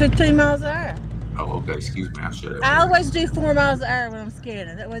 4.15 miles an hour. Oh, okay. Excuse me. I should have. I always do 4 miles an hour when I'm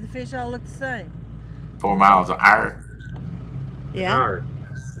scanning. That way the fish all look the same. 4 miles an hour. Yeah. Hard.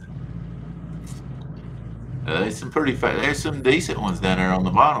 There's some pretty. There's some decent ones down there on the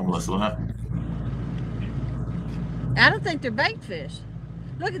bottom. Let's look. I don't think they're bait fish.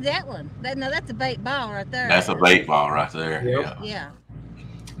 Look at that one. That's a bait ball right there. That's a bait ball right there. Yep. Yeah. Yeah.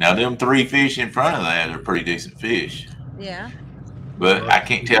 Now them 3 fish in front of that are pretty decent fish. Yeah. But I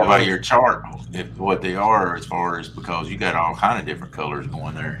can't tell by your chart what they are as far as because you got all kind of different colors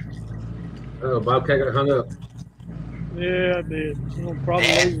going there. Oh, Bobcat got hung up. Yeah, I did. I'm gonna probably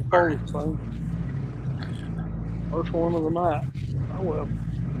lose the first one. First one of the night. Oh well.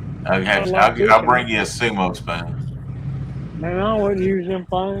 I'll bring you a sumo spoon. Man, I wouldn't use them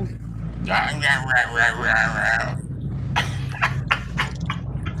things.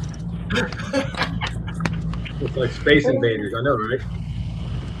 Looks like Space Invaders. I know, right?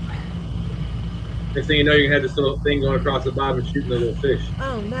 Next thing you know, you're gonna have this little thing going across the bottom, shooting the little fish.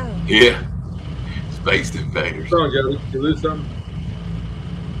 Oh no. Yeah. Space Invaders. What's wrong, Joe? Did you lose something?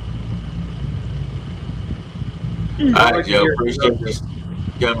 All right, Joe. Appreciate you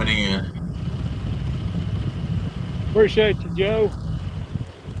coming in. Appreciate you, Joe.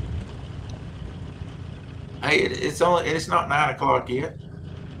 Hey, it's not 9 o'clock yet.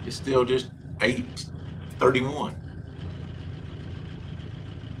 It's still just 8:31.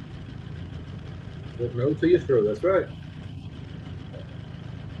 No till you throw. That's right.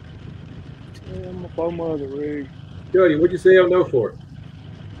 Yeah, I'm up on my other rig. Jody, what'd you say on no for?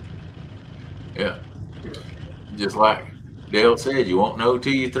 Yeah. Just like Dale said, you won't know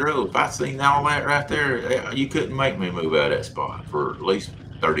till you throw. If I seen all that right there, you couldn't make me move out of that spot for at least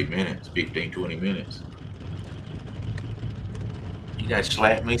 30 minutes, 15, 20 minutes. You guys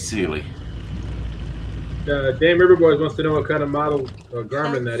slapped me silly. Dan Riverboys wants to know what kind of model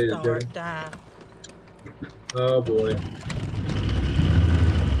Garmin that is, Jody. Oh boy.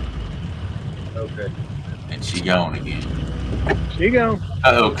 Okay. And she gone again. She gone.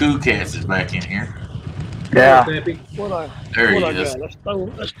 Uh-oh, Cool Cats is back in here. Yeah. There he What is. I got?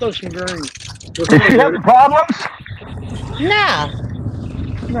 Let's throw some green. Is she having problems? No.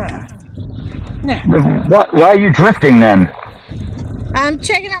 Why are you drifting then? I'm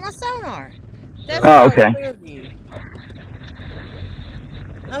checking out my sonar. That's Oh, okay. clear view.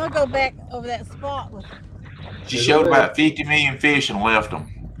 I'm gonna go back over that spot with. She showed about 50 million fish and left them.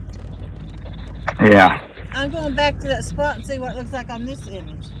 Yeah. I'm going back to that spot and see what it looks like on this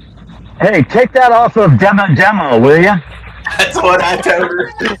image. Hey, take that off of demo, will you? That's what I told her.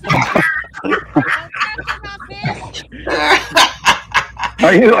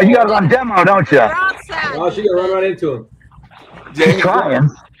 You got it on demo, don't you? Oh, she gonna run right into him. She's trying.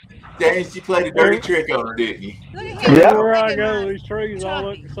 James, you played a dirty trick on her, didn't you? Yeah. Everywhere I go, these trees all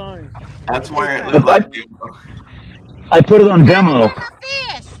look the same. That's where it looked like demo. I put it on demo.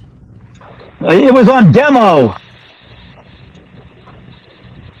 It was on demo.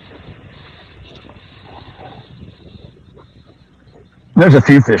 There's a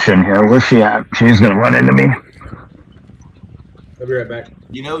few fish in here. Where's she at? She's gonna run into me. I'll be right back.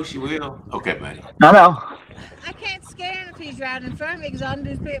 You know she will. Okay, buddy. No. I can't scan if he's right in front of me because I'm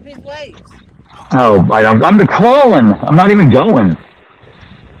just pick up his waves. Oh, I don't. I'm crawling. I'm not even going.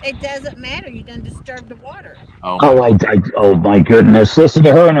 It doesn't matter. You done disturbed the water. Oh my goodness! Listen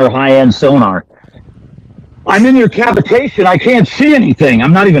to her and her high-end sonar. I'm in your cavitation. I can't see anything.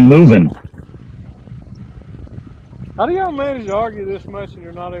 I'm not even moving. How do y'all manage to argue this much and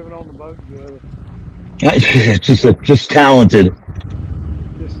you're not even on the boat together? Just talented.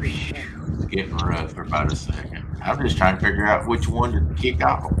 It's getting rough for about a second. I'm just trying to figure out which one to kick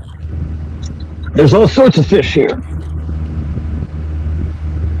off. There's all sorts of fish here.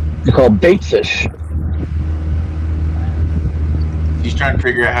 They're called bait fish. She's trying to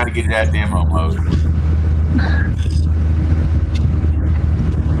figure out how to get it out of demo mode.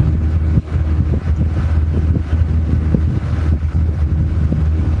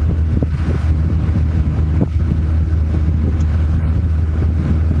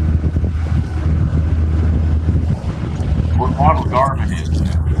 What model Garmin is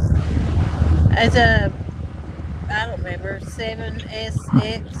that? It's a, I don't remember,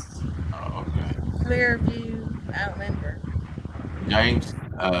 7SX. Oh, okay. Clear view. I don't remember. James,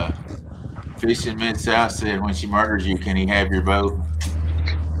 Fish in Mid-South said when she murders you, can he have your boat?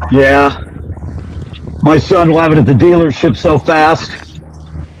 Yeah. My son will have it at the dealership so fast.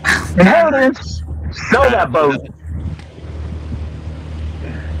 Inheritance. Sell that boat.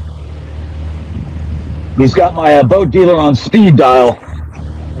 He's got my boat dealer on speed dial. All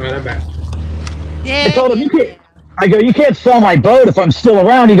right, I'm back. Yeah. I told him, I go, you can't sell my boat if I'm still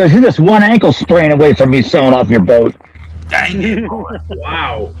around. He goes, you're just one ankle sprain away from me selling off your boat. Dang it.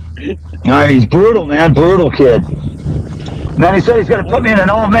 Wow. He's brutal, man. Brutal kid. And then he said he's going to put me in an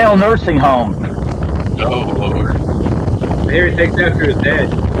all-male nursing home. Oh, Lord. I hear he takes after his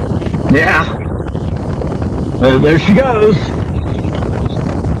dad. Yeah. There she goes.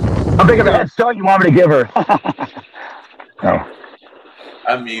 How big of a head start you want me to give her? Oh.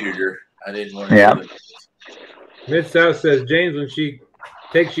 I muted her. I didn't want to. Yeah. Mid-South says, James, when she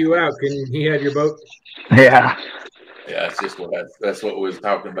takes you out, can he have your boat? Yeah. Yeah, that's just that's what we was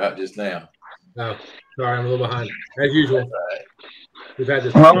talking about just now. Oh, sorry, I'm a little behind. As usual. Right. We've had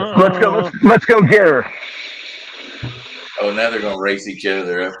this. Well, let's go get her. Oh, now they're gonna race each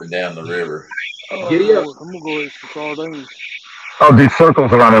other up and down the river. Giddy up. I'm gonna go eat some sardines. I'll do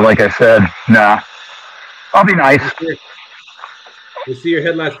circles around her, like I said. Nah. I'll be nice. You see your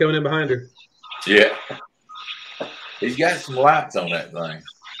headlights coming in behind her. Yeah. He's got some lights on that thing.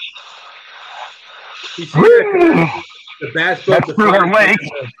 You see the bass boat. That's through her wake.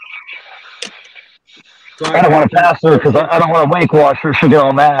 I don't want to pass her because I don't want to wake wash her. She'll get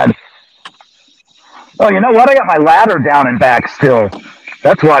all mad. Oh, you know what? I got my ladder down and back still.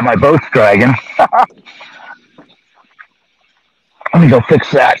 That's why my boat's dragging. Let me go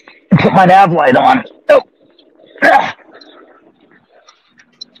fix that. Put my nav light on. Oh.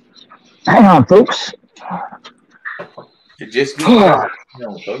 Hang on, folks. It just gets better.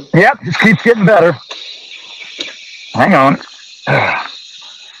 Yep, just keeps getting better. Hang on.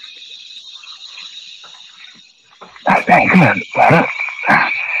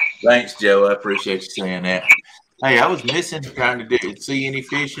 Thanks, Joe. I appreciate you saying that. Hey, I was missing trying to see any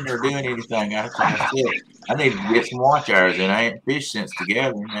fishing or doing anything. I need to get some watch hours in. I ain't fished since the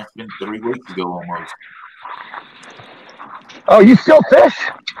gathering. That's been 3 weeks ago almost. Oh, you still fish?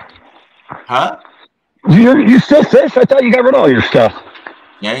 Huh? You still fish? I thought you got rid of all your stuff.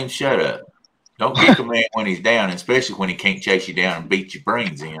 James, shut up. Don't kick a man when he's down, especially when he can't chase you down and beat your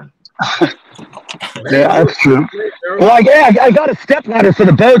brains in. Yeah, that's true. Well, I got a step ladder for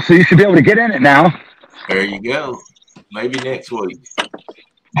the boat, so you should be able to get in it now. There you go. Maybe next week.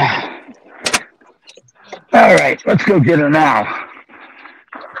 All right, let's go get her now.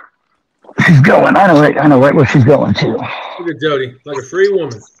 She's going. I know right where she's going to. Look at Jody, like a free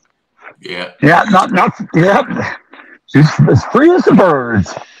woman. Yeah. Yeah, yeah. She's as free as the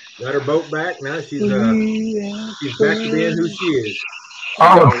birds. Got her boat back. Now she's back to being who she is.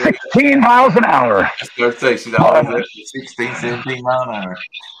 Oh, 16 miles an hour. I was going to say, she's always at 16, 17 miles an hour.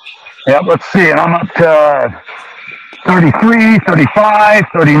 Yeah, let's see. And I'm up to 33, 35,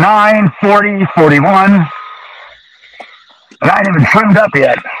 39, 40, 41. And I ain't even trimmed up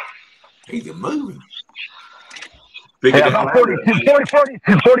yet. He's a moving. Yeah, about 42 is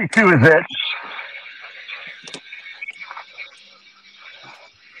it.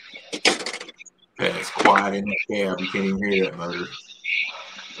 Yeah, it's quiet in that cab. You can't even hear that motor.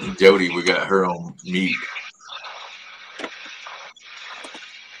 And Jody, we got her on mute.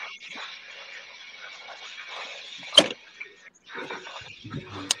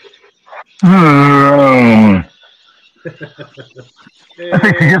 I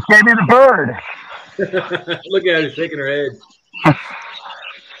think she just gave me the bird. Look at her shaking her head.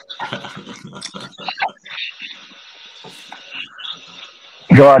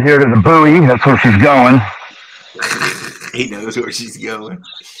 Go out here to the buoy. That's where she's going. He knows where she's going.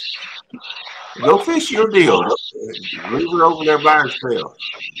 Go fish your deal. Leave her over there by herself.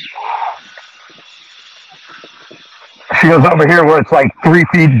 She goes over here where it's like 3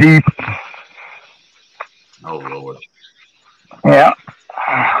 feet deep. Oh, Lord. Yeah.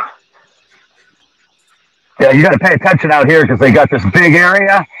 Yeah, you got to pay attention out here because they got this big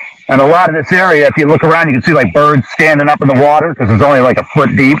area. And a lot of this area, if you look around, you can see like birds standing up in the water because it's only like a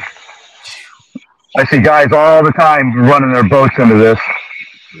foot deep. I see guys all the time running their boats into this.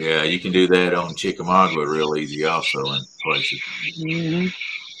 Yeah, you can do that on Chickamauga real easy also in places. Mm-hmm.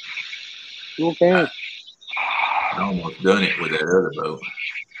 Okay. I almost done it with that other boat.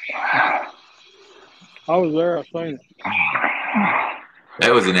 I was there. I seen it.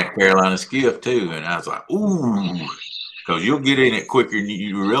 That was in that Carolina skiff too, and I was like, ooh, because you'll get in it quicker than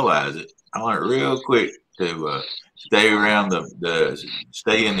you realize it. I learned real quick to stay around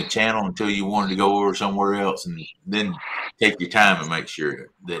stay in the channel until you wanted to go over somewhere else, and then take your time and make sure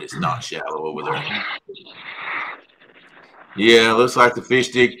that it's not shallow over there. Yeah, looks like the fish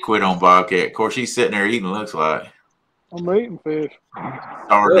did quit on Bobcat. Of course, he's sitting there eating. Looks like I'm eating fish.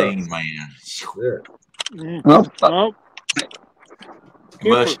 Sardine man. Nope.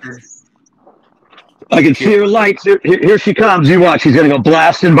 Mustard. I can see her lights. Here she comes. You watch. She's going to go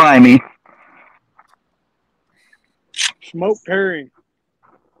blasting by me. Smoked herring.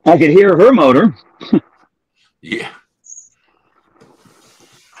 I can hear her motor. Yeah.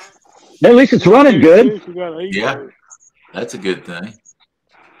 At least it's running good. Yeah. That's a good thing.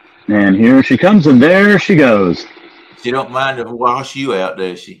 And here she comes, and there she goes. She don't mind to wash you out,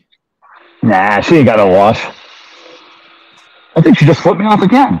 does she? Nah, she ain't got to wash. I think she just flipped me off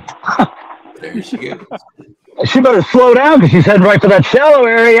again. There she goes. She better slow down because she's heading right for that shallow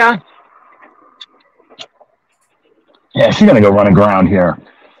area. Yeah, she's going to go run aground here.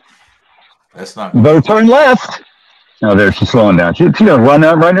 That's not. You better turn left. Oh, there, she's slowing down. She's going to run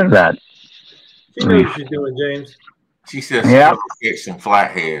right into that. She knows what she's doing, James. She says she's going to get some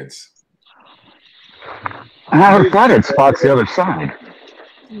flatheads. Her flathead spot's the other side.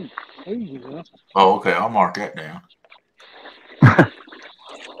 Oh, okay. I'll mark that down.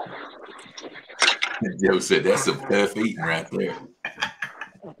 Joe said that's some tough eating right there.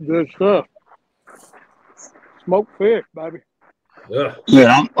 Good stuff. Smoked fish, baby. Ugh.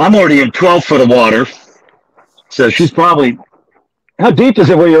 Yeah, I'm already in 12 foot of water. So she's probably. How deep is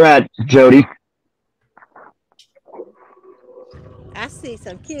it where you're at, Jody? I see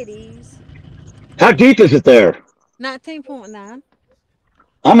some kitties. How deep is it there? 19.9.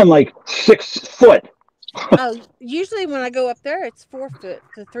 I'm in like 6 foot. Oh, usually when I go up there, it's 4 foot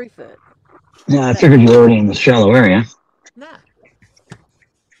to 3 foot. Yeah, I figured you were already in the shallow area. No.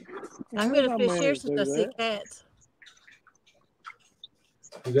 I'm going to fish here since I see cats.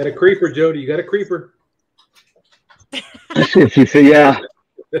 You got a creeper, Jody. You got a creeper. I see if you feel, yeah.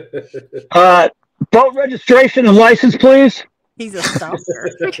 Boat registration and license, please. He's a stalker.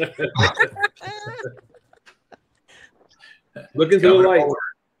 Look into the light.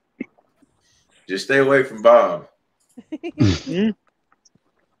 Just stay away from Bob. Is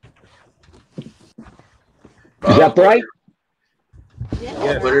that bright?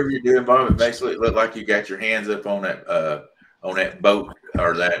 Yeah. Whatever you're doing, Bob, it makes it look like you got your hands up on that boat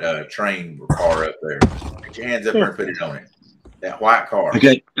or that train car up there. Put your hands up there and put it on it. That white car.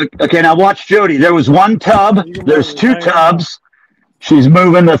 Okay. Okay. Now watch Jody. There was one tub. There's 2 tubs. She's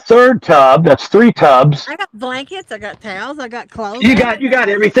moving the 3rd tub. That's 3 tubs. I got blankets. I got towels. I got clothes. You got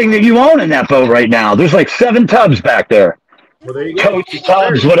everything that you own in that boat right now. There's like 7 tubs back there. Well, there you go. Coach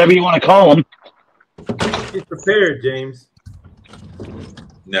tubs, whatever you want to call them. She's prepared, James.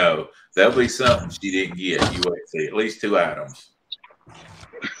 No, that'll be something she didn't get. You wait see. At least 2 items.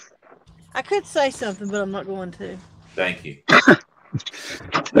 I could say something, but I'm not going to. Thank you.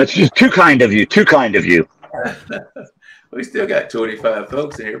 That's just too kind of you. Too kind of you. We still got 25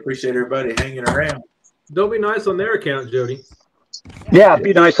 folks in here. Appreciate everybody hanging around. Don't be nice on their account, Jody. Yeah,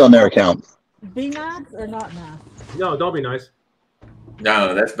 be nice on their account. Be nice or not nice? No, don't be nice.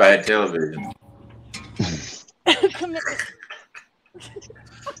 No, that's bad television.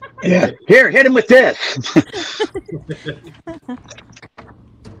 Yeah. Here, hit him with this.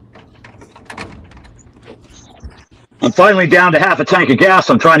 I'm finally down to half a tank of gas.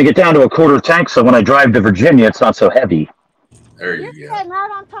 I'm trying to get down to a 1/4 tank so when I drive to Virginia, it's not so heavy. There You're you go. sitting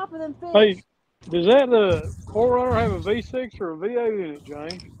right on top of them fish. Hey, does that 4Runner have a V6 or a V8 in it,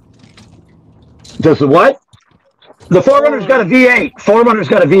 James? Does the what? The 4Runner's got a V8. 4Runner's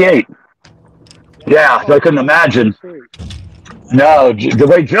got a V8. Yeah, I couldn't imagine. No, the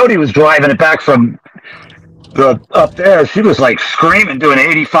way Jody was driving it back from up there, she was like screaming, doing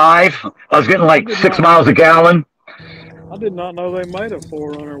 85. I was getting like 6 miles a gallon. I did not know they made a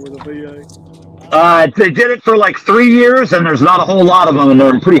 4Runner with a V8. They did it for like 3 years, and there's not a whole lot of them, and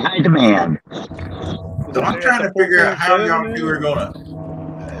they're in pretty high demand. So I'm trying to figure out how y'all 2 are going to.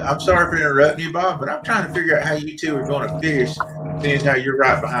 I'm sorry for interrupting you, Bob, but I'm trying to figure out how you 2 are going to fish, seeing how you're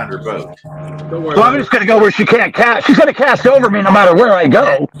right behind her boat. Don't worry. Well, I'm just going to go where she can't cast. She's going to cast over me no matter where I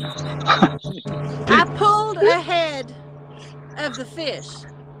go. I pulled ahead of the fish,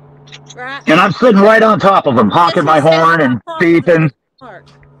 right? And I'm sitting right on top of them, honking my horn and beeping.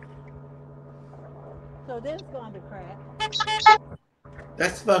 So this is going to crack.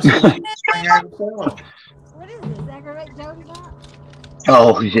 That's supposed to be string out of the What is this? Aggravate Jody not?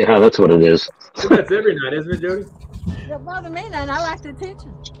 Oh, yeah, that's what it is. That's every night, isn't it, Jody? Don't bother me none. I like the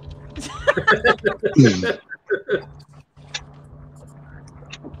attention.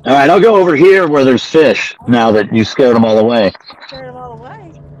 All right, I'll go over here where there's fish now that you scared them all away. Scared them all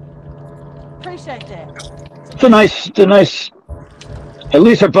away. Appreciate that. It's a nice. At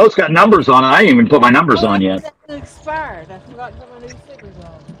least her boat's got numbers on it. I didn't even put my numbers on yet. It's expired. I forgot to put my new stickers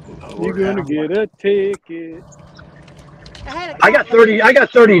on. You're gonna get a ticket. I got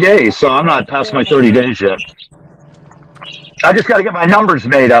 30 days, so I'm not past my 30 days yet. I just got to get my numbers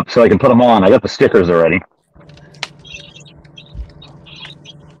made up so I can put them on. I got the stickers already.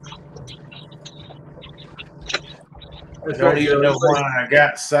 I don't even know why I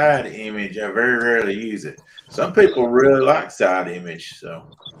got side image. I very rarely use it. Some people really like side image, so.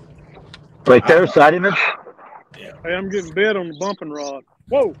 Right there, side image. Yeah. Hey, I'm getting bit on the bumping rod.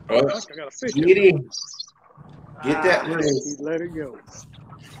 Whoa! Oh, I got a fish. Get in. Get that loose. Let it go.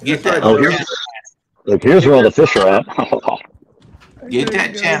 Get that. Oh, here's where all the fish are at. Get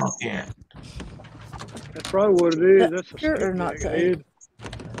that channel cat. That's probably what it is. That's a Sure or not, head.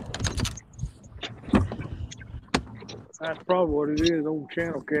 That's probably what it is. Old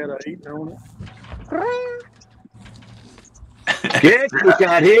channel cat I eating on it. Get Blue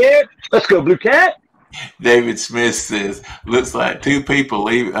Cat here. Let's go, Blue Cat. David Smith says, looks like 2 people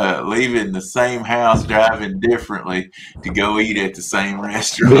leaving the same house, driving differently to go eat at the same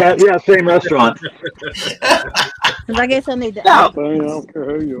restaurant. Yeah, same restaurant. Because I guess I need to. No. I don't care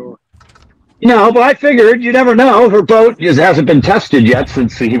who you are. No, but I figured you never know. Her boat just hasn't been tested yet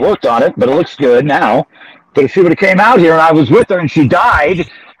since he worked on it, but it looks good now. But if she would have came out here and I was with her and she died,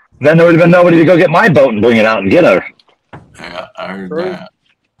 then there would have been nobody to go get my boat and bring it out and get her. Yeah, I heard that.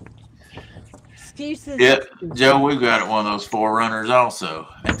 Excuses. Yep, Joe, we've got one of those Forerunners also.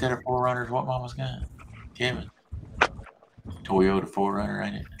 Ain't that a Forerunner? What Mama's got? Kevin, Toyota Forerunner,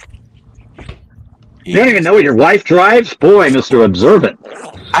 ain't it? You don't even know what your wife drives? Boy, Mr. Observant.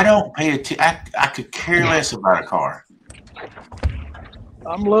 I don't pay attention. I could care less about a car.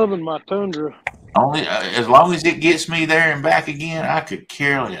 I'm loving my Tundra. Only as long as it gets me there and back again, I could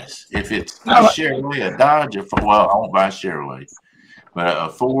care less. If it's a Chevrolet, a Dodge, well, I won't buy a Chevrolet, but a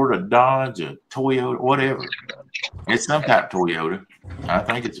Ford, a Dodge, a Toyota, whatever. It's some type of Toyota. I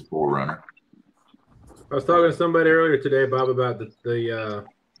think it's a Forerunner. I was talking to somebody earlier today, Bob, about the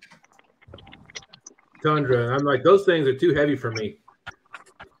Tundra, and I'm like, those things are too heavy for me.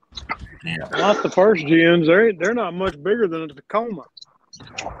 Yeah, Not the first gens. They're not much bigger than a Tacoma.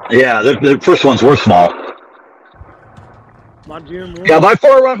 Yeah, the first ones were small. My Gen 1. Yeah, my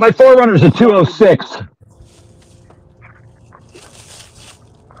Forerunner's a 206.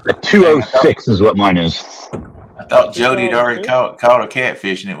 A 206 is what mine is. I thought Jody had already caught a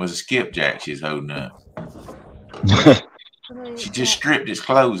catfish and it was a skipjack she's holding up. She just stripped his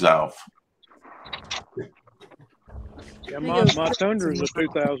clothes off. Yeah, my Tundra is a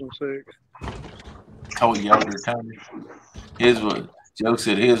 2006. Toyota Tundra. His was. Joe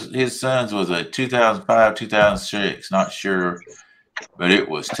said his son's was a 2005, 2006. Not sure, but it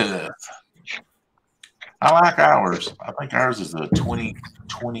was tough. I like ours. I think ours is a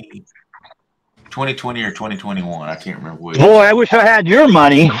 2020 or 2021. I can't remember which. Boy, I wish I had your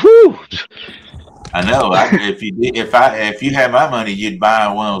money. Whew. I know. If you had my money, you'd buy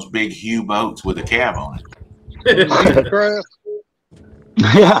one of those big Hue boats with a cab on it.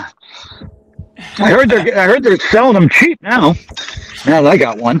 Yeah. I heard they're selling them cheap now. Now that I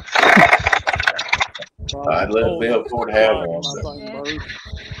got one. I'd love to be able to have one.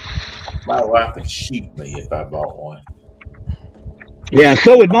 My wife would shoot me if I bought one. Yeah,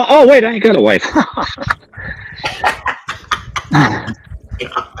 so would my. Oh wait, I ain't got a wife.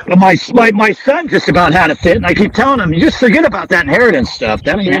 my son just about had a fit, and I keep telling him, you just forget about that inheritance stuff.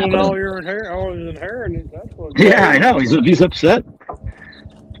 That ain't happening. All your inheritance. That's what. Yeah, I know. He's upset.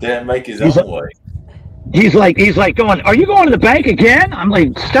 Didn't make his own way. He's like going, are you going to the bank again? I'm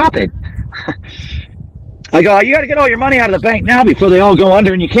like, stop it. I go, you got to get all your money out of the bank now before they all go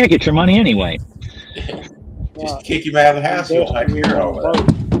under and you can't get your money anyway. Just kick him out of the house. You won't have to hear all that.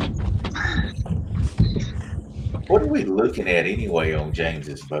 What are we looking at anyway on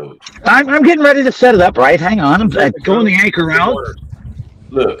James's boat? I'm getting ready to set it up, right? Hang on. I'm throwing the anchor out.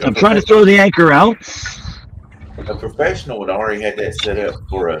 Look, I'm trying to throw the anchor out. A professional would already had that set up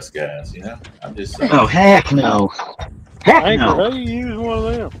for us guys, you know? I'm just saying. Oh, heck no. Heck Anchor, no. how do you use one of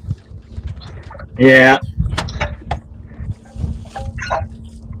them? Yeah.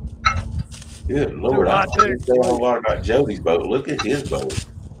 Good Lord, I don't know a whole lot about Jody's boat. Look at his boat.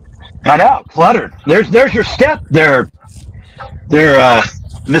 I know, cluttered. There's your step there.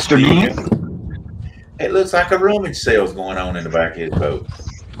 Mr. Neat. It looks like a rummage sale's going on in the back of his boat.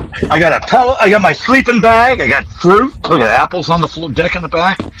 I got a pillow. I got my sleeping bag. I got fruit. Look at apples on the floor deck in the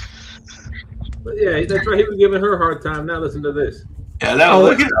back. But yeah, that's right. He was giving her a hard time. Now listen to this. Yeah, no,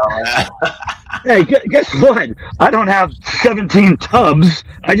 look at all that. Hey, guess what? I don't have 17 tubs.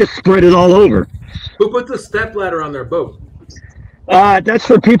 I just spread it all over. Who put the step ladder on their boat? That's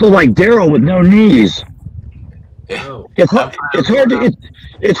for people like Daryl with no knees. Oh.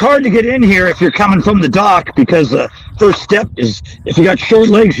 It's hard to get in here if you're coming from the dock because the first step is if you got short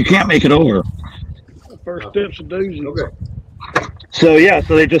legs you can't make it over. The first step's a doozy. Okay. So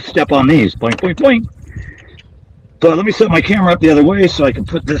they just step on these. Boink, boink, boink. So let me set my camera up the other way so I can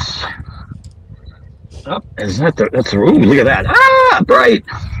put this up. Is that that's the ooh, look at that. Ah, bright.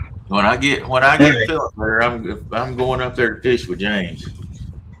 When I get Philip there, I'm going up there to fish with James.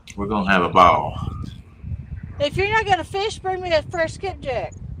 We're gonna have a ball. If you're not gonna fish, bring me a fresh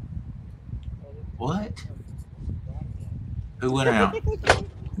skipjack. What? Who went out?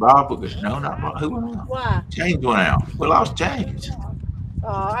 Bob? No, not Bob. Who went out? Why? James went out. We lost James.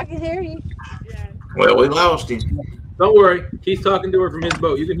 Oh, I can hear you. Well, we lost him. Don't worry. He's talking to her from his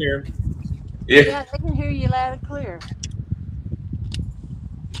boat. You can hear him. Yeah, I can hear you loud and clear.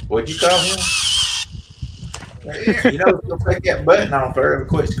 What'd you call him? You know, you'll take that button off there and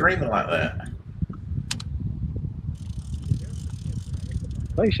quit screaming like that.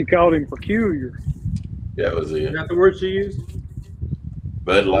 I think she called him peculiar. That was it. Is that the word she used?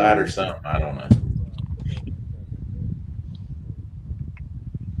 Bud Light or something. I don't know.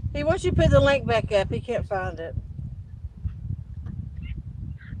 He wants you to put the link back up. He can't find it.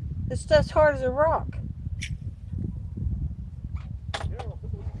 This stuff's hard as a rock.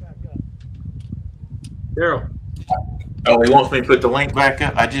 Daryl. Oh, he wants me to put the link back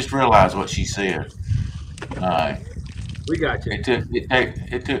up? I just realized what she said. All right. We got you. It took me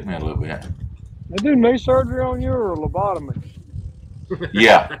a little bit. They do knee surgery on you or lobotomy?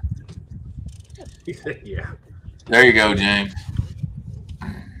 Yeah. He said, yeah. There you go, James.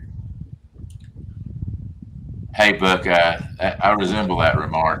 Hey, Buckeye, I resemble that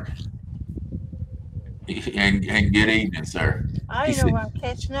remark. And good evening, sir. I don't know why I'm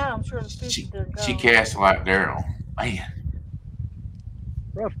catching out. I'm sure the fish is done gone. She cast like Daryl. Man.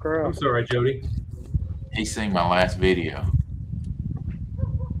 Rough crowd. I'm sorry, Jody. He's seen my last video.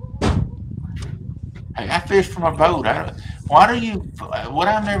 Hey, I fish from a boat. What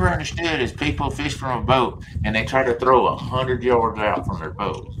I've never understood is people fish from a boat and they try to throw 100 yards out from their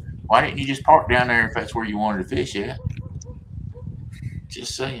boat. Why didn't you just park down there if that's where you wanted to fish at?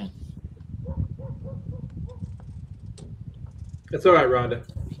 Just saying. That's all right, Rhonda.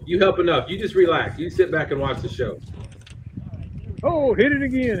 You help enough. You just relax. You sit back and watch the show. Oh, hit it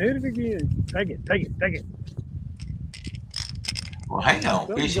again. Hit it again. Take it. Well, hang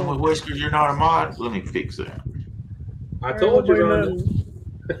on. Fishing with whiskers, you're not a mod? Let me fix that. I told you, Rhonda.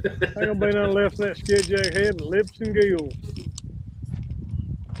 Ain't gonna be nothing left in that skidjack head and lips and gills.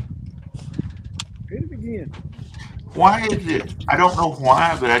 Hit it again. Why is it? I don't know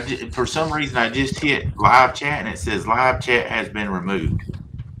why, but for some reason I just hit live chat and it says live chat has been removed.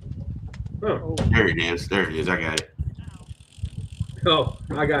 Oh. There it is. There it is. I got it. Oh,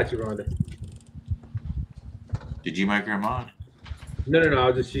 I got you, Rhonda. Did you make her a mod? No.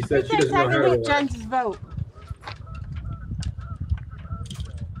 She said she doesn't know how to hit James's boat.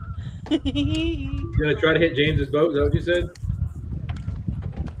 You gonna try to hit James's boat? Is that what you said?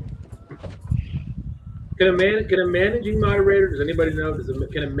 Can a managing moderator? Does anybody know?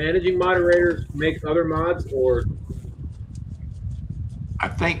 Can a managing moderator make other mods or? I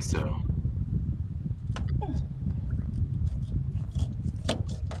think so.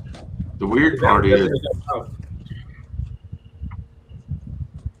 The weird part is. You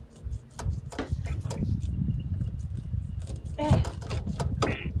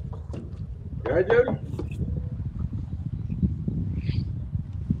all right, Jody?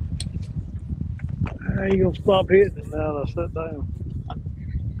 How you gonna stop hitting it now that I sit down?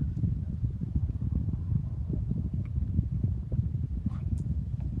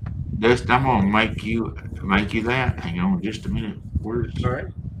 Dust, I'm gonna make you that. Hang on just a minute. Where's all right?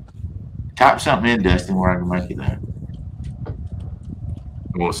 Type something in, Dustin, where I can make you that.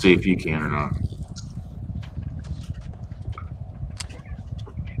 We'll see if you can or not.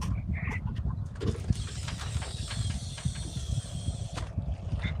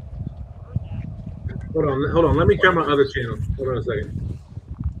 Hold on. Let me try my other channel. Hold on a second.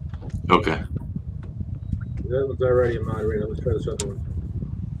 Okay. That one's already a moderator. Let's try this other one.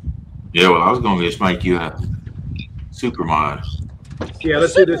 Yeah, well, I was gonna just make you a super mod. Yeah,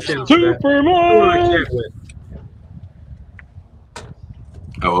 let's do this channel. Super mod.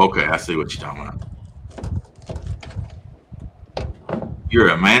 Oh, okay. I see what you're talking about. You're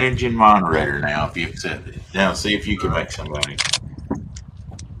a managing moderator now if you accept it. Now see if you can make somebody.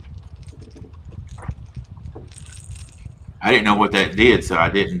 I didn't know what that did, so I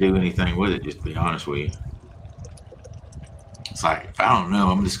didn't do anything with it, just to be honest with you. It's like, if I don't know,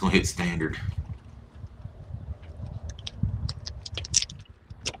 I'm just going to hit standard.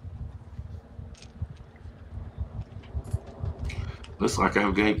 Looks like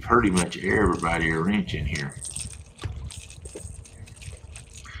I've gave pretty much everybody a wrench in here.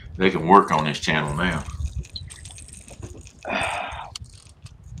 They can work on this channel now.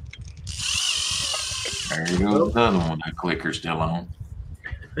 There you go, the other one. That clicker's still on.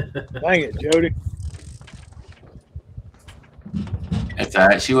 Dang it, Jody. That's all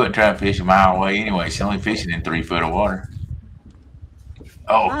right. She wasn't trying to fish a mile away anyway. She's only fishing in 3 foot of water.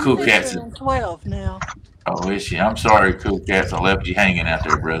 Oh, I'm Cool Cat's. 12 now. Oh, is she? I'm sorry, Cool Cats. I left you hanging out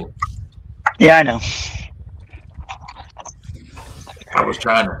there, brother. Yeah, I know. I was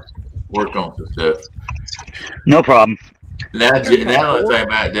trying to work on some stuff. No problem. Now the thing about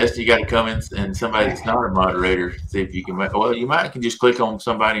it, Dusty, you got to come in and somebody that's not a moderator, see if you can make. Well, you might can just click on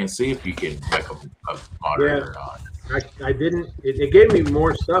somebody and see if you can make them a moderator or not. I didn't. It gave me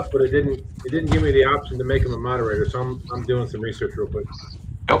more stuff, but it didn't give me the option to make him a moderator. So I'm doing some research real quick.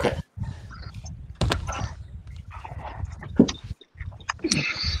 Okay.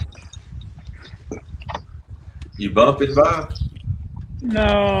 You bumping, Bob? No,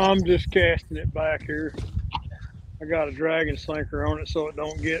 I'm just casting it back here. I got a dragon sinker on it so it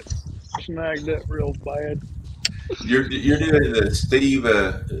don't get snagged up real bad. You're doing the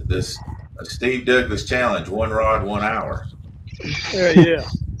Steve Douglas challenge, 1 rod, 1 hour. Yeah,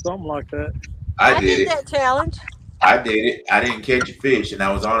 something like that. I did it. that challenge. I did it. I didn't catch a fish, and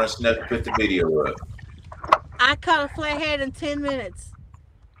I was honest enough to put the video up. I caught a flathead in 10 minutes.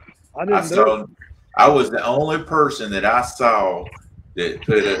 I was the only person that I saw that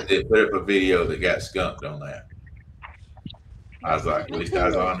put up a video that got skunked on that. I was like, at least I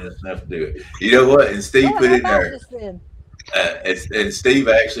was honest enough to do it. You know what? And Steve put in there. And Steve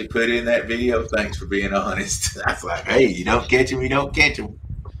actually put in that video. Thanks for being honest. I was like, hey, you don't catch him, you don't catch him.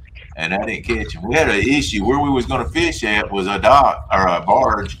 And I didn't catch him. We had an issue where we was going to fish at was a dock or a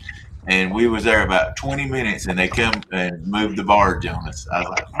barge, and we was there about 20 minutes, and they come and moved the barge on us. I was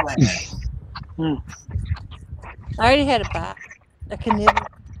like, man. I already had a bite. A cannibal.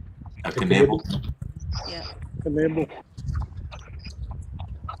 A cannibal? Yeah. Cannibal.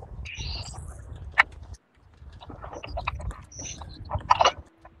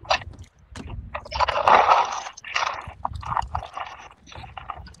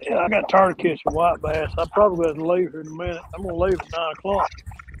 Yeah, I got tired of catching white bass. I probably got to leave here in a minute. I'm gonna leave at 9 o'clock.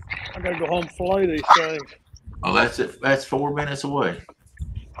 I gotta go home and fillet these things. Oh, that's it. That's 4 minutes away.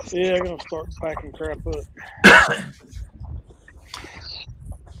 Yeah, I'm gonna start packing crap up.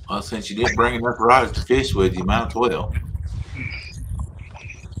 Well, since you didn't bring enough rods to fish with, you might as well.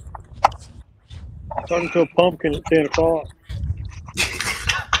 Talking to a pumpkin at 10 o'clock.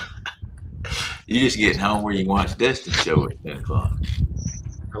 You're just getting home where you can watch Destin's show at 10 o'clock.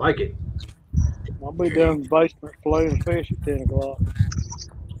 I like it. I'll be down in the basement filleting fish at 10 o'clock.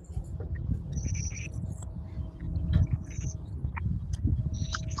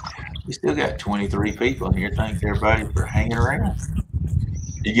 You still got 23 people in here. Thanks everybody for hanging around.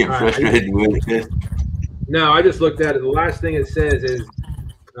 You getting frustrated with it? No, I just looked at it. The last thing it says is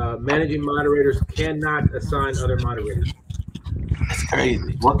managing moderators cannot assign other moderators. That's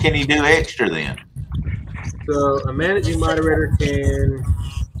crazy. What can he do extra then? So a managing moderator can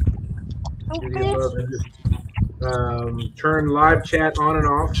turn live chat on and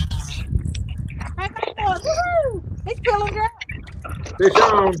off. He's pulling dry. Fish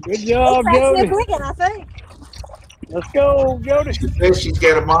on. Good job, Jody. I think. Let's go, Jody. She's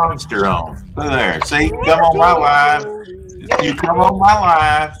got a monster on. Look there. See, come on my live. You come on my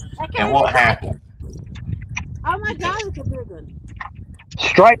live, and what happened? Oh my God, it's a big one.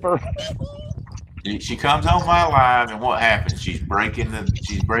 Striper. She comes on my live, and what happens? She's breaking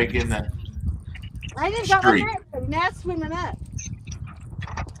the I just got my net, but now it's swimming up.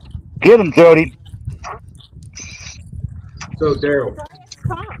 Get him, Jody. So Daryl.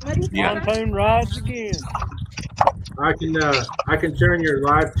 Yeah. Pontoon rides again. I can turn your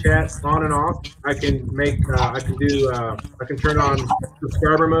live chat on and off. I can make I can turn on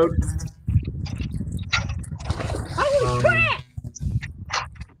subscriber mode. Holy crap!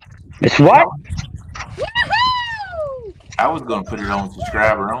 It's what? Woohoo! I was going to put it on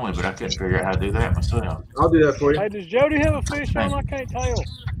subscriber only, but I couldn't figure out how to do that myself. I'll do that for you. Hey, does Jody have a fish on? I can't tell.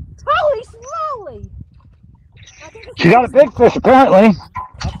 Holy smoly! She got a big fish, apparently.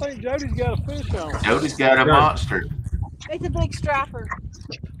 I think Jody's got a fish on. Jody's got a monster. It's a big striper.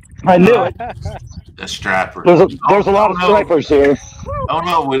 I knew it. A striper. There's a lot of stripers here. Oh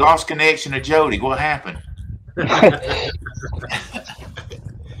no, we lost connection to Jody. What happened?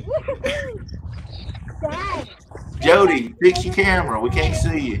 Jody, fix your camera. We can't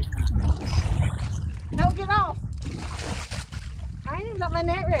see you. No, get off. I ain't even got my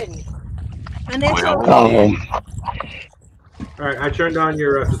net ready. My net's Well, ready. All right, I turned on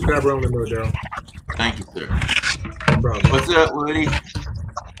your subscriber only mode, Daryl. Thank you, sir. No problem. What's up, Woody?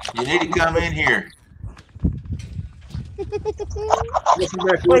 You need to come in here. Welcome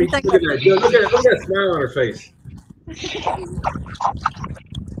back, Woody. Look at that. Look at that smile on her face.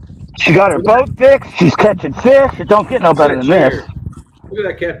 She got her boat fixed. She's catching fish. It don't get no better than this. Look at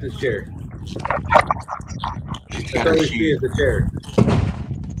that captain's chair. She's That's got all her we see shoes. is the chair.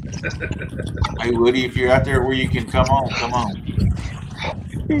 Hey, Woody, if you're out there where you can come on, come on.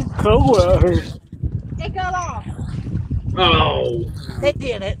 He's cold out here. It got off. Oh. It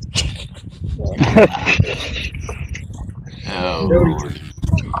did it. Oh, Lord.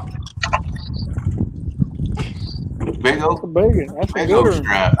 Big old, That's a big good old one.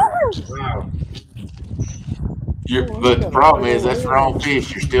 stripe. Wow. But the problem is, that's the wrong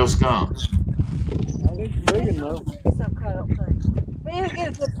fish. You're still skunked. I think it's big enough. Some cut up thing. Man, it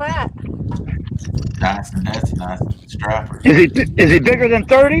gets good fat. Nice, that's a nice striper. Is he bigger than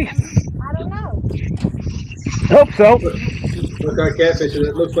 30? I don't know. Hope so. Look like catfish.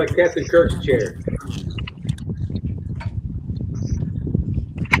 It looks like Captain Kirk's chair.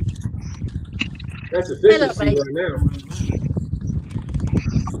 That's efficiency right now.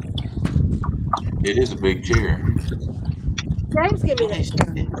 It is a big chair. James, give me that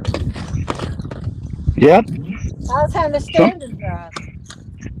chair. Yep. I was having a standing drive.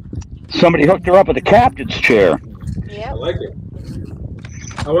 Somebody hooked her up with a captain's chair. I Yep. like it.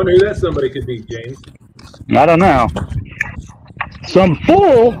 I wonder who that somebody could be, James. I don't know. Some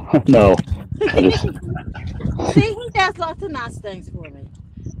fool? No. See, he does lots of nice things for me.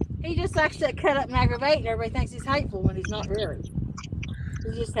 He just likes to cut up and aggravate, and everybody thinks he's hateful when he's not really.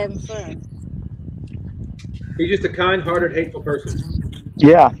 He's just having fun. He's just a kind-hearted, hateful person.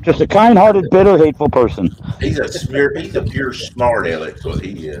 Yeah, just a kind-hearted, bitter, hateful person. He's a pure smart aleck. That's what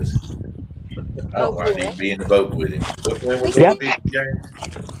he is. I don't know. I need to be in the boat with him. But when we're going to be, James?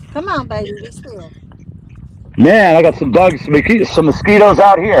 Come on, baby, be still. Man, I got some bugs, some mosquitoes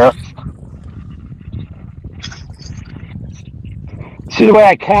out here. See the way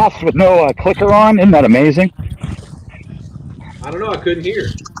I cast with no clicker on? Isn't that amazing? I don't know. I couldn't hear.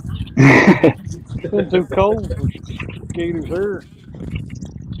 It's been too cold for mosquitoes here.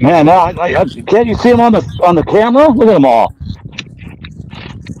 Man, now can't you see them on the camera? Look at them all.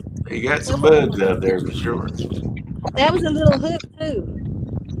 You got some bugs out there for sure. That was a little hook too.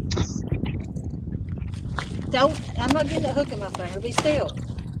 I'm not getting a hook in my finger. Be still.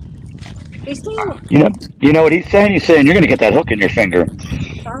 Be still. You know what he's saying? He's saying you're going to get that hook in your finger.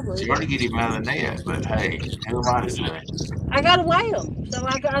 Probably. You're going to get him out of the net, but hey, who am I to say? I got to weigh him, so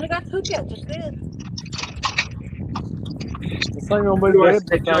I got the hook out just then. This ain't gonna be bad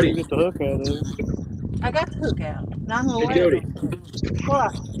by the time you get the hook out of it. I got the hook out. Now I'm gonna Hey, weigh Jody. him.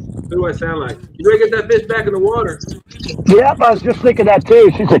 What? Who do I sound like? You ready to get that fish back in the water? Yep, I was just thinking that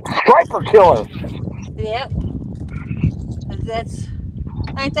too. She's a striper killer. Yep.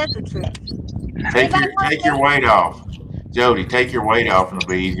 Ain't that the truth? Take your weight off. Jody, take your weight off and it'll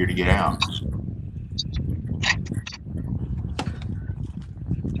be easier to get out.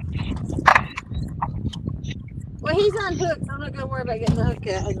 Well, he's unhooked. I'm not gonna worry about getting the hook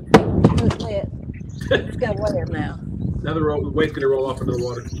out and hook net. Just gotta weigh him now. Another weight's gonna roll off into the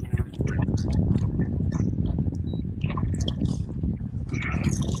water.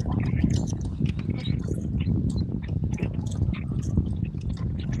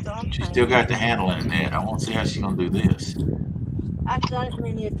 She's still got the handle in the net. I want to see how she's gonna do this. I've done it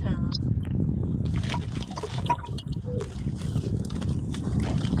many a time.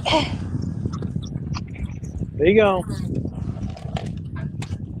 There you go.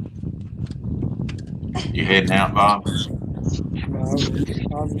 You heading out, Bob? No, I'm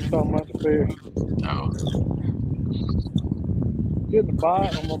just talking about the fish. No. Getting a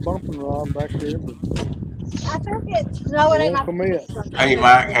bite on my bumping rod back there, but I took it. No, it ain't my commit. Hey,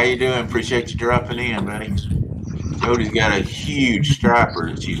 Mike, how you doing? Appreciate you dropping in, buddy. Jody's got a huge striper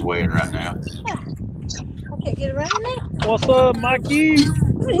that she's weighing right now. I can't get around that. What's up, Mikey?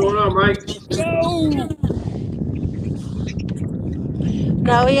 What's going on, Mike? Let's go.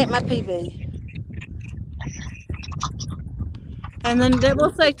 No, he ain't my PB. And then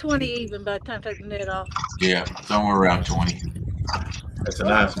we'll say 20 even by the time I take the net off. Yeah, somewhere around 20. That's a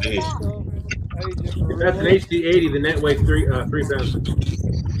nice fish. If that's an HD80, the net weighs 3 pounds.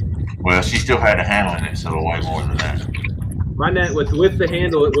 Well, she still had a handle in it, so it'll weigh more than that. My net with the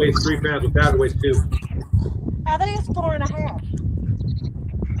handle, it weighs 3 pounds. Without it weighs 2. I think it's 4.5.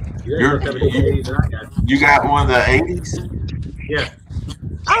 You got one of the 80s? Yeah.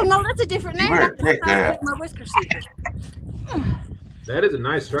 Oh no, that's a different net. You better check that. My whisker sticker. That is a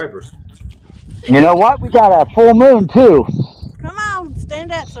nice striper. You know what? We got a full moon too. Come on,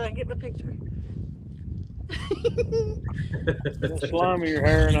 stand up so I can get the picture. Don't slime in your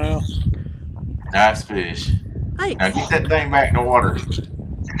hair now. Nice fish. Thanks. Now get that thing back in the water.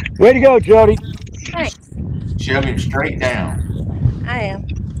 Way to go, Jody. Thanks. Shove him straight down. I am.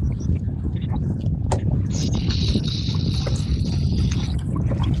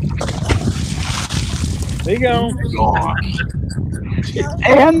 There you go. Go on.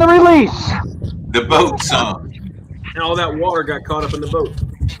 And the release. The boat sunk. And all that water got caught up in the boat.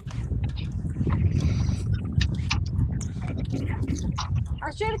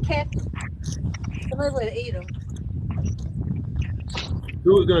 I should have kept them. Somebody would eat them.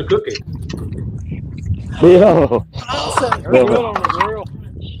 Who was going to cook it? Yeah. Awesome. They're good on the grill.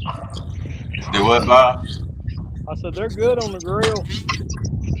 Do what, Bob? I said they're good on the grill.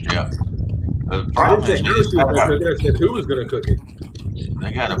 Yeah. The I problem didn't say is who was going to cook it. I said who was going to cook it.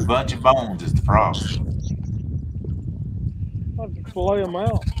 they got a bunch of bones is the problem. I'll just fillet them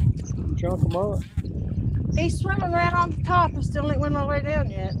out. Chunk them up. He's swimming right on the top and still ain't went all the way down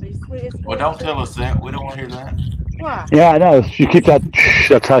yet. But he's Well, don't tell us that. We don't want to hear that. Why? Yeah, I know. You keep that.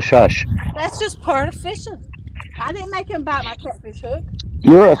 That's hush hush. That's just part of fishing. I didn't make him bite my catfish hook.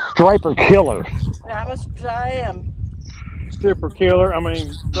 You're a striper killer. I am. Stripper killer. I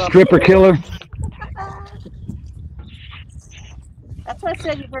mean, Stripper killer. That's why I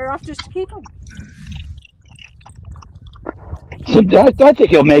said you're better off just to keep them. So I think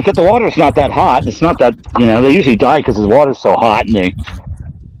he'll make it. The water's not that hot. It's not that, they usually die because the water's so hot. And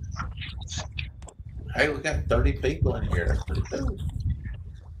Hey, we got 30 people in here. That's pretty cool.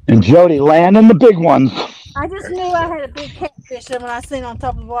 And Jody landing the big ones. I just knew I had a big catfish, and when I seen on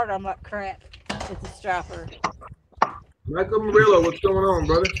top of the water, I'm like, crap, it's a striper. Michael Murillo, what's going on,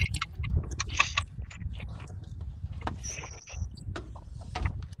 brother?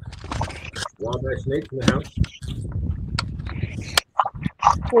 Wildback Snakes in the house.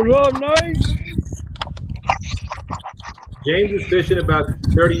 what's up, Nate? James is fishing about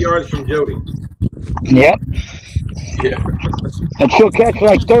 30 yards from Jody. Yep. Yeah. And she'll catch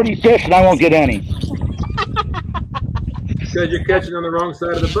like 30 fish, and I won't get any. Because you're catching on the wrong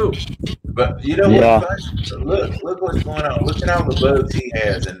side of the boat. But you know what? Look what's going on. Look at all the bugs he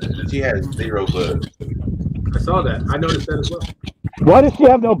has, and she has 0 bugs. I saw that. I noticed that as well. Why does she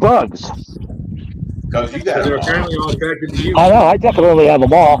have no bugs? Because you got They're them all. apparently all attracted to you. I know, I definitely have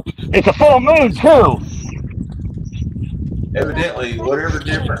them all. It's a full moon, too. Evidently, whatever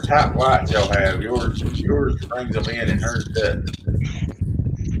different type lights y'all have, yours brings them in and hers doesn't.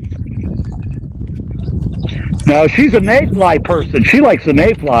 No, she's a mayfly person. She likes the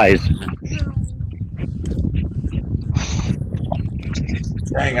mayflies.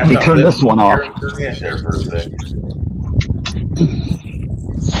 Dang, Let me turn this one off. There for a second.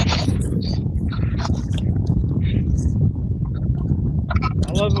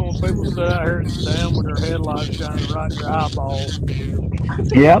 I love it when people sit out here and stand with their headlights shining right in their eyeballs.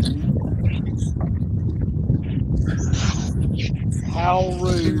 Yep. How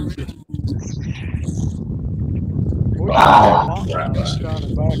rude.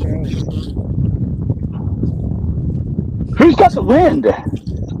 Shining back at us. Who's got the wind?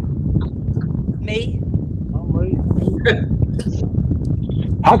 Me? I'm leaving.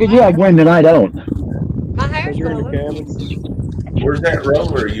 How could you have wind and I don't? My hair's You're in the blowing. cabin. Where's that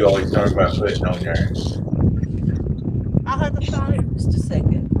roller you always talk about putting on there? I'll have to find it in just a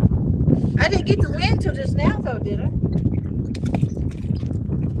second. I didn't get the wind till just now, though, did I?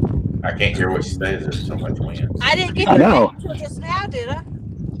 I can't hear what she says. There's so much wind. I didn't get I the know. wind till just now, did I?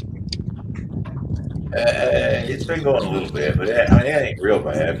 It's been going a little bit, but it ain't real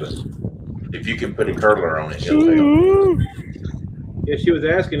bad. But if you can put a curler on it, it'll help. Yeah, she was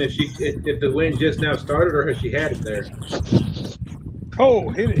asking if the wind just now started or if she had it there. Oh,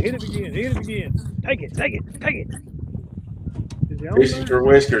 hit it again. Take it. Is he on Fishing there? for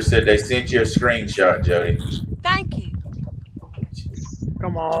Whiskers said they sent you a screenshot, Jody. Thank you.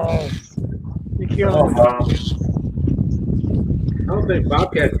 Come on. You Come killing on, me. Bob. I don't think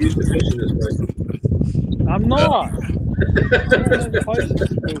Bobcat's used to fishing this way. I'm not. I'm not in places to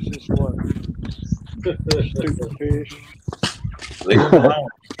fish this way. Stupid fish. Leave him alone.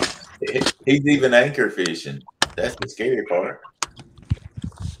 He's even anchor fishing. That's the scary part.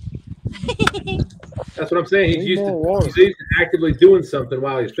 That's what I'm saying. He's Need used more water. to actively doing something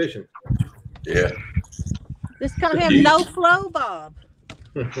while he's fishing. Yeah. This gonna have no flow, Bob.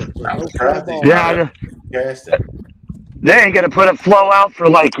 I was trying to Yeah, cast it. they ain't gonna put a flow out for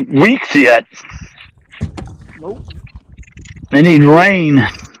like weeks yet. Nope. They need rain.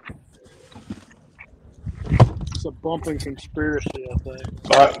 It's a bumping conspiracy, I think.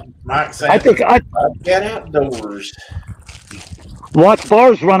 But Mike I said, think get outdoors. Watts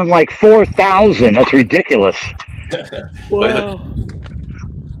Bar's running like 4,000. That's ridiculous. Well,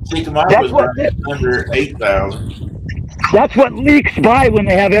 Chickamauga That's was what- running under 8,000. That's what leaks by when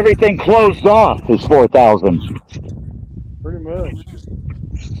they have everything closed off. Is 4,000. pretty much.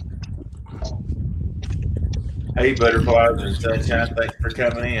 Hey, butterflies and sunshine, thanks for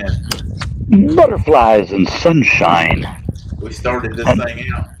coming in. Butterflies and sunshine. We started this thing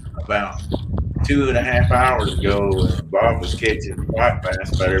out about 2.5 hours ago, and Bob was catching white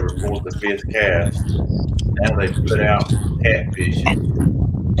bass about every 4th or 5th cast. Now they put out catfish.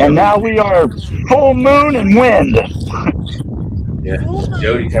 And now we are full moon and wind. Yeah,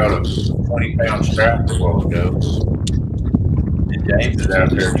 Jody caught a 20-pound strap a while ago. And James is out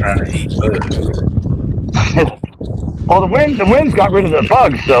there trying to eat bugs. Well, the wind's got rid of the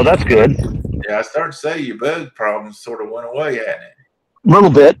bugs, so that's good. Yeah, I started to say your bug problem sort of went away, hadn't it? A little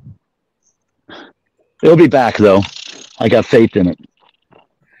bit. It'll be back, though. I got faith in it.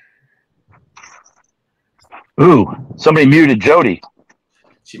 Ooh, somebody muted Jody.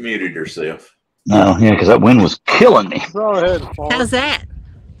 She muted herself. No, yeah, because that wind was killing me. Go ahead, Paul. How's that?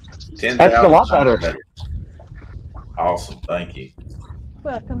 10,000 That's a lot better. Awesome. Thank you.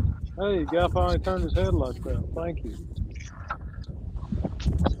 Welcome. Hey, guy finally turned his headlights out. Thank you.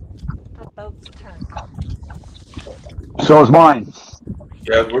 So is mine.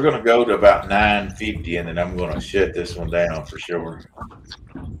 Yeah, we're going to go to about 9:50, and then I'm going to shut this one down for sure.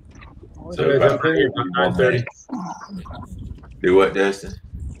 So about 9:30. Do what, Dustin?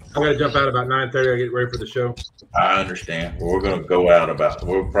 I'm going to jump out about 9:30. I get ready for the show. I understand. Well, we're going to go out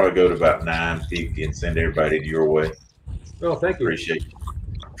we'll probably go to about 9:50 and send everybody to your way. Oh, thank you. Appreciate you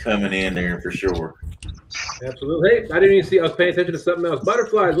coming in there for sure. Absolutely. Hey, I didn't even see. I was paying attention to something else.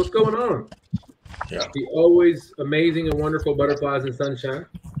 Butterflies. What's going on? Yeah. The always amazing and wonderful butterflies in sunshine.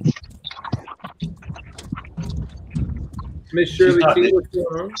 Miss Shirley T, what's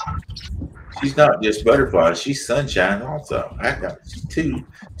going on? She's not just butterflies. She's sunshine also. She's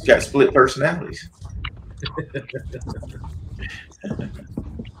got split personalities.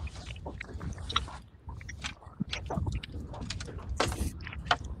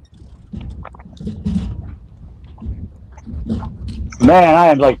 Man, I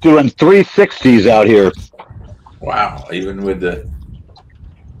am like doing 360s out here. Wow. Even with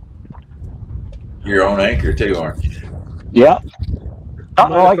your own anchor too, aren't you? Yeah.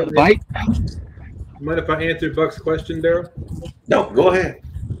 Uh-oh, I got a bite. Mind if I answer Buck's question, Daryl? No, go ahead.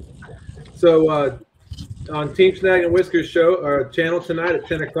 So on Team Snag and Whiskers show, our channel tonight at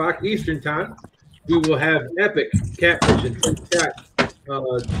 10 o'clock Eastern time, we will have epic catfish and chat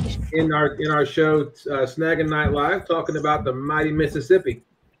in our show Snag and Night Live, talking about the mighty Mississippi.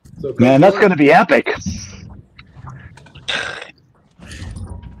 So man, that's going to be epic.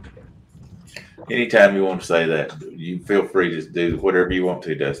 Anytime you want to say that, you feel free to do whatever you want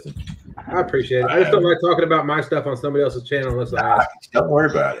to, Dustin. I appreciate it. I just don't like talking about my stuff on somebody else's channel unless I ask. Don't worry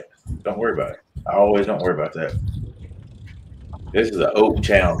about it. Don't worry about it. I always don't worry about that. This is an open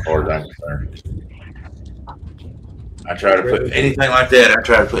channel as far as I'm concerned. I try to put anything like that. I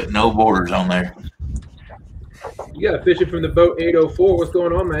try to put no borders on there. You got fishing from the boat 804. What's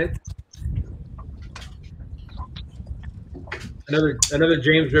going on, man? Another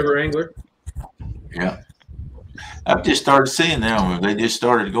James River angler. Yeah, I've just started seeing them. They just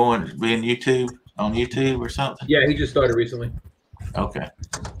started being on YouTube or something. Yeah, he just started recently. Okay.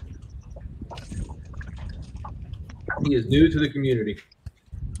 He is new to the community.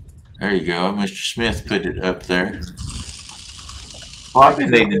 There you go. Mr. Smith put it up there. Well, I've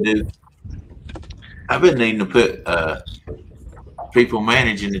been needing to put people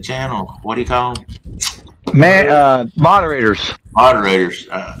managing the channel. What do you call them? Moderators. Moderators.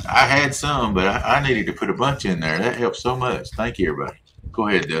 I had some, but I needed to put a bunch in there. That helps so much. Thank you, everybody. Go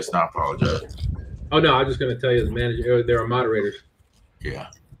ahead, Dustin. I apologize. Oh no, I was just going to tell you, the manager. There are moderators. Yeah.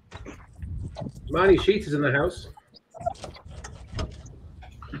 Monty Sheets is in the house.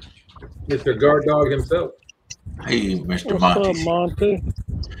 Mr. Guard Dog himself. Hey, Mr. What's Monty. up, Monty?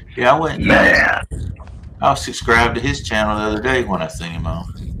 Yeah, I went. Man, I was subscribed to his channel the other day when I seen him on.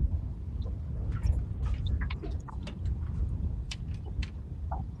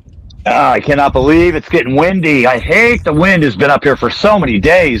 I cannot believe it's getting windy. I hate the wind has been up here for so many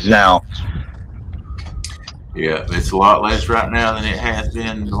days now. Yeah, it's a lot less right now than it has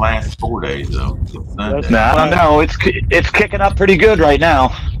been the last 4 days, though. I don't know. It's kicking up pretty good right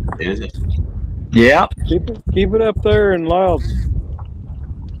now. Is it? Yeah. Keep it up there and loud.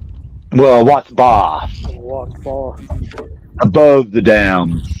 Well, what's bar? What's bar? Above the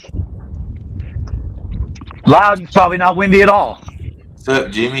dam. Loud and probably not windy at all. What's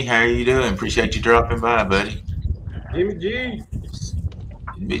up, Jimmy? How are you doing? Appreciate you dropping by, buddy. Jimmy G.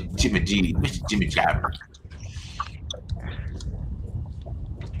 Jimmy G. Mr. Jimmy Jabber.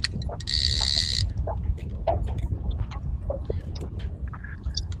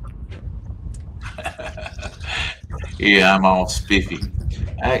 Yeah, I'm all spiffy.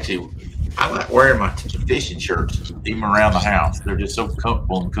 I like wearing my fishing shirts even around the house. They're just so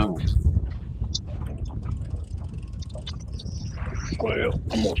comfortable and cool. Well,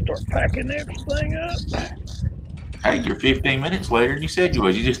 I'm gonna start packing everything up. Hey, you're 15 minutes later than you said you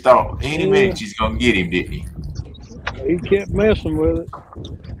was. You just thought any minute she's gonna get him, didn't you? He kept messing with it.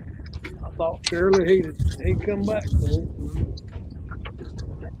 I thought surely he'd come back.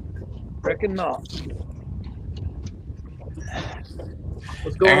 Reckon not.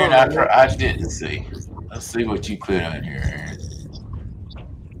 What's going Aaron, on? I didn't see. Let's see what you put on here, Aaron.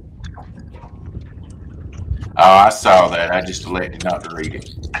 Oh, I saw that. I just elected not to read it.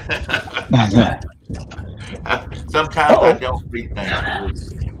 Sometimes I don't read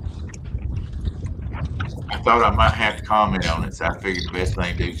things. I thought I might have to comment on it, so I figured the best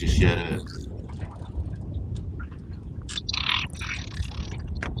thing to do is just shut up.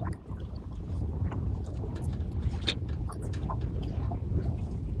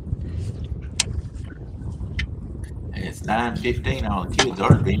 9:15. All the kids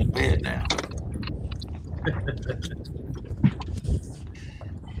are being in bed now.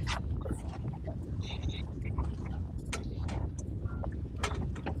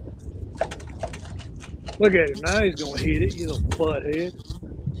 Look at him now. He's gonna hit it. You little butthead.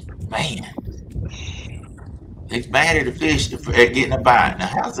 Man, he's mad at the fish at getting a bite. Now,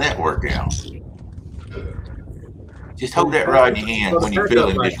 how's that work out? Just hold that rod in your hand when you're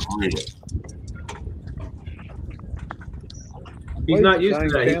feeling this rip. He's not used to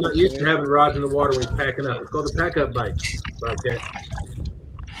that. He's not used to having rods in the water when he's packing up. It's called a pack up bite. Okay.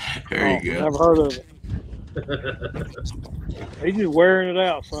 There you go. Never heard of it. He's just wearing it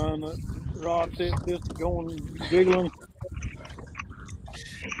out, son. That rod tip just going jiggling.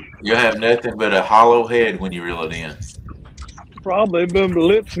 You'll have nothing but a hollow head when you reel it in. Probably been the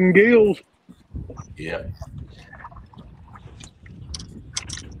lips and gills. Yeah.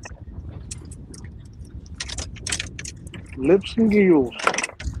 Lips and gills.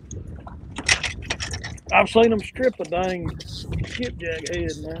 I've seen them strip a dang skipjack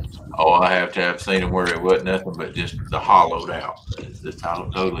head now. Oh, I have seen them where it wasn't nothing but just the hollowed out. It's just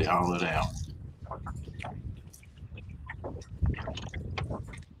totally hollowed out.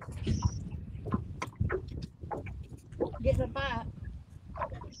 Getting a bite.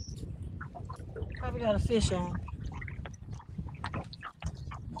 Probably got a fish on.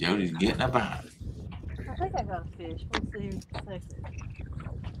 Jody's getting a bite. I think I got a fish. Let's see in a second.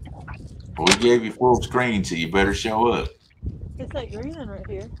 Well, we gave you full screen, so you better show up. It's that green one right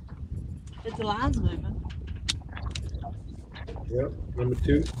here. It's the line's moving. Yep, number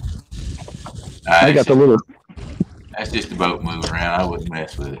 2. I got the little. That's just the boat moving around. I wouldn't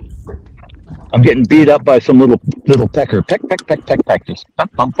mess with it. I'm getting beat up by some little pecker. Peck, peck, peck, peck, peck. Just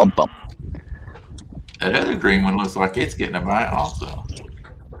bump, bump, bump, bump. That other green one looks like it's getting a bite also.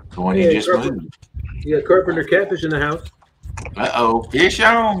 The one you just moved. You got carpenter catfish in the house. Uh-oh, fish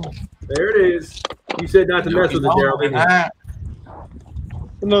on. There it is. You said not to mess with it, Daryl.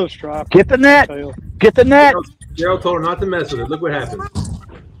 Another stripe. Get the net. Get the net. Daryl told her not to mess with it. Look what happened.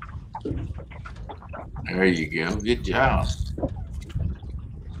 There you go. Good job.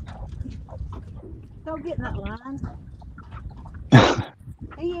 Don't get in that line.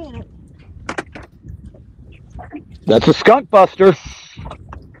 He in it. That's a skunk buster.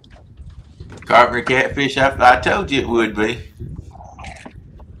 Carpenter catfish, I told you it would be.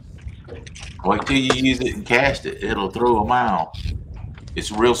 Wait till you use it and cast it. It'll throw a mile.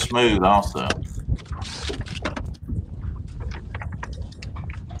 It's real smooth also.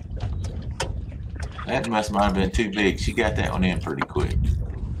 That must have been too big. She got that one in pretty quick.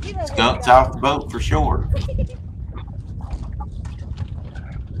 Skunk's off the boat for sure.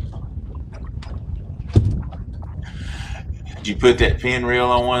 Did you put that pin reel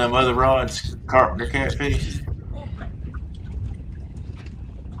on one of them other rods, carpenter catfish?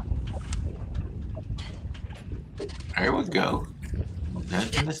 There we go.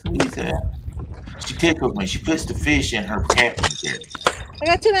 Nothing to sneeze at. She tickled me. She puts the fish in her catfish there. I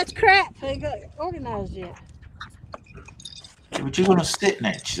got too much crap. I ain't got organized yet. But you're gonna sit in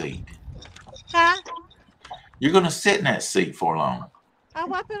that seat. Huh? You're gonna sit in that seat for long. I'll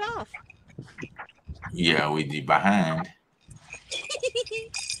wipe it off. Yeah, with you behind.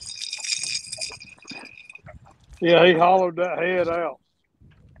 Yeah, he hollowed that head out.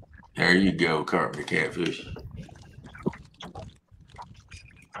 There you go, carpenter catfish.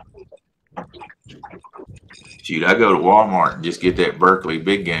 Shoot, I go to Walmart and just get that Berkeley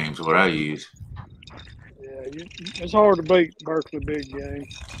Big Game's what I use. Yeah, it's hard to beat Berkeley Big Game.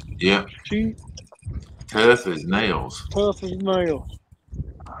 Yep. Cheap. Tough as nails. Tough as nails.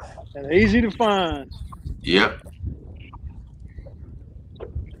 And easy to find. Yep.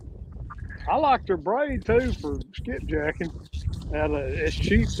 I like their braid too for skipjacking. It's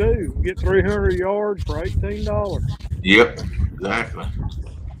cheap too. Get 300 yards for $18. Yep. Exactly.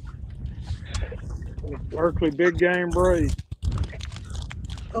 Berkeley Big Game braid.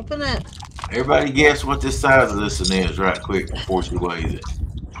 Open it. Everybody guess what the size of this one is right quick before she weighs it.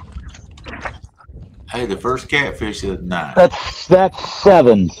 Hey, the first catfish is 9. That's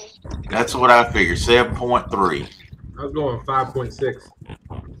 7. That's what I figured. 7.3. I was going 5.6.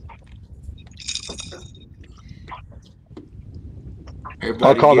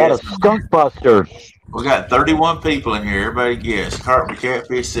 I'll call that a skunk buster. We got 31 people in here. Everybody guess. Carpenter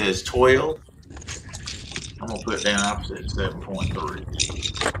catfish says 12. I'm gonna put down opposite 7.3.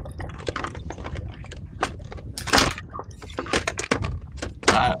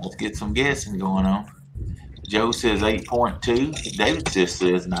 All right, let's get some guessing going on. Joe says 8.2. David just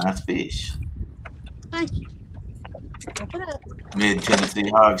says nice fish. Thank you. Open it. Mid-Tennessee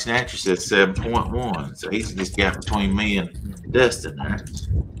Hog Snatcher says 7.1. So he's just got between me and Dustin there.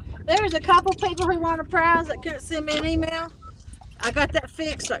 There's a couple people who want a prize that couldn't send me an email. I got that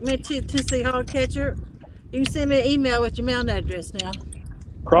fixed, like Mid-Tennessee Hog Catcher. You can send me an email with your mailing address now.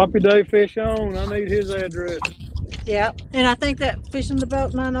 Crappie Day Fish On. I need his address. Yeah, and I think that Fishing the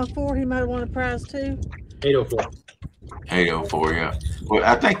Boat 904, he might have won a prize too. 804. 804, yeah. Well,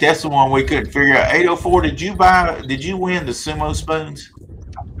 I think that's the one we couldn't figure out. 804, did you win the sumo spoons?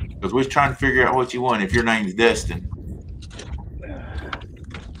 Because we was trying to figure out what you won if your name's Dustin.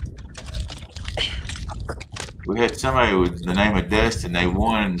 We had somebody with the name of Dustin. They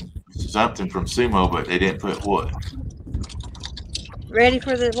won something from sumo, but they didn't put what. Ready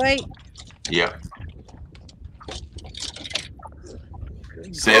for the weight? Yeah.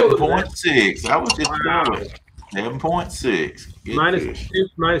 7.6. I was just going. 7.6.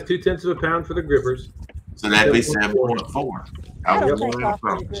 Minus 2/10 of a pound for the grippers. So that'd be 7.4. I don't take off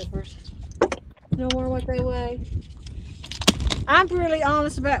for the grippers. No more what they weigh. I'm really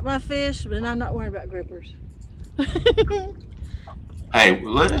honest about my fish, but I'm not worried about grippers. Hey,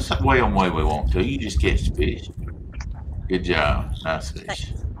 let us weigh them the way we want to. You just catch the fish. Good job. Nice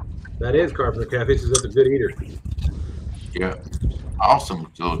fish. That is carpenter catfish. Is a good eater. Yeah.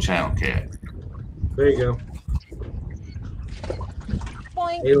 Awesome little channel cat. There you go.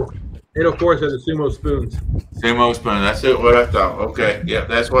 804 says the sumo spoons. Sumo spoon. That's it. What I thought. Okay. Yep.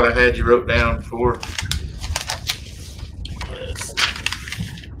 That's what I had you wrote down for.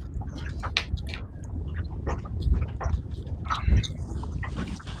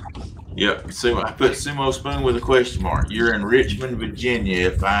 Yep. Sumo. I put sumo spoon with a question mark. You're in Richmond, Virginia,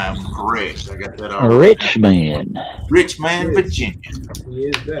 if I'm correct. I got that all right. Richmond, Virginia. He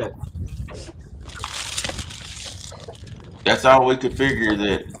is that. That's all we could figure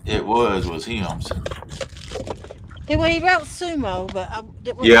that it was him. Well, he wrote sumo, but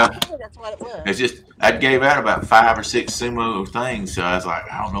yeah, that's what it was. It's just I gave out about 5 or 6 sumo things, so I was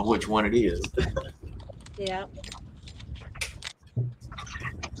like, I don't know which one it is. Yeah.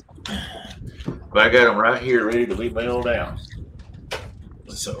 But I got them right here ready to be mailed out.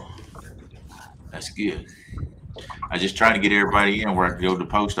 So that's good. I just trying to get everybody in where I can go to the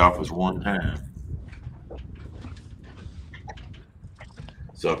post office one time.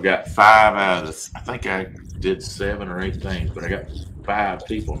 So I've got 5 out of this. I think I did 7 or 8 things, but I got 5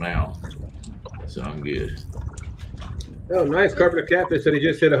 people now. So I'm good. Oh, nice. Carpenter Catfish said he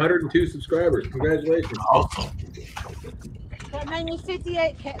just hit 102 subscribers. Congratulations. Awesome. That made me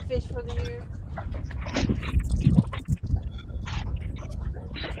 58 catfish for the year.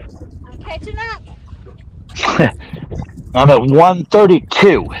 I'm catching up. I'm at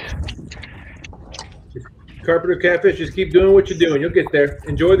 132. Carpenter Catfish, just keep doing what you're doing. You'll get there.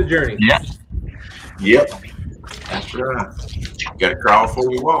 Enjoy the journey. Yep. Yep. That's right. Got to crawl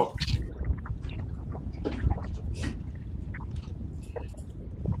before you walk.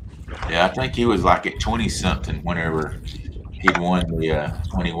 Yeah, I think he was like at 20 something whenever he won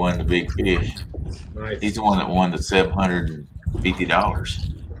when he won the big fish. Nice. He's the one that won the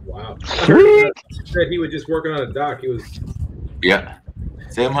 $750. Wow. I said he was just working on a dock. He was. Yeah.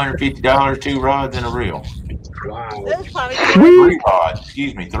 $750, 2 rods and a reel. Wow. 3 rods.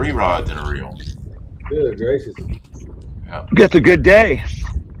 Excuse me, 3 rods and a reel. Good gracious. Yep. That's a good day.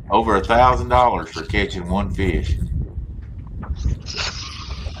 Over $1,000 for catching 1 fish.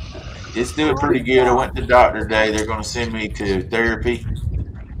 It's doing pretty good. I went to the doctor today. They're going to send me to therapy.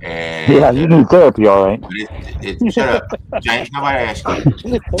 And yeah, you need therapy, all right. Shut up, James. Nobody asked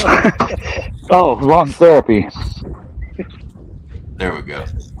you. Oh, wrong therapy. There we go.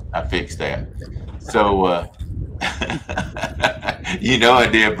 I fixed that. So, you know I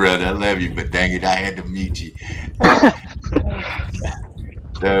did, brother. I love you, but dang it, I had to mute you.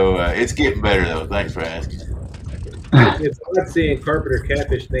 So it's getting better though. Thanks for asking. It's odd seeing Carpenter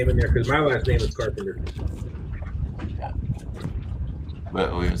Catfish name in there because my last name is Carpenter.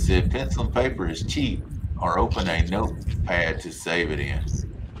 But we said pencil and paper is cheap, or open a notepad to save it in.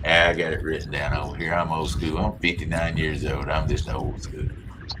 I got it written down over here. I'm old school. I'm 59 years old. I'm just old school.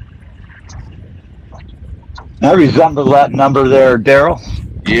 I resemble that number there, Daryl.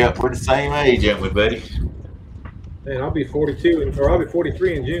 Yep, we're the same age, aren't we, buddy? Man, I'll be 42, or I'll be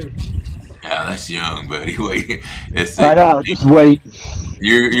 43 in June. Yeah, that's young, buddy. Wait, I know. Just wait.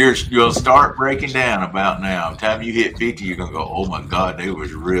 You'll start breaking down about now. By the time you hit 50, you're gonna go, oh my God, that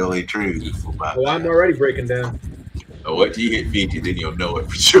was really true. Well, I'm already breaking down. Oh, once you hit 50, then you'll know it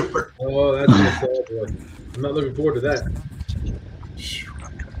for sure. Oh, that's sad, boy. I'm not looking forward to that.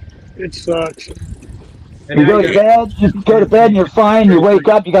 It sucks. And you go to bed, just go to bed and you're fine. You wake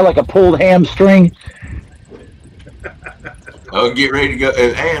up, you got like a pulled hamstring. Oh, get ready to go.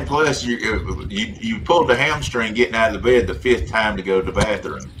 And plus, you pulled the hamstring getting out of the bed the 5th time to go to the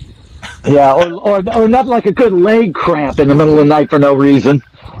bathroom. Yeah, or nothing like a good leg cramp in the middle of the night for no reason.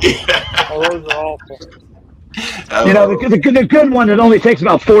 Oh, those are awful. You know, the good one, it only takes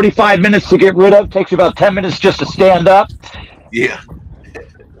about 45 minutes to get rid of. Takes you about 10 minutes just to stand up. Yeah.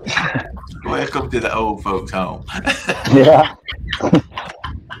 Welcome to the old folks' home. Yeah.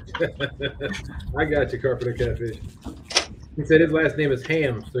 I got you, Carpenter Catfish. He said his last name is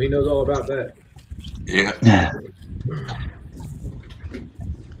Ham, so he knows all about that. Yeah.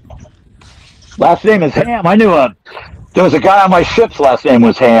 Last name is Ham. I knew there was a guy on my ship's last name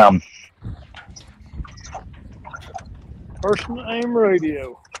was Ham. First name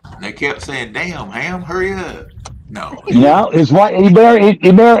radio. They kept saying, "Damn, Ham, hurry up!" No. No, his wife. He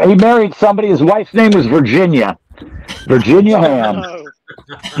married somebody. His wife's name was Virginia. Virginia Ham. No.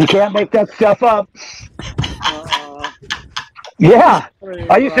 You can't make that stuff up. Yeah.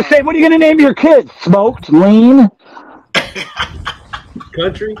 I used to say, "What are you going to name your kids? Smoked, lean,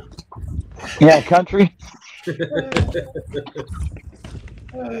 Country." Yeah, country.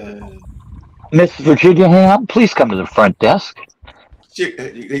 Miss Virginia Ham, please come to the front desk.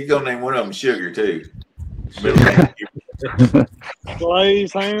 He's gonna name one of them Sugar too.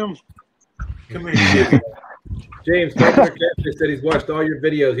 Glaze Ham. Come here, Sugar. James Carpenter Catfish said he's watched all your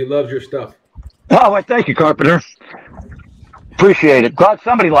videos. He loves your stuff. Oh, well, thank you, Carpenter. Appreciate it. Glad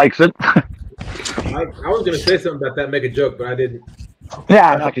somebody likes it. I was going to say something about that, make a joke, but I didn't.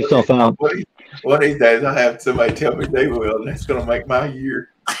 Yeah, knock yourself out. One of these days, I'll have somebody tell me they will, and that's going to make my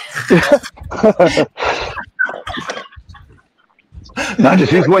year. No,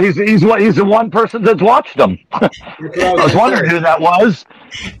 just he's the one person that's watched them. I was wondering who that was.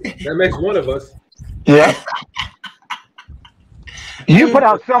 That makes one of us. Yeah. You put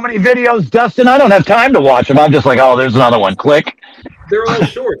out so many videos, Dustin. I don't have time to watch them. I'm just like, oh, there's another one. Click. They're all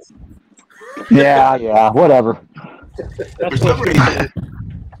shorts. Yeah, whatever. For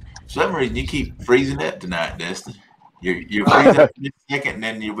some reason, you keep freezing up tonight, Dustin. You're freezing up in a second, and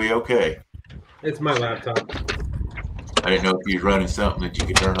then you'll be okay. It's my laptop. I didn't know if you were running something that you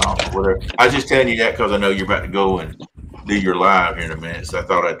could turn off or whatever. I was just telling you that because I know you're about to go and do your live here in a minute, so I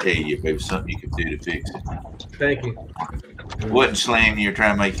thought I'd tell you if there was something you could do to fix it. Thank you. Wasn't slamming you or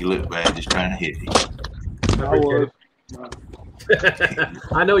trying to make you look bad, just trying to hit you. I was.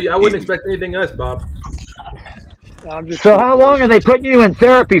 I know you. I wouldn't expect anything else, Bob. So how long are they putting you in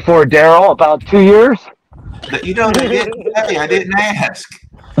therapy for, Daryl? About 2 years? But you know, they didn't say. I didn't ask.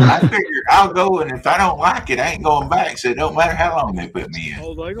 I figured I'll go, and if I don't like it, I ain't going back. So it don't matter how long they put me in.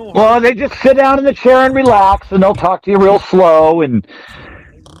 Oh, well, they just sit down in the chair and relax, and they'll talk to you real slow and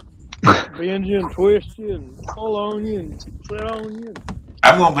bend you and twist you and pull on you and sit on you.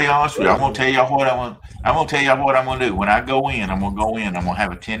 I'm gonna be honest with you. I'm gonna tell y'all what I'm gonna do. When I go in, I'm gonna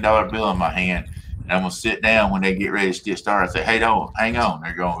have a $10 bill in my hand, and I'm gonna sit down when they get ready to start. I say, "Hey, don't hang on."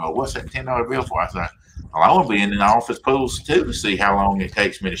 They're gonna go, "What's that $10 bill for?" I say, "Well, I want to be in the office pools too to see how long it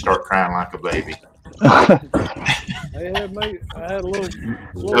takes me to start crying like a baby." I had a little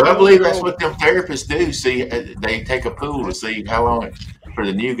So I believe that's what them therapists do. See, they take a pool to see how long for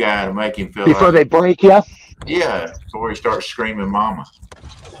the new guy to make him feel before they break you. Yeah, before he starts screaming "Mama."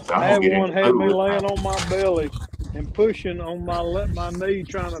 So I had one had me laying on my belly and pushing on my knee,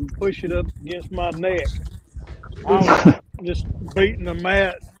 trying to push it up against my neck. I was just beating the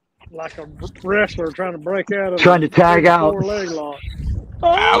mat like a wrestler trying to break out of trying to tag out. Leg lock.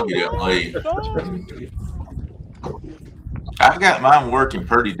 I'll get up and leave. I've got mine working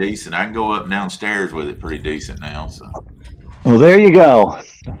pretty decent. I can go up and downstairs with it pretty decent now. So, well, there you go.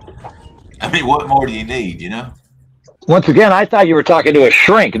 I mean, what more do you need? You know. Once again, I thought you were talking to a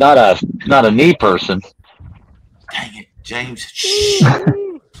shrink, not a knee person. Dang it, James! Shh.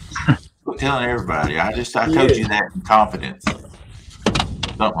 I'm telling everybody. I told you that in confidence.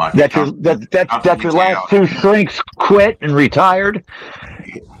 Something like that. That your last two shrinks quit and retired.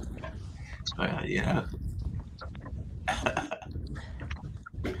 Well, yeah.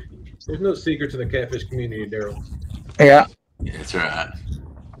 There's no secrets in the catfish community, Daryl. Yeah. That's right.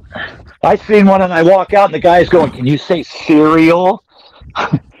 I seen one and I walk out and the guy's going, "Can you say serial?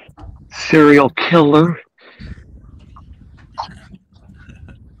 Serial killer?"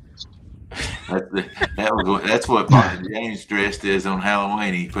 That's what James dressed as on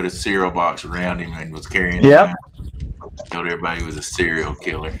Halloween. He put a cereal box around him and was carrying it around. Told everybody he was a serial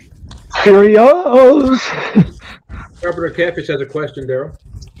killer. Cereals. Carpenter Catfish has a question, Daryl.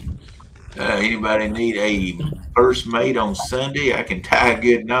 Anybody need a first mate on Sunday? I can tie a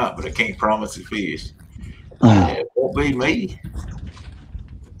good knot, but I can't promise a fish. It won't be me.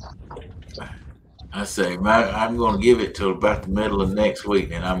 I say, I'm going to give it till about the middle of next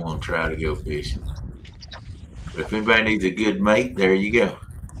week, and I'm going to try to go fishing. But if anybody needs a good mate, there you go.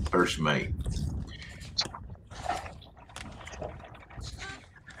 First mate.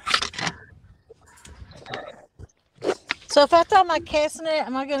 So if I throw my cast net,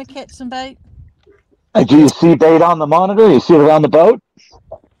 am I going to catch some bait? Do you see bait on the monitor? You see it around the boat?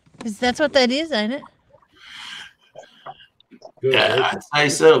 That's what that is, ain't it? Yeah, I'd say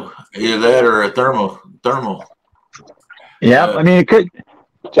so. Either that or a thermal. Yeah, I mean, it could.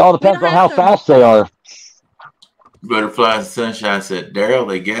 It all depends on how fast they are. Butterflies and Sunshine said, Daryl,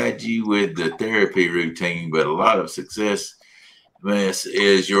 they guide you with the therapy routine, but a lot of success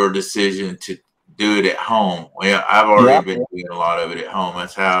is your decision to do it at home. Well, I've already been doing a lot of it at home.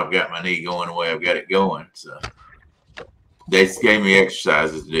 That's how I've got my knee going the way I've got it going. So they gave me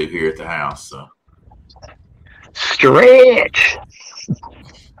exercises to do here at the house. So stretch.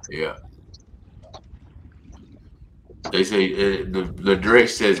 Yeah. They say the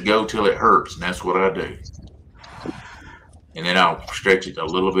direction says go till it hurts, and that's what I do. And then I'll stretch it a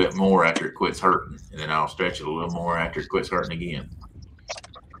little bit more after it quits hurting, and then I'll stretch it a little more after it quits hurting again.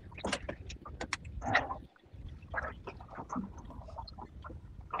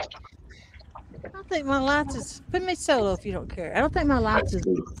 I don't think my lights is. Put me solo if you don't care. I don't think my lights is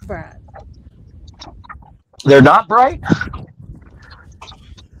bright. They're not bright?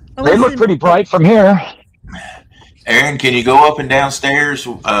 They look pretty bright from here. Aaron, can you go up and downstairs?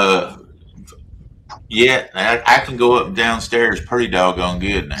 Yeah, I can go up and downstairs pretty doggone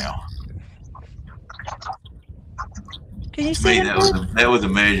good now. Can you see that was a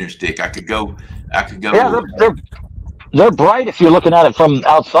measuring stick. I could go. Yeah, they're bright if you're looking at it from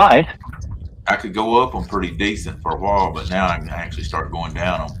outside. I could go up them pretty decent for a while, but now I can actually start going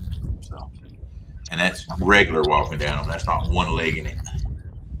down them. So, and that's regular walking down them. That's not one leg in it.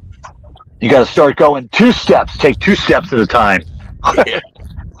 You got to start going 2 steps. Take 2 steps at a time. Yeah.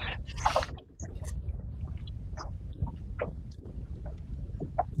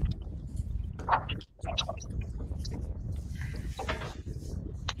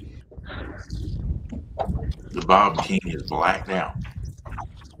 The Bob King is blacked out.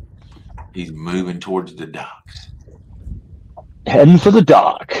 He's moving towards the dock. Heading for the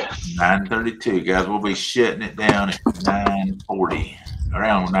dock. 9:32, guys. We'll be shutting it down at 9:40.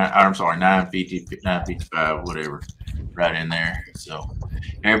 Around 9:50, 9:55, whatever, right in there. So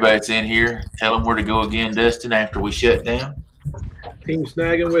everybody that's in here, tell them where to go again, Dustin, after we shut down. Team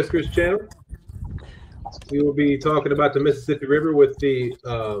Snag and Whiskers channel. We will be talking about the Mississippi River with the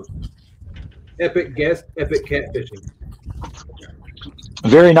epic guest, Epic Catfishing.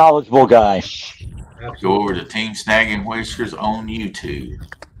 Very knowledgeable guy. Absolutely. Go over to Team Snag and Whiskers on YouTube.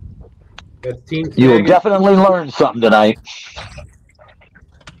 That's Team Snag. You will definitely learn something tonight.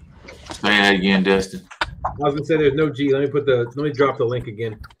 Say that again, Dustin. I was gonna say there's no G. Let me drop the link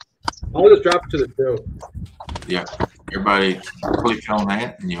again. I'll just drop it to the show. Yeah. Everybody click on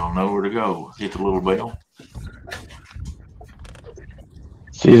that and you'll know where to go. Hit the little bell.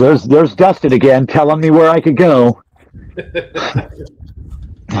 See, there's Dustin again telling me where I could go.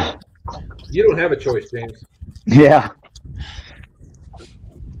 You don't have a choice, James. Yeah.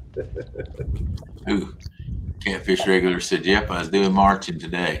 Ooh, Catfish Regular said, yep, I was doing marching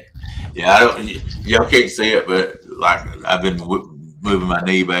today. Yeah, y'all can't see it, but like I've been moving my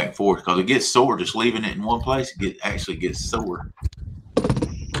knee back and forth because it gets sore just leaving it in one place. It actually gets sore.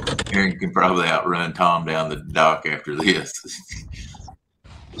 Aaron can probably outrun Tom down the dock after this.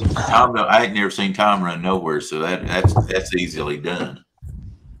 Tom, I ain't never seen Tom run nowhere, so that's easily done.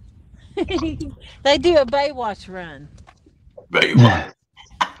 They do a Baywatch run. Baywatch.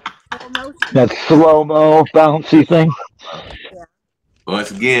 That slow-mo bouncy thing. Yeah.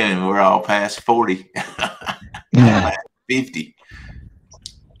 Once again, we're all past 40. 50.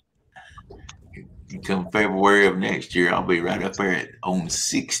 Come February of next year, I'll be right up there on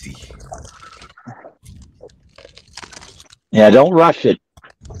 60. Yeah, don't rush it.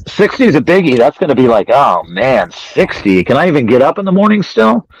 60 is a biggie. That's going to be like, oh man, 60. Can I even get up in the morning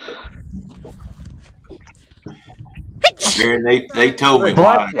still? Aaron, they told me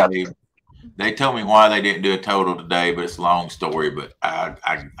why they told me why they didn't do a total today, but it's a long story. But I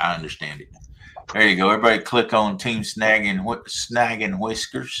understand it. There you go. Everybody, click on Team Snag and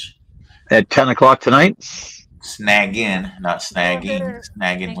Whiskers at 10 o'clock tonight. Snagging, not snagging.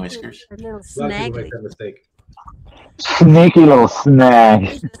 Snagging Whiskers. A little snaggly. Mistake. Sneaky little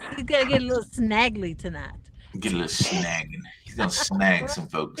snag. You gotta get a little snaggly tonight. Get a little snagging. He's gonna snag some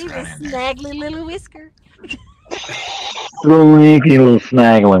folks He's right a in there. snaggly little whisker. Sneaky little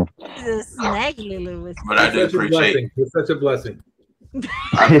snaggling. He's a snaggly little whisker. But I do appreciate. It's such a blessing.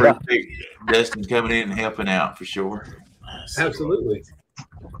 I appreciate Dustin coming in and helping out for sure. Absolutely.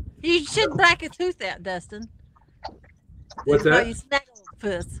 You should black a tooth out, Dustin. What's That's why that? you snaggle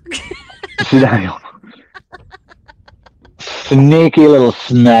puss. Snaggle. Sneaky little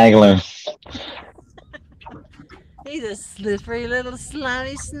snaggler. He's a slippery little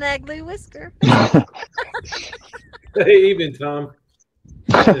slimy snaggly whisker. Hey, even Tom.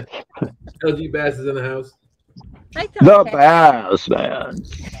 LG Bass is in the house. Hey, The Bass Man.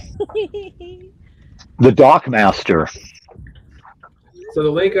 The Dock Master. So the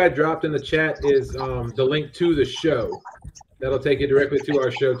link I dropped in the chat is the link to the show. That'll take you directly to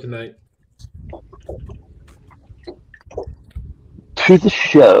our show tonight. To the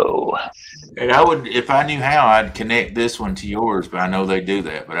show. And I would, if I knew how, I'd connect this one to yours, but I know they do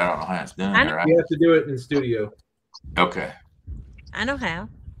that, but I don't know how it's done. Right? You have to do it in studio. Okay. I know how.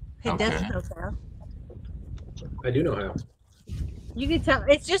 He does know how. I do know how. You can tell.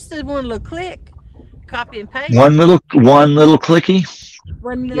 It's just a one little click, copy and paste. One little clicky.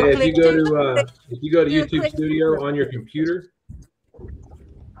 One little Yeah, click. if you go to YouTube Studio on your computer.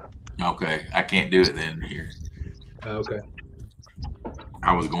 Okay, I can't do it then here. Okay.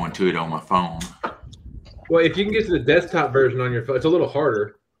 I was going to it on my phone. Well, if you can get to the desktop version on your phone, it's a little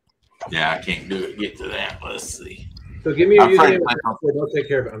harder. Yeah, I can't do it. Get to that. Let's see. So give me a I'm username. afraid- Don't take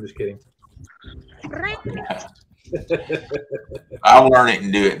care of it. I'm just kidding. I'll learn it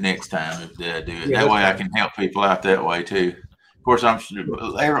and do it next time if I do it. Yeah, That way I can help people out that way too. Of course, I'm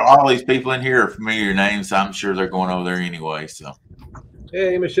sure all these people in here are familiar names. So I'm sure they're going over there anyway. So,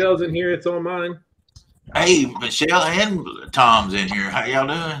 Hey, Michelle's in here. It's all mine. hey, Michelle and Tom's in here. How y'all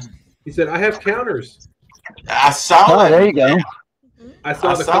doing? He said, I have counters. I saw Oh, it. there you go. I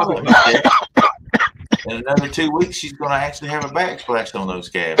saw the saw coffee. it. In another 2 weeks, she's going to actually have a backsplash on those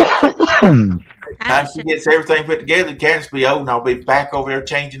cabins. Time she gets everything put together, the cabins will be old, and I'll be back over there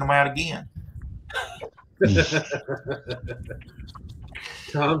changing them out again.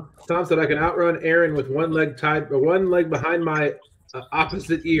 Tom said I can outrun Aaron with one leg tied, or one leg behind my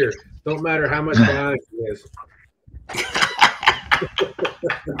opposite ear. Don't matter how much bionic he is.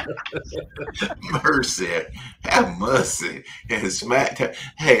 Mercy, have mercy, and smack talk.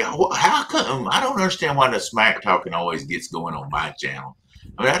 Hey, how come? I don't understand why the smack talking always gets going on my channel.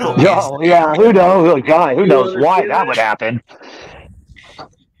 I mean, I don't. Oh, yeah, who knows? God, who knows why that would happen?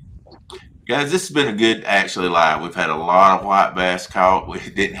 Guys, this has been a good actually live. We've had a lot of white bass caught. We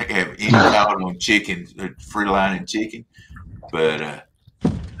didn't have any caught on chicken, free line and chicken, but I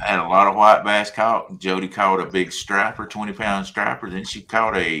had a lot of white bass caught. Jody caught a big striper, 20-pound striper. Then she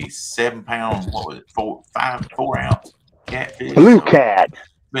caught a 7-pound, what was it, 4 ounce catfish. Blue cat.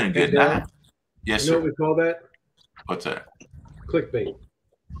 It's been a good night. Yes, You know sir. what we call that? What's that? Clickbait.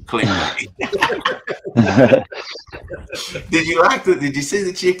 Clickbait. Did you see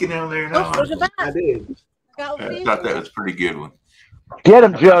the chicken down there? No, Oh, there's a bass. I did. I thought that was a pretty good one. Get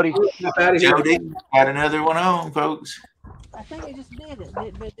him, Jody. Hop out of here. Jody got another one on, folks. I think it just did it, but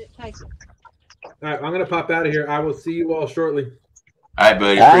it didn't take it. All right, I'm going to pop out of here. I will see you all shortly. All right,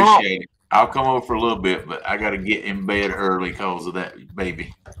 buddy. All right. Appreciate it. I'll come over for a little bit, but I got to get in bed early because of that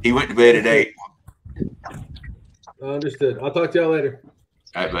baby. He went to bed at 8. Understood. I'll talk to y'all later.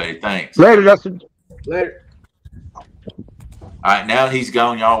 All right, buddy. Thanks. Later, Dustin. Later. All right, now he's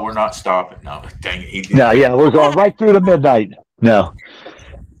gone, y'all. We're not stopping. No, dang it. He did. No, yeah, we're going right through to midnight. No.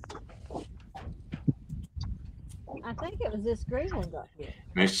 I think it was this green one got hit.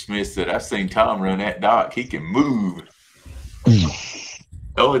 Mr. Smith said, I've seen Tom run that dock. He can move. The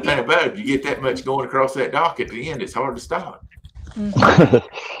only thing about it, you get that much going across that dock at the end, it's hard to stop.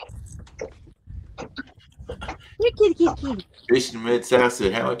 Fish in the Mid-South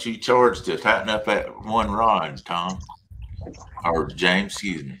said, how much you charge to tighten up that one rod, Tom? Or James,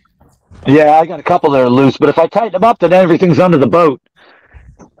 excuse me. Yeah, I got a couple that are loose, but if I tighten them up, then everything's under the boat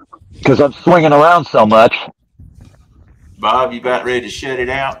because I'm swinging around so much. Bob, you about ready to shut it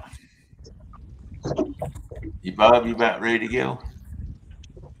out? Bob, you about ready to go?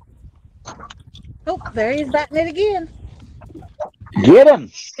 Oh, there he's batting it again. Get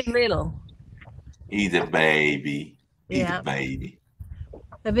him. Little. He's a baby. He's Yeah. a baby.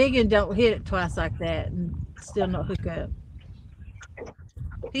 The big one don't hit it twice like that and still not hook up.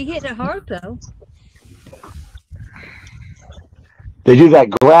 He hit it hard though. They do that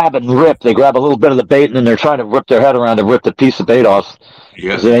grab and rip. They grab a little bit of the bait and then they're trying to rip their head around to rip the piece of bait off.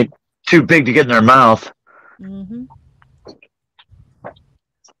 Yeah. It ain't too big to get in their mouth. Mm-hmm.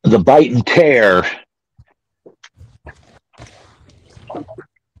 The bite and tear.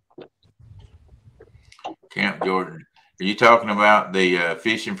 Camp Jordan. Are you talking about the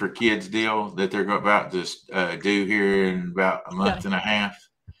fishing for kids deal that they're about to do here in about a month and a half?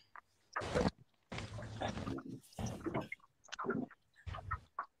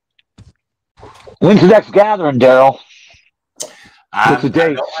 When's the next gathering, Daryl? I don't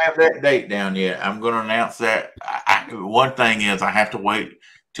have that date down yet. I'm going to announce that. One thing is I have to wait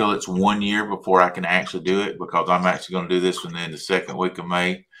till it's 1 year before I can actually do it, because I'm actually going to do this one in the second week of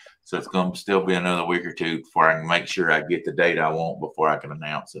May. So it's going to still be another week or two before I can make sure I get the date I want before I can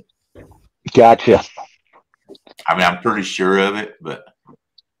announce it. Gotcha. I mean, I'm pretty sure of it, but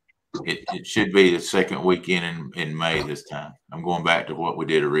it should be the second weekend in May this time. I'm going back to what we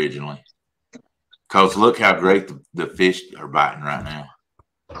did originally. Because look how great the fish are biting right now.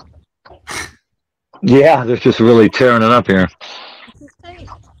 Yeah, they're just really tearing it up here.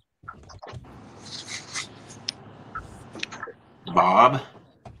 Bob?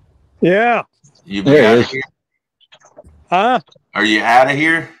 Yeah. You be out of here? Huh? Are you out of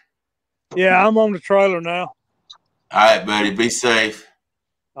here? Yeah, I'm on the trailer now. All right, buddy. Be safe.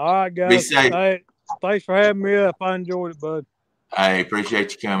 All right, guys. Be safe. Hey, thanks for having me up. I enjoyed it, bud. I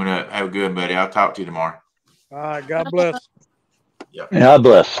appreciate you coming up. Have a good, buddy. I'll talk to you tomorrow. All right. God bless. Yep. God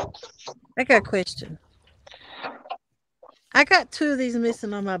bless. I got a question. I got 2 of these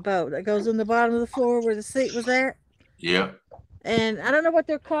missing on my boat. That goes in the bottom of the floor where the seat was at. Yep. And I don't know what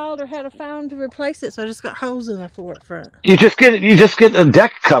they're called or how to find to replace it, so I just got holes in the floor at front. You just get a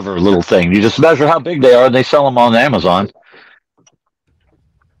deck cover little thing. You just measure how big they are, and they sell them on Amazon.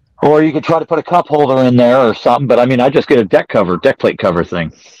 Or you could try to put a cup holder in there or something. But I mean, I just get a deck plate cover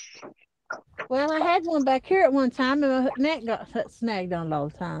thing. Well, I had one back here at one time, and my neck got snagged on it all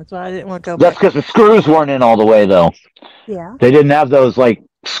the time, so I didn't want to go That's back. because the screws weren't in all the way, though. Yeah. They didn't have those like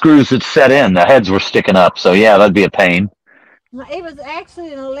screws that set in. The heads were sticking up. So yeah, that'd be a pain. It was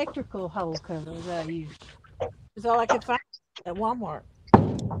actually an electrical hole cover that I used. It's all I could find at Walmart.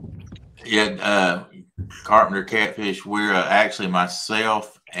 Yeah, Carpenter Catfish. We're actually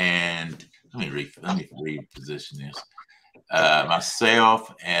myself and let me reposition this.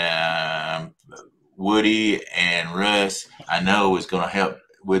 Myself and Woody and Russ, I know, is going to help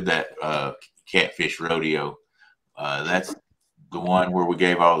with that Catfish rodeo. That's the one where we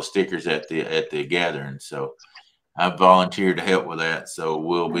gave all the stickers at the gathering. So I volunteered to help with that. So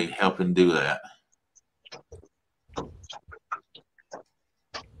we'll be helping do that.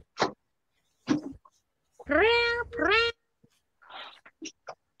 There's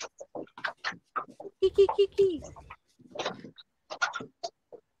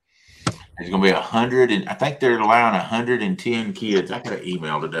going to be 100, and I think they're allowing 110 kids. I got an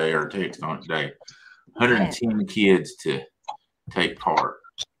email today or a text on it today. 110 kids to take part.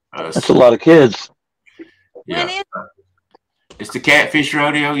 That's a lot of kids. Yeah. It's the Catfish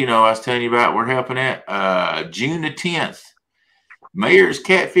Rodeo, you know, I was telling you about. We're helping it. June the 10th. Mayor's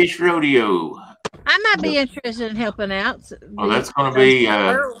Catfish Rodeo. I might be interested in helping out. Well, that's going to be.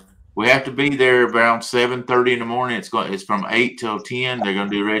 We have to be there around 7:30 in the morning. It's from 8 till 10. They're going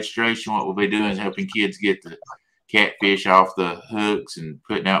to do registration. What we'll be doing is helping kids get the catfish off the hooks and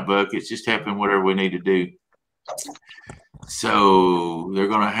putting out buckets, just helping whatever we need to do. So they're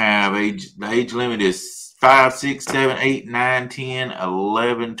going to have the age limit is 5, 6, 7, 8, 9, 10,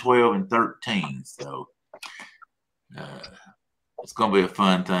 11, 12, and 13. So it's going to be a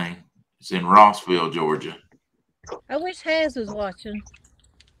fun thing. It's in Rossville, Georgia. I wish Haz was watching.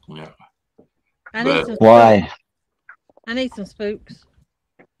 Yeah. Why? I need some spooks.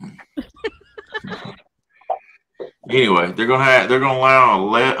 Anyway, they're gonna allow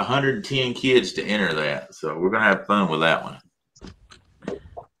 110 kids to enter that, so we're gonna have fun with that one.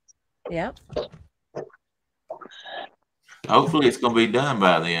 Yep. Hopefully, it's gonna be done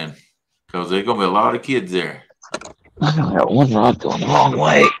by then, because there's gonna be a lot of kids there. I got one rod going the wrong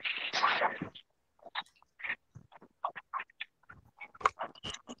way.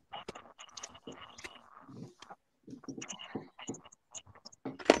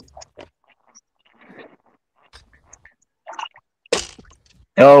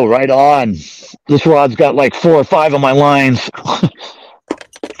 Oh, right on. This rod's got like 4 or 5 of my lines.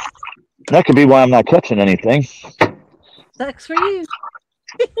 That could be why I'm not catching anything. Sucks for you.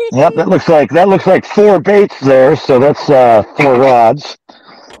 Yep, that looks like 4 baits there, so that's 4 rods.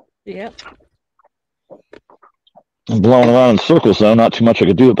 Yep. I'm blowing around in circles though, not too much I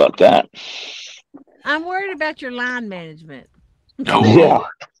could do about that. I'm worried about your line management. Oh, yeah.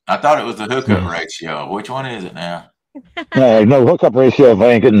 I thought it was the hookup ratio. Which one is it now? No hookup ratio if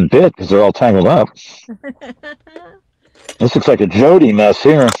I ain't getting bit because they're all tangled up. This looks like a Jody mess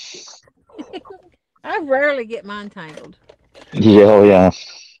here. I rarely get mine tangled. Yeah, oh yeah.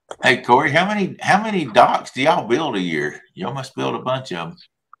 Hey Corey, how many docks do y'all build a year? Y'all must build a bunch of them.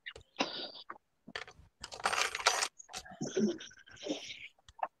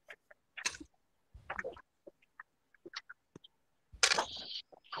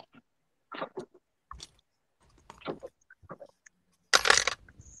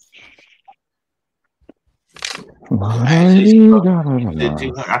 I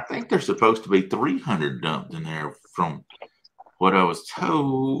think there's supposed to be 300 dumped in there from what I was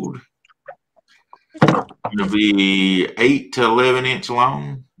told. It'll be 8 to 11 inch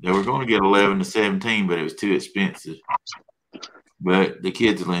long. They were going to get 11 to 17, but it was too expensive. But the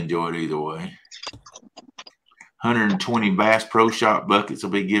kids will enjoy it either way. 120 Bass Pro Shop buckets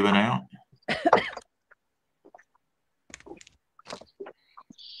will be given out.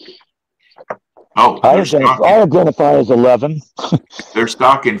 Oh, I identify as 11. They're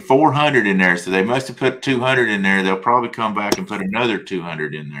stocking 400 in there, so they must have put 200 in there. They'll probably come back and put another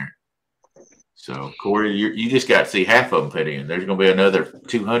 200 in there. So, Corey, you just got to see half of them put in. There's going to be another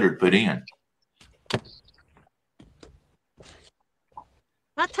 200 put in.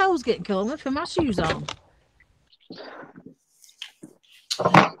 My toes getting cold. Let's put my shoes on.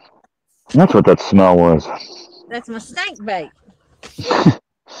 That's what that smell was. That's my stank bait.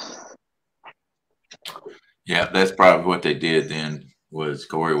 Yeah, that's probably what they did then. Was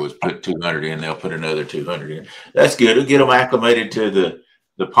Corey was put 200 in, they'll put another 200 in. That's good. It'll get them acclimated to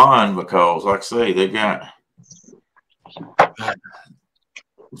the pond because, like I say, they got a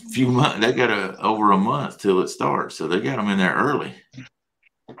few months. They got over a month till it starts, so they got them in there early.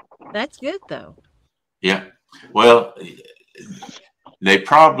 That's good though. Yeah. Well, they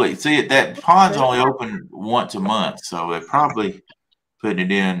probably see that pond's only open once a month, so they probably putting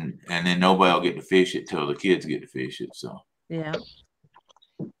it in, and then nobody will get to fish it till the kids get to fish it. So yeah.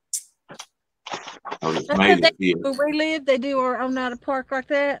 where we live, they do our own out of park like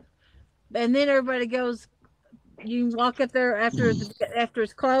that, and then everybody goes. You can walk up there after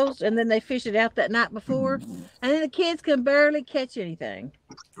it's closed, and then they fish it out that night before, and then the kids can barely catch anything.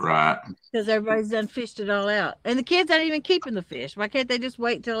 Right. Because everybody's done fished it all out, and the kids aren't even keeping the fish. Why can't they just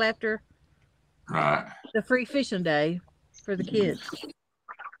wait till after? Right. The free fishing day for the kids.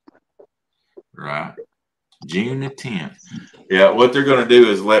 Right. June the 10th. Yeah, what they're going to do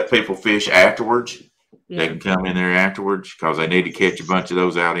is let people fish afterwards. Yeah. They can come in there afterwards because they need to catch a bunch of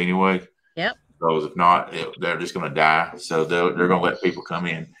those out anyway. Yep. Because if not, they're just going to die. So they're going to let people come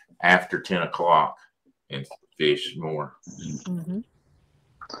in after 10 o'clock and fish more. Mm-hmm.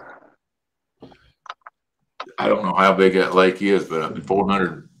 I don't know how big that lake is, but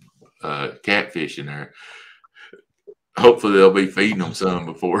 400 catfish in there. Hopefully they'll be feeding them some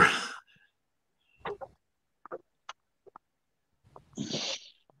before.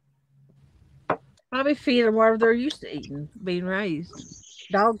 Probably feed them whatever they're used to eating, being raised.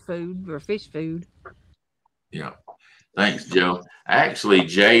 Dog food or fish food. Yeah. Thanks, Joe. Actually,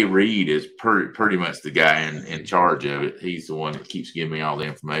 Jay Reed is pretty much the guy in charge of it. He's the one that keeps giving me all the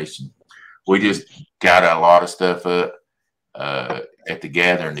information. We just got a lot of stuff up at the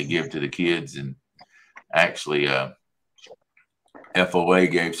gathering to give to the kids. And actually,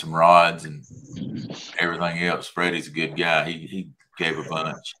 FOA gave some rods and everything else. Freddie's a good guy. He gave a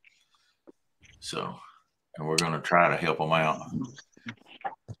bunch. So, and we're going to try to help them out.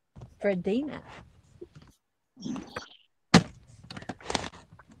 Fredina.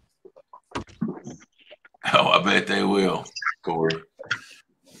 Oh, I bet they will, Corey.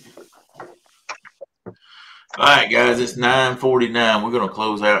 All right, guys, it's 9:49. We're going to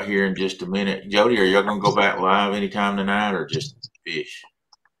close out here in just a minute. Jody, are y'all going to go back live anytime tonight or just fish?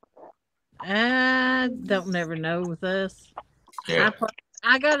 I don't never know with us. Yeah.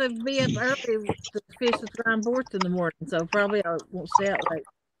 I got to be up early to fish with Ryan Bortz in the morning, so probably I won't stay out late.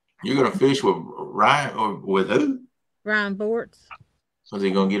 You're going to fish with Ryan or with who? Ryan Bortz. Was he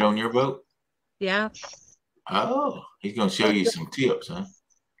going to get on your boat? Yeah. Oh, he's going to show you some tips, huh?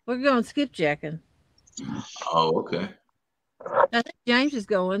 We're going skipjacking. Oh, okay. I think James is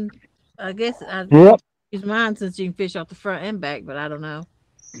going. I guess I use mine since you can fish off the front and back, but I don't know.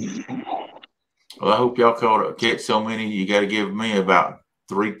 Well, I hope y'all catch so many. You got to give me about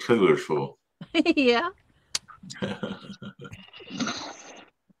 3 coolers full. Yeah.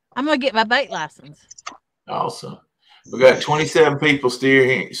 I'm going to get my bait license. Awesome. We got 27 people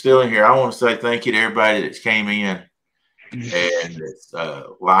still in here. I want to say thank you to everybody that's came in and that's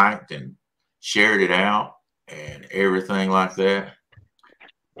liked and shared it out and everything like that.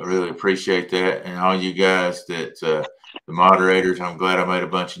 I really appreciate that. And all you guys that the moderators, I'm glad I made a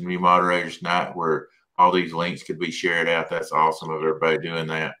bunch of new moderators tonight where all these links could be shared out. That's awesome of everybody doing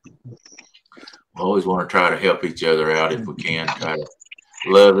that. We always want to try to help each other out if we can, try to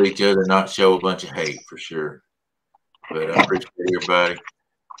love each other, not show a bunch of hate for sure. But I appreciate everybody.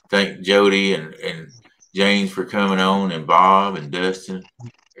 Thank Jody and James for coming on, and Bob and Dustin.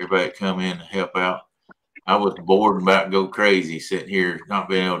 Everybody come in and help out. I was bored and about to go crazy sitting here, not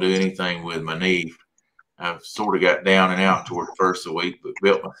being able to do anything with my knee. I've sort of got down and out toward the first of the week, but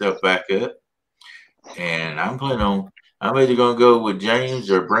built myself back up. And I'm planning on, I'm either going to go with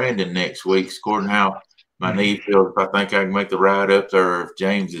James or Brandon next week, according to how my knee feels. If I think I can make the ride up there, or if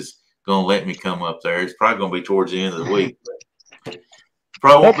James is going to let me come up there. It's probably going to be towards the end of the week.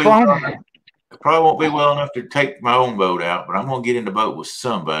 Probably won't be well enough to take my own boat out, but I'm going to get in the boat with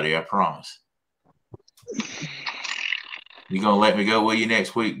somebody, I promise. You going to let me go with you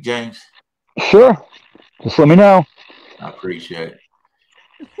next week, James? Sure. Just let me know. I appreciate it.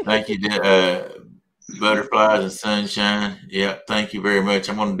 Thank you, Butterflies and Sunshine. Yeah, thank you very much.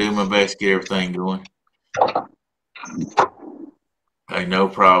 I'm going to do my best to get everything going. Hey, no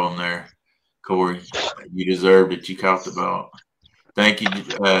problem there, Corey. You deserved it. You caught the ball. Thank you,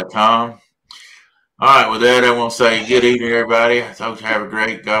 Tom. All right, with that, I want to say good evening, everybody. I hope you have a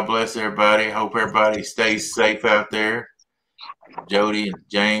great, God bless everybody. I hope everybody stays safe out there. Jody and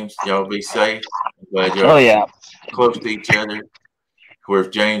James, y'all be safe. I'm glad y'all close to each other. Where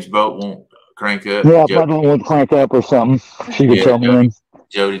if James' boat won't crank up. Yeah, if my boat won't crank up or something, she can tell me in.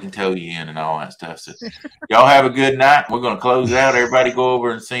 Jody can tell you in and all that stuff. So y'all have a good night. We're going to close out. Everybody go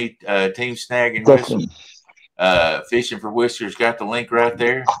over and see Team Snag and Whistle. Fishing for Whistler's got the link right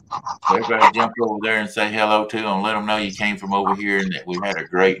there. So everybody jump over there and say hello to them. Let them know you came from over here and that we had a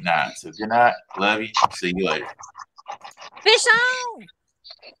great night. So good night. Love you. See you later. Fish on!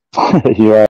 Yeah.